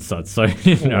Overwatch and such, so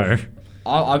you know.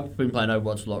 I've been playing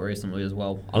Overwatch a lot recently as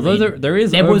well. I Although mean, there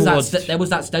is there was Overwatch, there was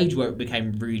that stage where it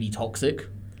became really toxic.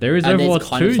 there is and it's Overwatch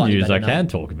kind of 2 slightly news better I now. can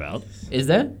talk about. Is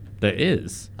there? There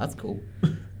is. That's cool.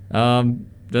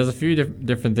 There's a few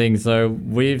different things. So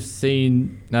we've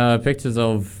seen pictures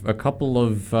of a couple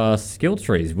of skill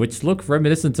trees, which look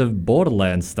reminiscent of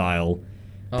Borderlands style,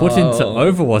 put into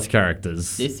Oh. Overwatch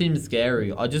characters. This seems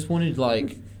scary. I just wanted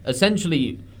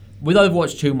essentially with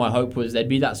Overwatch 2 my hope was there'd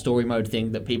be that story mode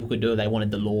thing that people could do. They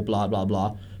wanted the lore, blah blah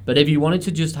blah. But if you wanted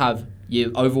to just have your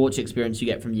Overwatch experience you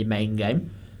get from your main game,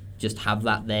 just have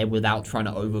that there without trying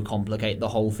to overcomplicate the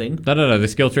whole thing. No. The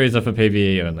skill trees are for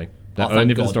PvE only. They're Oh, thank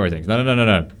only for the God. story things.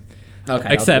 No.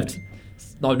 Okay. Except,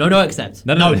 No, except.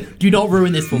 No. Do not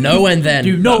ruin this for me. No and then.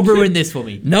 Do not ruin this for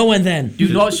me. No and then.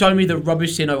 Do not show me the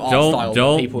rubbish art style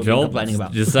that people have been complaining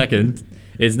about. Just a second.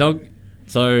 It's not.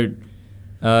 So,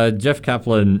 Jeff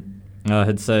Kaplan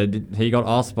had said he got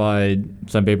asked by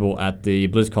some people at the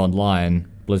BlizzCon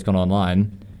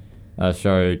Online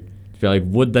show to be like,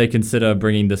 would they consider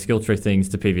bringing the skill tree things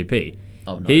to PvP?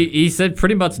 Oh, no. He said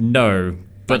pretty much no,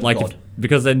 but Thank like God.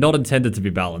 because they're not intended to be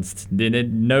balanced.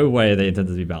 In no way are they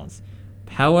intended to be balanced.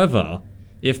 However,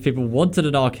 if people wanted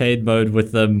an arcade mode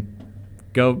with them,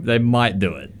 they might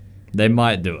do it.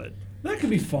 That could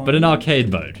be fun. But an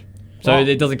arcade mode. So Well,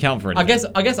 it doesn't count for I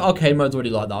anything. guess arcade mode's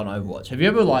already like that on Overwatch. Have you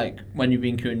ever when you've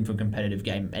been queuing for a competitive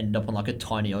game, ended up on a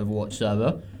tiny Overwatch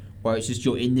server where it's just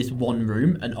you're in this one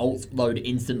room and ults load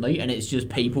instantly and it's just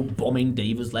people bombing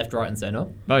divas left, right, and center?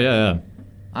 Oh yeah.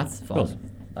 That's course. fun.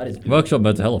 That is good. Workshop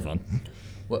mode's a hell of fun.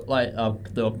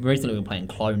 Recently we were playing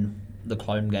the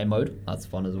clone game mode. That's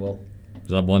fun as well. Is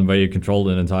that one where you control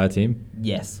an entire team?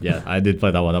 Yes. Yeah, I did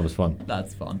play that one. That was fun.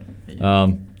 That's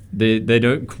fun. They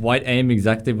don't quite aim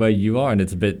exactly where you are, and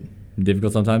it's a bit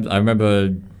difficult sometimes. I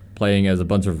remember playing as a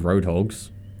bunch of Roadhogs.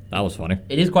 That was funny.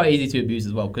 It is quite easy to abuse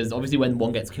as well, because obviously when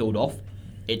one gets killed off,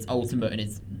 its ultimate and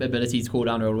its abilities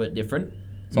cooldown are a little bit different.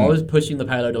 So I was pushing the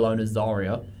payload alone as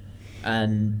Zarya,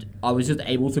 and I was just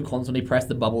able to constantly press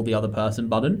the bubble the other person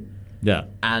button, Yeah.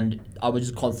 and I would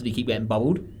just constantly keep getting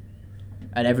bubbled.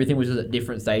 And everything was just at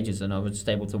different stages, and I was just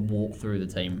able to walk through the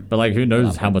team. But who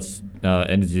knows how much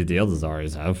energy the other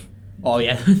Zarya's have? Oh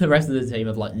yeah, the rest of the team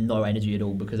have no energy at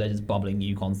all because they're just bubbling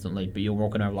you constantly, but you're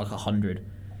walking over 100.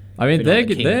 I mean, If you're not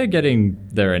the king. they're getting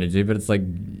their energy, but it's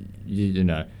you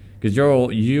know, because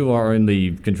you are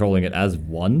only controlling it as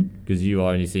one, because you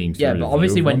are only seeing. Yeah, through but the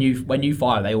obviously view of when you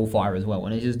fire, they all fire as well,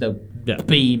 and it's just a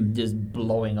beam just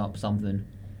blowing up something.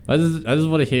 I just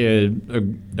want to hear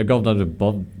a governor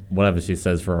above whatever she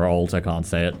says for her ult. I can't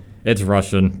say it. It's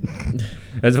Russian.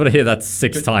 I just want to hear that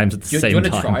 6 times at the Do same you want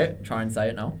to time. try it? Try and say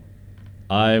it now.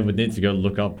 I would need to go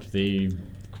look up the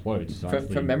quotes.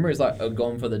 From memory, it's a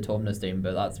gone for the Tormner team,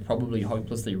 but that's probably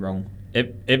hopelessly wrong.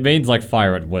 It means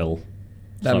fire at will.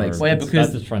 That makes Well, yeah, that's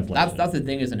because the translation. that's the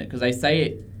thing, isn't it? Because they say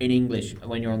it in English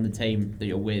when you're on the team that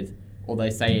you're with, or they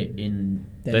say it in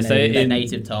They say it their in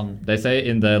native tongue. They say it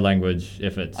in their language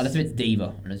if it's Unless it's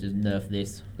diva, and it's just nerf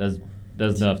this. there's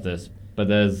nerf this, but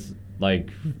there's for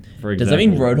example. Does that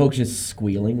mean Roadhog's just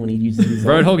squealing when he uses his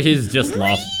Roadhog? He's just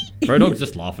laughing. Roadhog's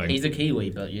just laughing. He's a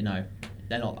Kiwi, but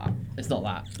they're not that. It's not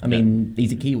that. I mean,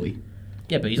 he's a Kiwi.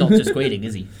 Yeah, but he's not just squealing,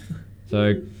 is he?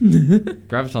 So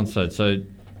Graviton said so.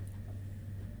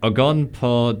 Ogon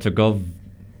Togov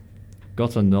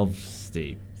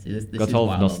Gotanovsty. See, this is why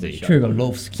I love this Gotovnosti. show.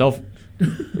 Trugolovsky. Self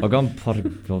Ogon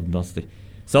Potovnosti.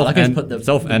 like how he's put the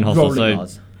Self and hostile. rolling So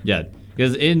Rs. yeah,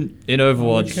 because in Which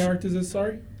Overwatch, character is this?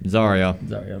 Sorry. Zarya,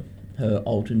 Zarya. Her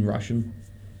alt in Russian.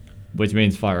 which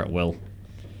means fire at will.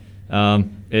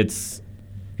 It's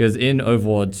because in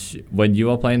Overwatch, when you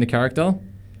are playing the character,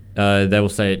 they will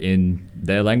say it in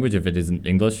their language if it isn't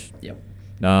English. Yep.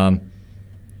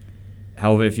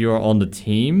 However, if you are on the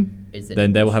team, It's in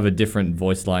then they will English. have a different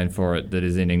voice line for it that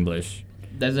is in English.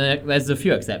 There's a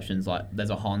few exceptions.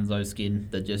 There's a Hanzo skin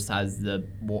that just has the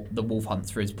wolf hunts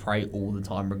for his prey all the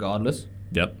time, regardless.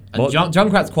 Yep. And What-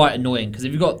 Junkrat's quite annoying because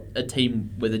if you've got a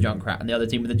team with a Junkrat and the other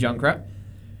team with a Junkrat,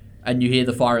 and you hear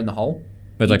the fire in the hole,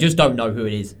 But you like- just don't know who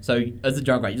it is. So as a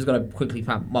Junkrat, you just got to quickly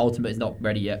plan. My ultimate is not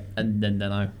ready yet, and then they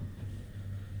know.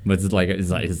 But is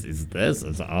this?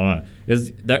 I don't know.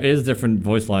 There is different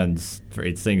voice lines for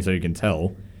each thing, so you can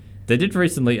tell. They did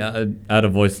recently add a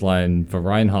voice line for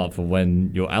Reinhardt for when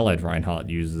your allied Reinhardt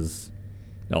uses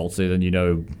ult, so then you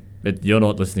know you're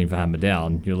not listening for Hammer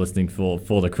Down, you're listening for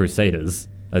the Crusaders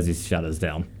as he shatters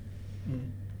down.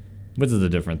 which is a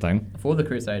different thing. For the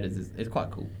Crusaders, it's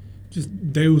quite cool.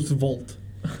 Just Deus Volt.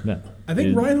 Yeah. I think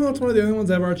It- Reinhardt's one of the only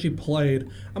ones I've ever actually played.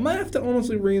 I might have to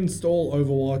honestly reinstall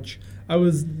Overwatch. I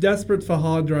was desperate for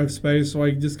hard drive space, so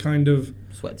I just kind of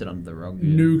Swept it under the rug.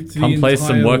 nuked the Come play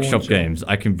some entire workshop launcher. games.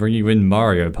 I can bring you in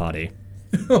Mario Party.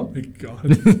 Oh my god.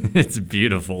 It's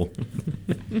beautiful.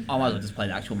 I might as well just play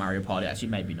the actual Mario Party. Actually,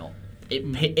 maybe not.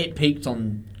 It peaked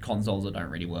on consoles that don't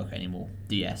really work anymore.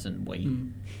 DS and Wii.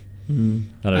 I don't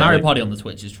know, Mario like- Party on the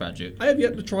Switch is tragic. I have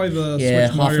yet to try the Yeah, Switch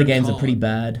half Mario the games are Kart. pretty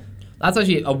bad. That's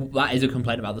actually that is a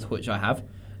complaint about the Switch I have.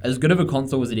 As good of a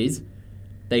console as it is,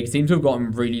 they seem to have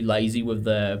gotten really lazy with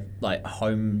their like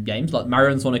home games. Like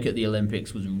Mario and Sonic at the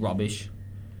Olympics was rubbish.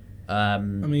 I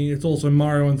mean, it's also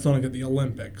Mario and Sonic at the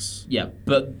Olympics. Yeah,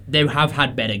 but they have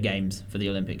had better games for the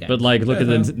Olympic games. But like, look at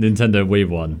the Nintendo Wii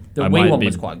one. the I Wii might one be-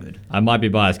 was quite good. I might be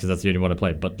biased because that's the only one I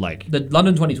played, but like, The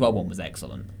London 2012 one was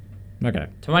excellent. okay.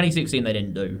 2016 they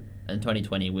didn't do, and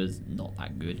 2020 was not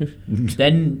that good.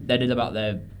 Then they did about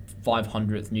their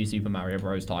 500th New Super Mario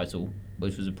Bros. Title,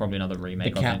 which was probably another The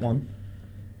remake. I cat think. one.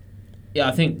 Yeah,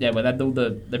 I think they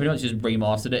pretty much just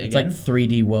remastered it It's again. like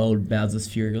 3D World Bowser's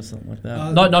Fury or something like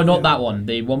that. No, not Yeah. that one.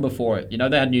 The one before it. You know,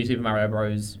 they had New Super Mario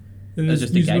Bros. Then It's there's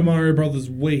just New a Super game. Mario Brothers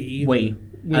Wii. Wii,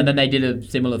 With and then they did a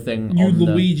similar thing New on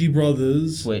Luigi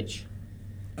Brothers. the Switch.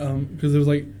 Because there was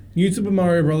like New Super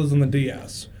Mario Brothers on the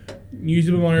DS, New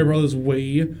Super Mario Brothers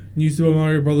Wii, New Super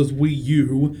Mario Brothers Wii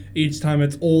U. Each time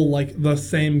it's all like the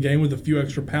same game with a few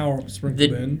extra power-ups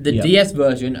sprinkled in. The Yeah. DS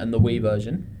version and the Wii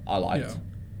version I liked. Yeah.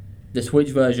 The Switch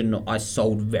version I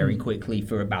sold very quickly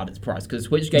for about its price because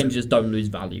Switch games just don't lose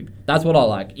value. That's what I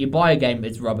like. You buy a game,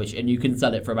 it's rubbish, and you can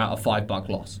sell it for about a $5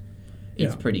 loss.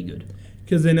 It's Yeah. pretty good.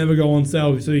 Because they never go on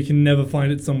sale, so you can never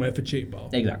find it somewhere for cheaper.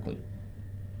 Exactly.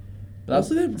 But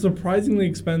Also, they're surprisingly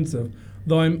expensive.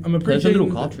 Though I'm there's a appreciating little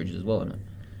that- cartridges as well, isn't it?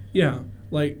 Yeah,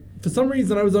 like for some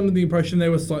reason I was under the impression they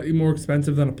were slightly more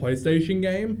expensive than a PlayStation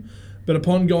game, but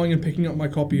upon going and picking up my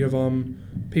copy of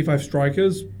P5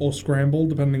 Strikers or Scramble,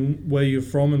 depending where you're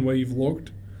from and where you've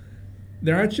looked,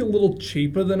 they're actually a little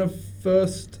cheaper than a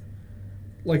first,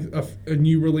 like a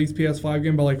new release PS5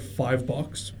 game by like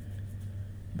 $5.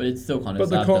 But it's still kind of But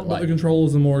sad that, but like, the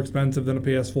controllers are more expensive than a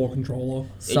PS4 controller.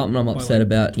 Something I'm by, upset like,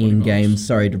 about $20. in games.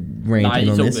 Sorry to rant nah, in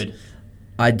it's on all this. good.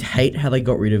 I hate how they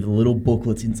got rid of the little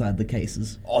booklets inside the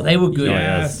cases. Oh, they were good.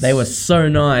 Yes. They were so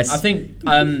nice. I think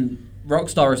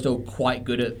Rockstar is still quite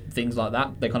good at things like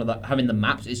that. They kind of like having the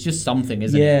maps. It's just something,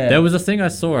 isn't it? yeah. There was a thing I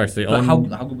saw actually Like on.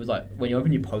 how good was like when you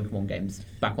open your Pokemon games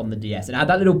back on the DS, it had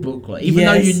that little booklet. Even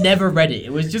though Yes. you never read it,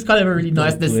 it was just kind of a really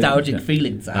nice Booklet, nostalgic yeah.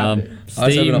 feeling to have it. I just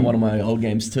opened up Steam- one of my old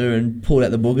games too and pulled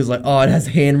out the book. It's like, oh, it has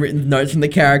handwritten notes from the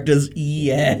characters.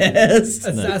 Yes.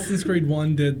 Assassin's Creed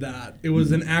 1 did that. It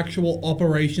was an actual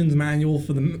operations manual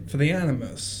for the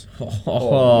Animus.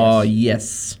 Oh,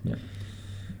 yes.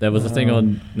 There was a thing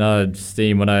on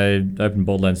Steam when I opened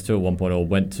Borderlands 2 at one point, or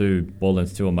went to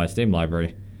Borderlands 2 on my Steam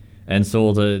library, and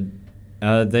saw that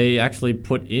they actually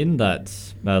put in that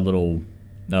little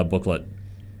booklet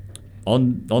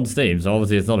on Steam. So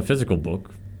obviously it's not a physical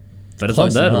book, but it's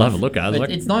Close on there to enough. have a look at. I was But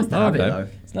like, it's nice to oh, have it okay. though.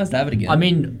 It's nice to have it again. I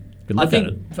mean, Good I look at think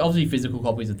it. obviously physical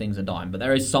copies of things are dying, but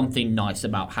there is something nice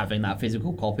about having that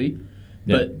physical copy.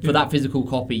 Yeah. But for that physical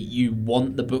copy, you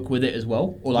want the book with it as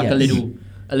well, or like Yes.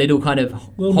 a little kind of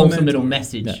Little wholesome memento. little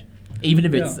message. Yeah. Even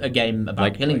if it's Yeah. a game about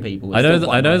Like- killing people, I it's know still that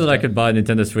quite I know nice that I to- could buy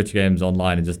Nintendo Switch games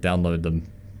online and just download them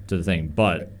to the thing,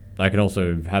 but I can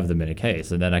also have them in a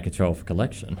case, and then I control for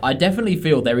collection. I definitely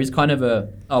feel there is kind of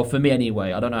for me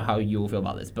anyway, I don't know how you'll feel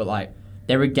about this, but like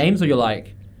there are games where you're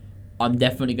like, I'm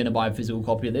definitely going to buy a physical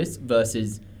copy of this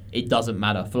versus it doesn't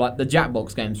matter. For like the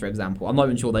Jackbox games, for example, I'm not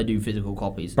even sure they do physical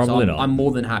copies. Probably so not. I'm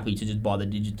more than happy to just buy the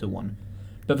digital one.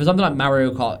 But for something like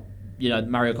Mario Kart,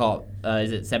 Mario Kart,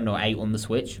 is it 7 or 8 on the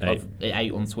Switch?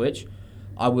 8 on Switch.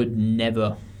 I would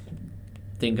never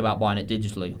think about buying it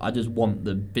digitally. I just want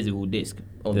the physical disc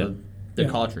or Yeah. the Yeah.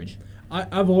 cartridge.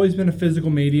 I've always been a physical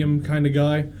medium kind of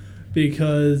guy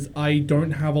because I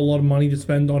don't have a lot of money to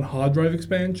spend on hard drive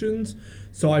expansions.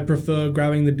 So I prefer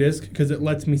grabbing the disc because it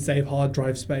lets me save hard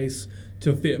drive space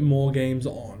to fit more games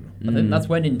on. I think that's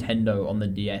where Nintendo on the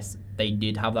DS, they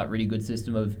did have that really good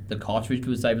system of the cartridge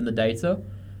was saving the data.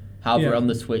 However, Yeah. on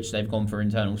the Switch, they've gone for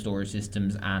internal storage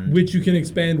systems, and Which you can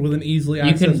expand with an easily You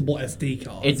can- accessible SD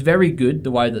card. it's very good the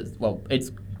way that, well,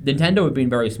 it's Nintendo have been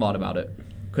very smart about it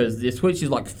because the Switch is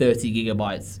like 30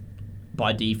 gigabytes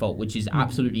by default, which is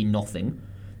absolutely nothing.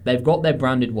 They've got their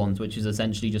branded ones, which is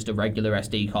essentially just a regular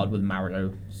SD card with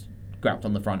Mario scrapped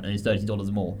on the front, and it's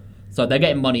 $30 more. So they're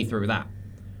getting money through that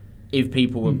if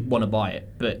people want to buy it.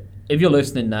 But if you're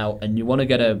listening now and you want to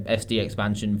get a SD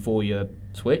expansion for your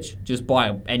Switch, just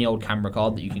buy any old camera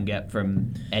card that you can get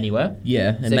from anywhere. Yeah,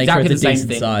 and It's make exactly sure it's the a same decent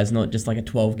thing. size, not just like a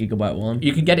 12 gigabyte one.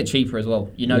 You can get it cheaper as well.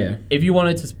 You know, Yeah. if you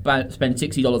wanted to spend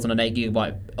 $60 on an 8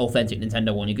 gigabyte authentic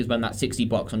Nintendo one, you could spend that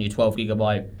 $60 on your 12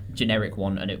 gigabyte generic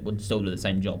one, and it would still do the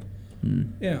same job.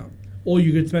 Yeah. Or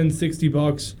you could spend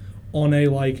 $60 on a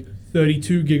like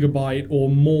 32 gigabyte or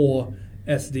more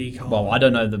SD card. Well, I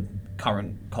don't know the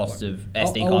current cost of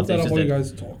SD I'll look cards. that It's up just while a- you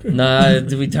guys talk. No,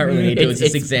 we don't really need to. It's-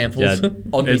 It's just it's- examples.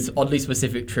 Yeah. oddly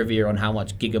specific trivia on how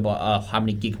many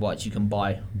gigabytes you can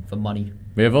buy for money.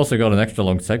 We have also got an extra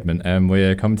long segment, and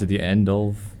we're coming to the end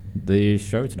of the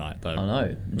show tonight, though. I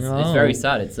know. It's Oh. very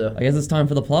sad. It's I guess it's time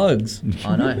for the plugs.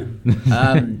 I know.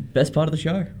 Best part of the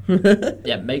show.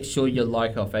 Yeah, make sure you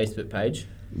like our Facebook page.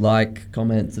 Like,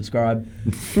 comment, subscribe.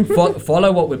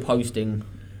 Follow what we're posting.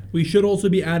 We should also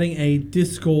be adding a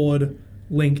Discord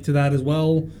link to that as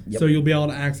well. Yep. So you'll be able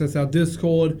to access our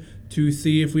Discord to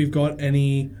see if we've got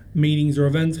any meetings or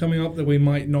events coming up that we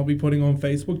might not be putting on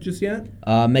Facebook just yet.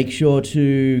 Make sure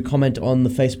to comment on the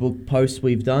Facebook posts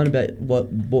we've done about what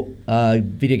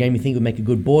video game you think would make a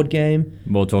good board game.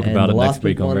 We'll talk And about the it last next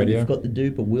week big on one that radio. We've got to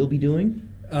do, but we'll be doing.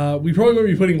 We probably won't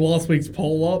be putting last week's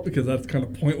poll up because that's kind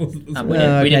of pointless at this And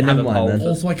point. we didn't have never a mind poll. then.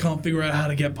 Also, I can't figure out how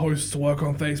to get posts to work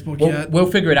on Facebook yet. We'll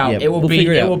figure it out. Yeah, it will we'll be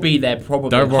figure it out. will be there probably.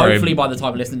 Don't worry. Hopefully by the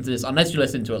time you listen to this, unless you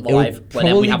listen to it It live, will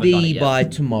when we probably haven't done it be yet. by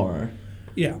tomorrow.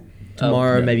 Yeah.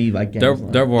 Tomorrow, yeah. maybe like games Don't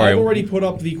night. don't I've worry. already put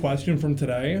up the question from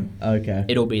today. Okay.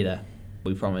 It'll be there.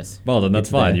 We promise. Well, then that's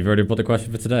It's fine. there. You've already put the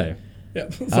question for today. Yeah.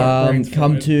 Sorry, brain's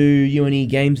Come fried. to UNE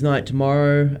Games Night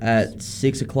tomorrow at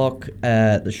 6 o'clock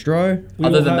at the Stro. We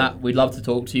Other will than have- that, we'd love to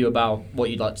talk to you about what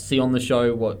you'd like to see on the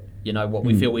show, what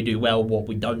we feel we do well, what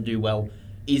we don't do well.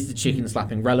 Is the chicken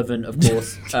slapping relevant? Of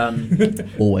course.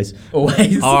 Always.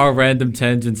 Always. Are random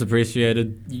tangents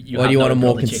appreciated? Or have do you no want a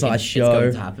more control of the chicken. concise It's going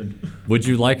show? to happen. Would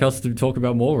you like us to talk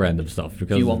about more random stuff?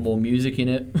 Because Do you want more music in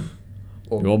it?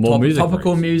 Or You want more music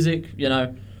topical breaks? music,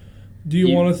 Do you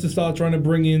You- want us to start trying to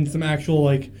bring in some actual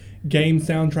like game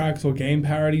soundtracks or game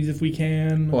parodies if we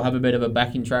can? or have a bit of a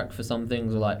backing track for some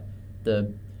things, or like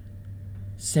the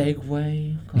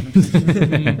Segway kind of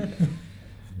thing.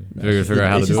 figure out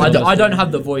how to It's do just it? I don't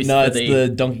have the voice No, for it's the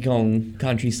Donkey Kong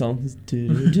country song.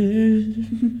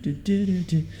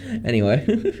 Anyway.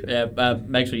 Yeah,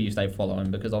 make sure you stay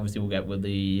following because obviously we'll get with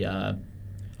the.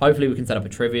 Hopefully, we can set up a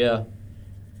trivia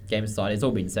game society. It's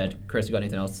all been said. Chris, you got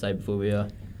anything else to say before we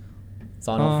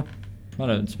sign off? I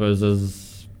don't suppose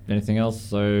there's anything else.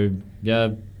 So yeah,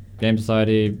 Game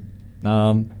Society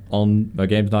on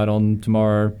Games Night on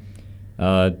tomorrow.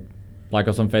 Like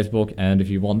us on Facebook, and if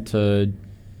you want to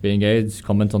be engaged,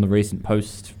 comment on the recent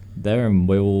post there, and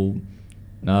we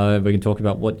can talk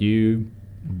about what you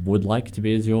would like to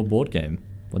be as your board game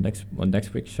on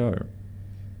next week's show.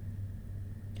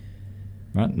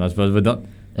 Right, and I suppose we're done.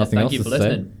 Nothing thank else you to for say.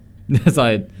 listening. Yes,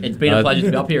 It's been a pleasure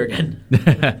to be up here again.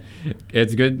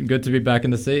 It's good to be back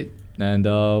in the seat, and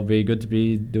it'll be good to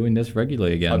be doing this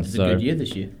regularly again. Hope it's a So good year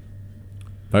this year.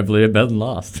 hopefully it better than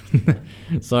last.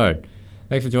 So,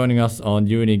 thanks for joining us on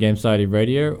UNE Game Society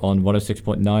Radio on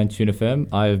 106.9 Tune FM.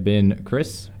 I have been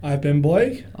Chris. I've been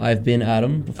Blake. I've been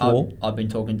Adam before. I've been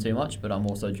talking too much, but I'm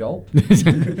also Joel.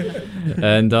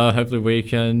 And hopefully we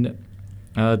can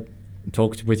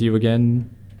talk with you again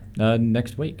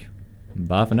next week.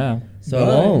 Bye for now. So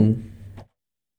Bye. long.